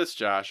that list,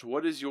 Josh,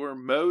 what is your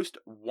most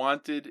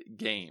wanted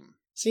game?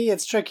 See,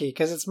 it's tricky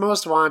because it's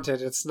most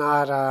wanted. It's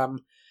not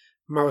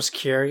most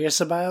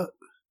curious about.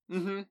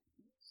 Mm-hmm.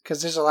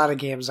 Because there's a lot of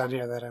games on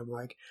here that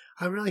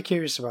I'm really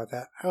curious about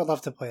that. I would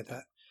love to play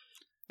that.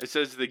 It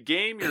says the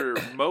game you're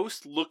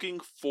most looking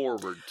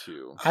forward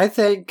to. I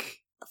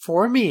think,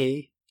 for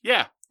me,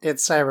 yeah,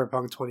 it's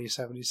Cyberpunk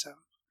 2077.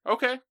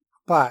 Okay.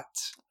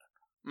 But,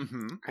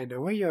 mm-hmm. I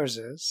know what yours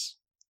is.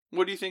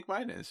 What do you think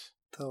mine is?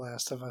 The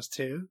Last of Us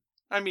 2.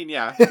 I mean,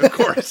 yeah, of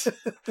course.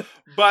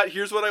 But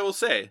here's what I will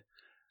say.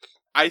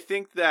 I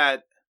think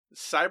that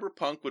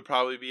Cyberpunk would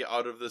probably be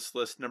out of this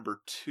list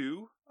number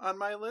 2 on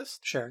my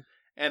list. Sure.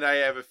 And I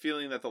have a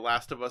feeling that The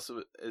Last of Us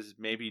is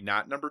maybe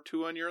not number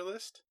 2 on your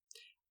list.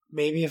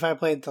 Maybe if I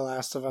played The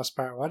Last of Us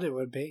Part 1, it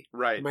would be.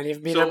 Right. It might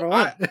even be number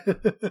 1.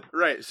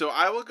 Right. So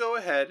I will go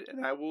ahead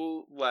and I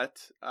will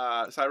let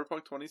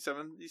Cyberpunk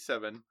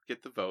 2077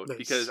 get the vote. Nice.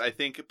 Because I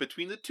think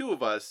between the two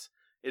of us,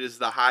 it is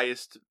the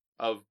highest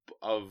of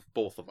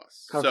both of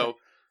us. Okay. So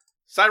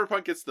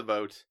Cyberpunk gets the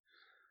vote.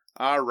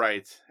 All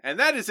right. And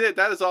that is it.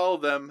 That is all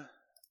of them.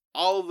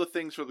 All of the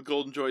things for the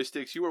Golden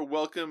Joysticks. You are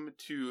welcome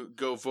to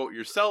go vote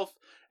yourself.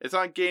 It's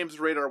on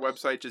Games Radar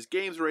website, just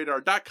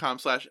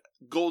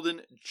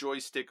gamesradar.com/Golden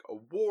Joystick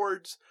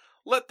Awards.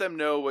 Let them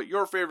know what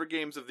your favorite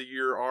games of the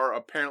year are,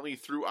 apparently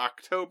through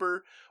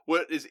October.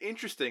 What is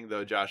interesting,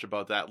 though, Josh,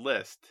 about that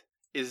list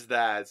is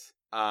that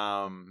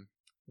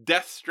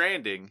Death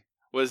Stranding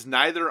was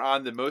neither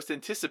on the most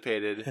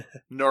anticipated,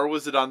 nor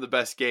was it on the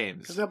best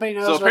games. Because nobody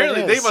knows. So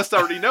apparently what it is. they must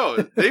already know.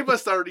 They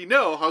must already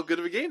know how good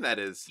of a game that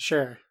is.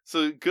 Sure.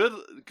 So good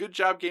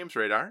job, Games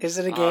Radar. Is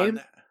it a game?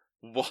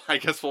 Well, I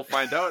guess we'll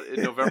find out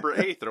in November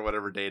 8th or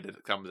whatever date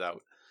it comes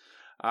out.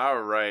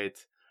 All right.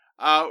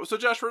 So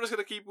Josh, we're just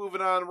going to keep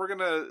moving on. We're going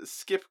to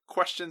skip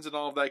questions and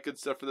all of that good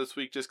stuff for this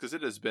week just because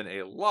it has been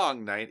a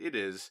long night. It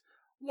is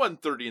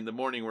 1:30 in the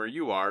morning where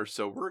you are,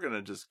 so we're going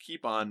to just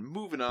keep on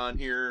moving on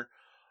here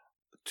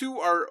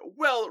to our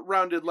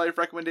well-rounded life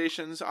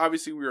recommendations.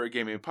 Obviously, we are a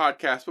gaming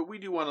podcast, but we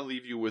do want to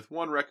leave you with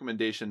one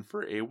recommendation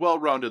for a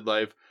well-rounded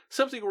life,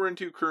 something we're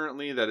into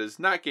currently that is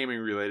not gaming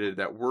related,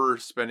 that we're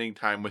spending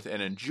time with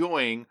and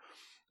enjoying.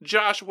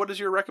 Josh, what is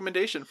your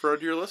recommendation for our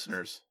dear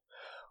listeners?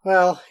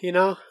 Well,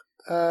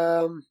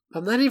 I'm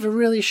not even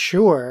really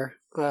sure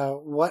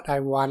what I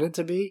want it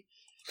to be.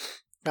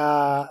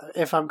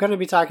 If I'm going to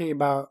be talking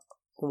about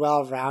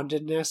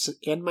well-roundedness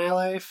in my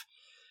life,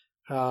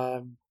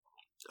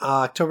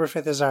 October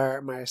 5th is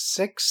my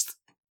 6th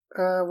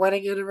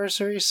wedding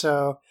anniversary,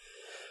 so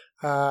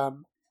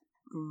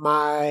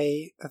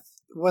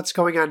what's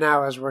going on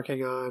now is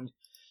working on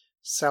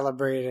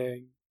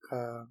celebrating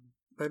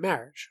my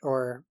marriage,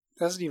 or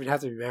it doesn't even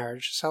have to be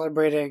marriage,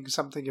 celebrating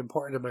something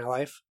important in my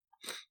life.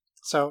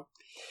 So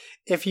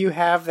if you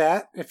have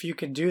that, if you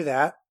can do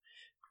that,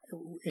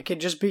 it can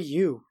just be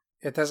you.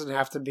 It doesn't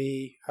have to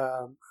be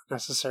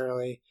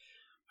necessarily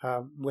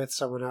with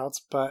someone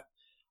else, but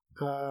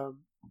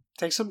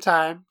take some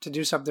time to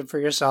do something for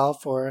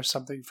yourself or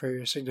something for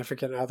your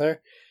significant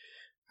other.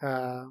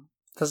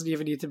 Doesn't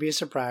even need to be a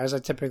surprise. I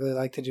typically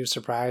like to do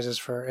surprises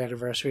for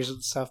anniversaries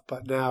and stuff,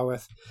 but now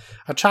with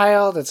a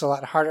child, it's a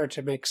lot harder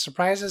to make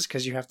surprises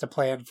because you have to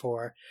plan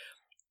for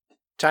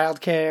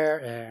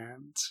childcare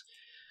and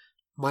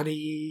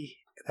money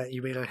that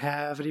you may not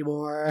have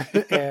anymore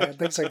and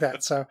things like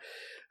that. So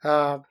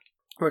we're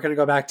going to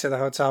go back to the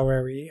hotel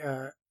where we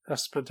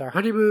spent our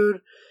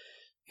honeymoon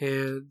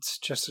and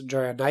just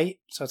enjoy a night.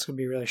 So it's going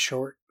to be a really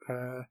short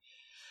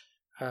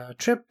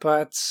trip,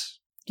 but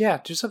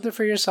yeah, do something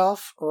for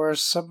yourself or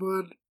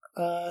someone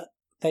that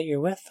you're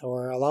with,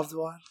 or a loved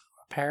one,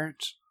 a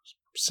parent,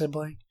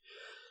 sibling.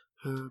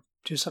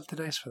 Do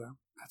something nice for them.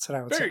 That's what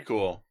I would say. Very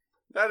cool.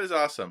 That is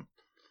awesome.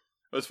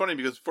 It was funny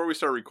because before we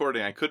started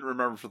recording, I couldn't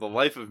remember for the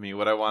life of me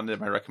what I wanted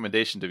my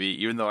recommendation to be,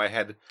 even though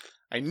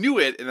I knew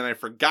it and then I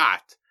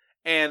forgot.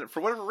 And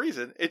for whatever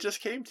reason, it just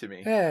came to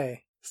me.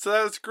 Hey. So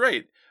that was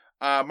great.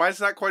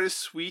 Mine's not quite as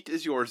sweet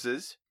as yours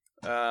is,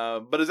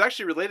 but it's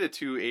actually related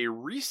to a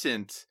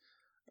recent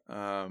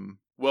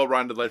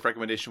well-rounded life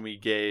recommendation we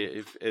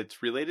gave.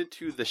 It's related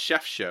to The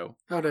Chef Show.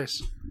 Oh,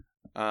 nice.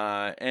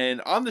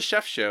 And on The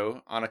Chef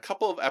Show, on a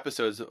couple of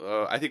episodes,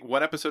 I think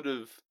one episode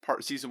of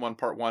season 1,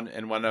 part 1,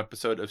 and one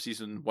episode of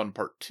season 1,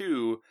 part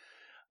 2,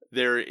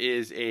 there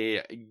is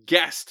a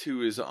guest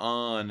who is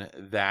on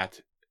that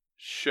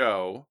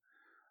show,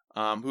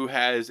 who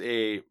has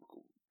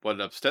what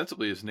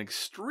ostensibly is an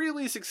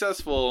extremely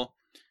successful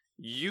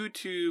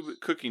YouTube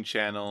cooking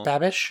channel.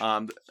 Babish?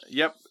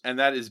 Yep, and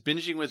that is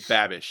Binging with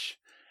Babish.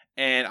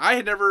 And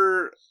I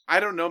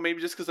don't know,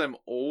 maybe just because I'm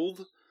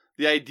old,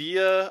 the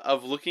idea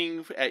of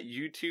looking at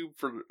YouTube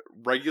for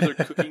regular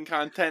cooking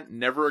content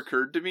never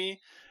occurred to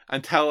me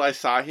until I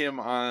saw him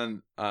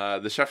on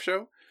The Chef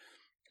Show.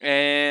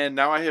 And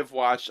now I have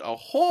watched a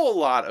whole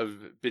lot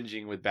of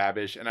Binging with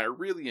Babish, and I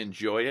really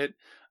enjoy it.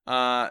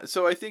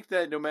 So I think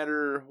that no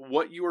matter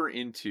what you are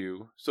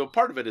into, so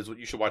part of it is what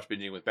you should watch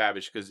Binging with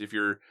Babish, because if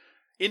you're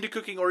into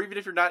cooking, or even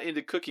if you're not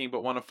into cooking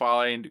but want to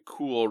find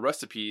cool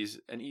recipes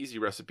and easy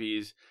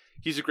recipes,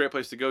 he's a great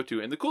place to go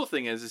to. And the cool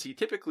thing is he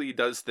typically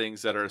does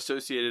things that are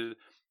associated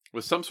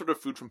with some sort of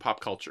food from pop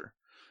culture,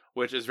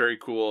 which is very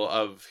cool.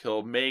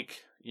 He'll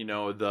make,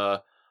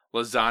 the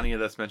lasagna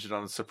that's mentioned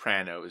on The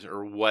Sopranos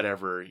or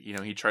whatever,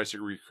 he tries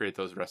to recreate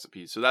those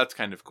recipes. So that's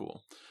kind of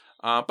cool.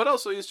 But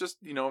also he's just,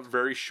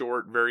 very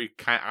short,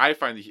 I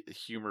find the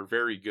humor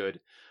very good.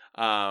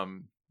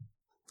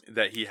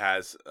 That he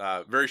has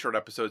very short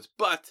episodes,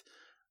 but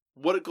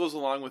what it goes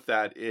along with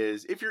that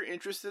is if you're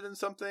interested in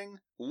something,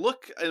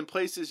 look in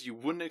places you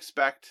wouldn't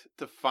expect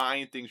to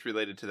find things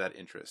related to that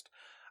interest.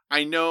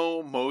 I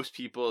know most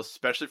people,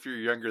 especially if you're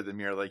younger than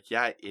me, are like,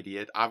 yeah,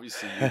 idiot,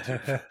 obviously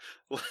YouTube.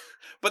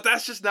 But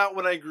that's just not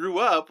when I grew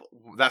up.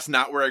 That's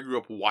not where I grew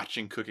up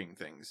watching cooking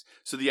things.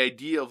 So the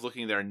idea of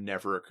looking there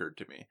never occurred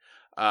to me,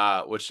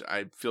 which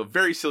I feel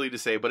very silly to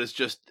say, but it's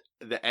just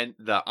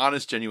the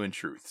honest, genuine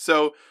truth.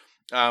 So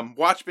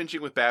watch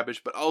Binging with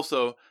Babish, but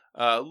also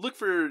look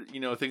for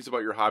things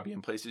about your hobby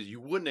in places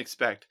you wouldn't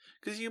expect,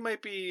 because you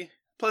might be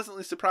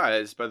pleasantly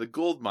surprised by the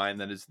gold mine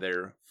that is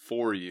there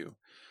for you.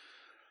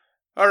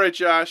 All right,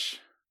 Josh,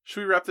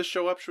 should we wrap this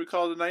show up? Should we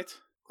call it a night?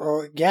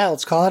 Oh yeah,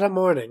 let's call it a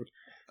morning.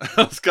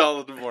 Let's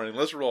call it a morning.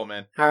 Let's roll,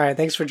 man. All right,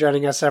 thanks for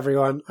joining us,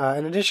 everyone.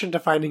 In addition to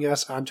finding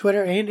us on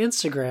Twitter and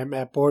Instagram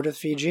at Board with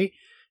VG,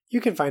 you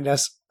can find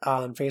us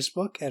on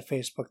Facebook at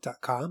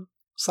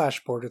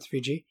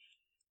facebook.com/boardwithvg.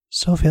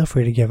 So feel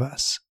free to give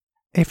us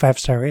a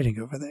 5-star rating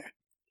over there.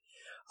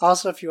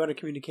 Also, if you want to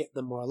communicate in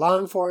the more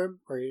long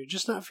form, or you're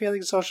just not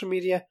feeling social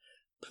media,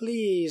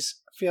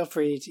 please feel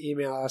free to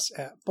email us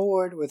at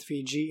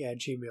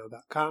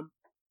boardwithvg@gmail.com.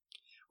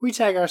 We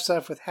tag our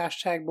stuff with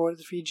hashtag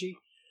boardwithvg,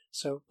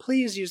 so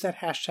please use that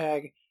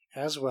hashtag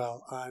as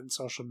well on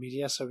social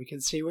media so we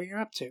can see what you're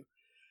up to.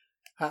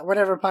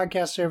 Whatever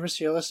podcast service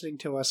you're listening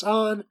to us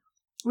on,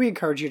 we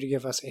encourage you to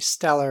give us a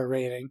stellar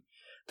rating.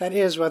 That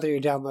is, whether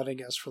you're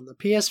downloading us from the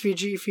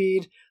PSVG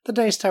feed, the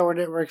Dice Tower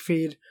Network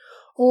feed,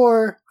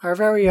 or our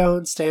very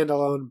own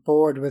standalone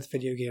Board with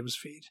Video Games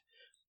feed.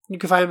 You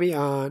can find me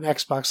on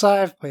Xbox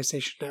Live,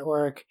 PlayStation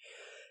Network,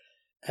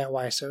 at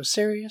Why So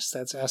Serious.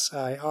 That's SIRRIUS.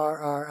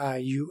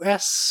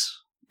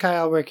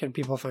 Kyle, where can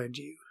people find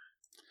you?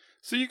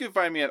 So you can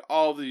find me at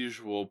all the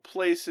usual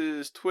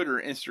places: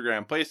 Twitter,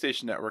 Instagram,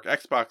 PlayStation Network,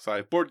 Xbox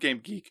Live, Board Game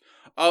Geek,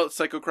 all at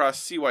Psychocross,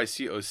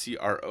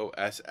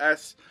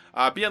 CYCOCROSS.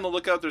 Be on the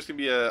lookout. There's going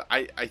to be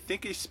I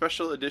think a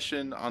special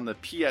edition on the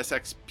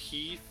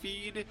PSXP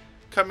feed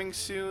coming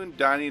soon.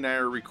 Donnie and I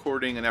are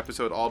recording an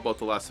episode all about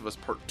The Last of Us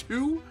Part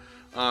 2,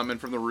 and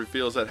from the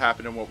reveals that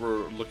happened and what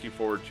we're looking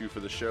forward to for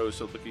the show.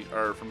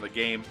 From the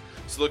game.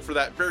 So look for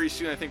that very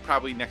soon. I think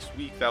probably next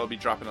week that'll be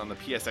dropping on the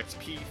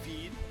PSXP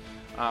feed.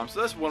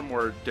 So that's one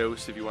more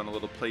dose. If you want a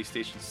little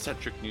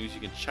PlayStation-centric news, you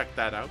can check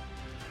that out.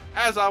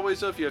 As always,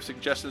 though, if you have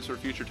suggestions for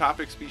future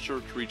topics, be sure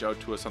to reach out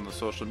to us on the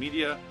social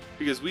media,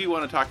 because we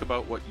want to talk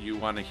about what you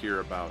want to hear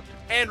about.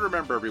 And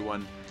remember,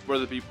 everyone,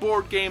 whether it be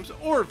board games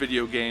or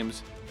video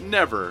games,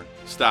 never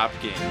stop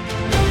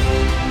gaming.